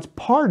receive God's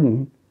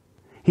pardon.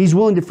 He's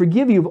willing to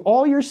forgive you of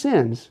all your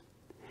sins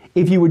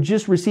if you would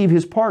just receive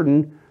His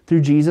pardon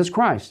through Jesus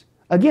Christ.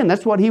 Again,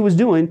 that's what He was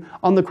doing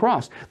on the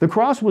cross. The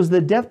cross was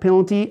the death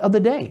penalty of the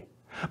day.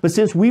 But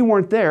since we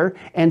weren't there,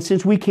 and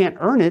since we can't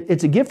earn it,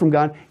 it's a gift from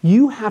God,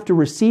 you have to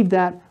receive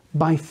that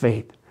by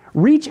faith.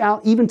 Reach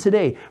out even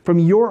today from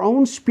your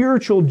own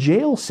spiritual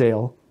jail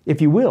cell,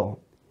 if you will,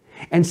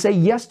 and say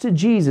yes to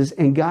Jesus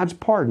and God's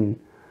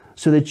pardon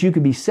so that you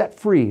could be set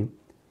free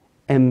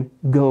and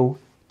go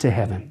to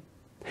heaven.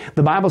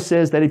 The Bible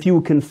says that if you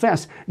will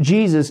confess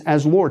Jesus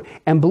as Lord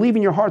and believe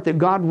in your heart that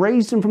God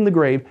raised him from the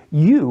grave,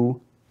 you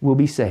will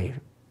be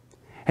saved.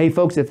 Hey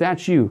folks, if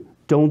that's you,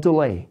 don't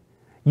delay.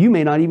 You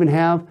may not even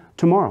have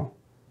tomorrow.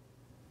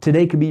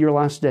 Today could be your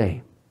last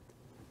day.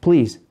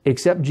 Please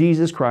accept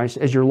Jesus Christ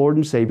as your Lord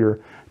and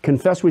Savior.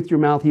 Confess with your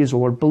mouth He is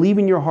Lord. Believe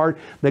in your heart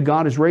that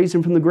God has raised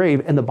Him from the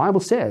grave. And the Bible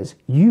says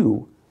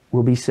you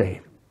will be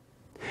saved.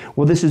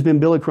 Well, this has been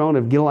Billy Crone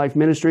of Get a Life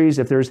Ministries.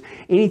 If there's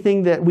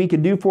anything that we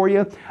could do for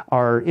you,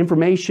 our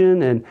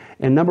information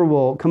and number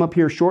will come up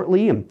here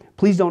shortly. And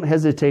please don't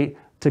hesitate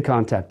to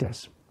contact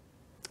us.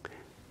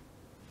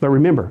 But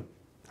remember,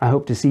 I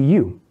hope to see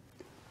you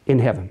in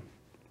heaven.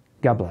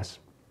 God bless.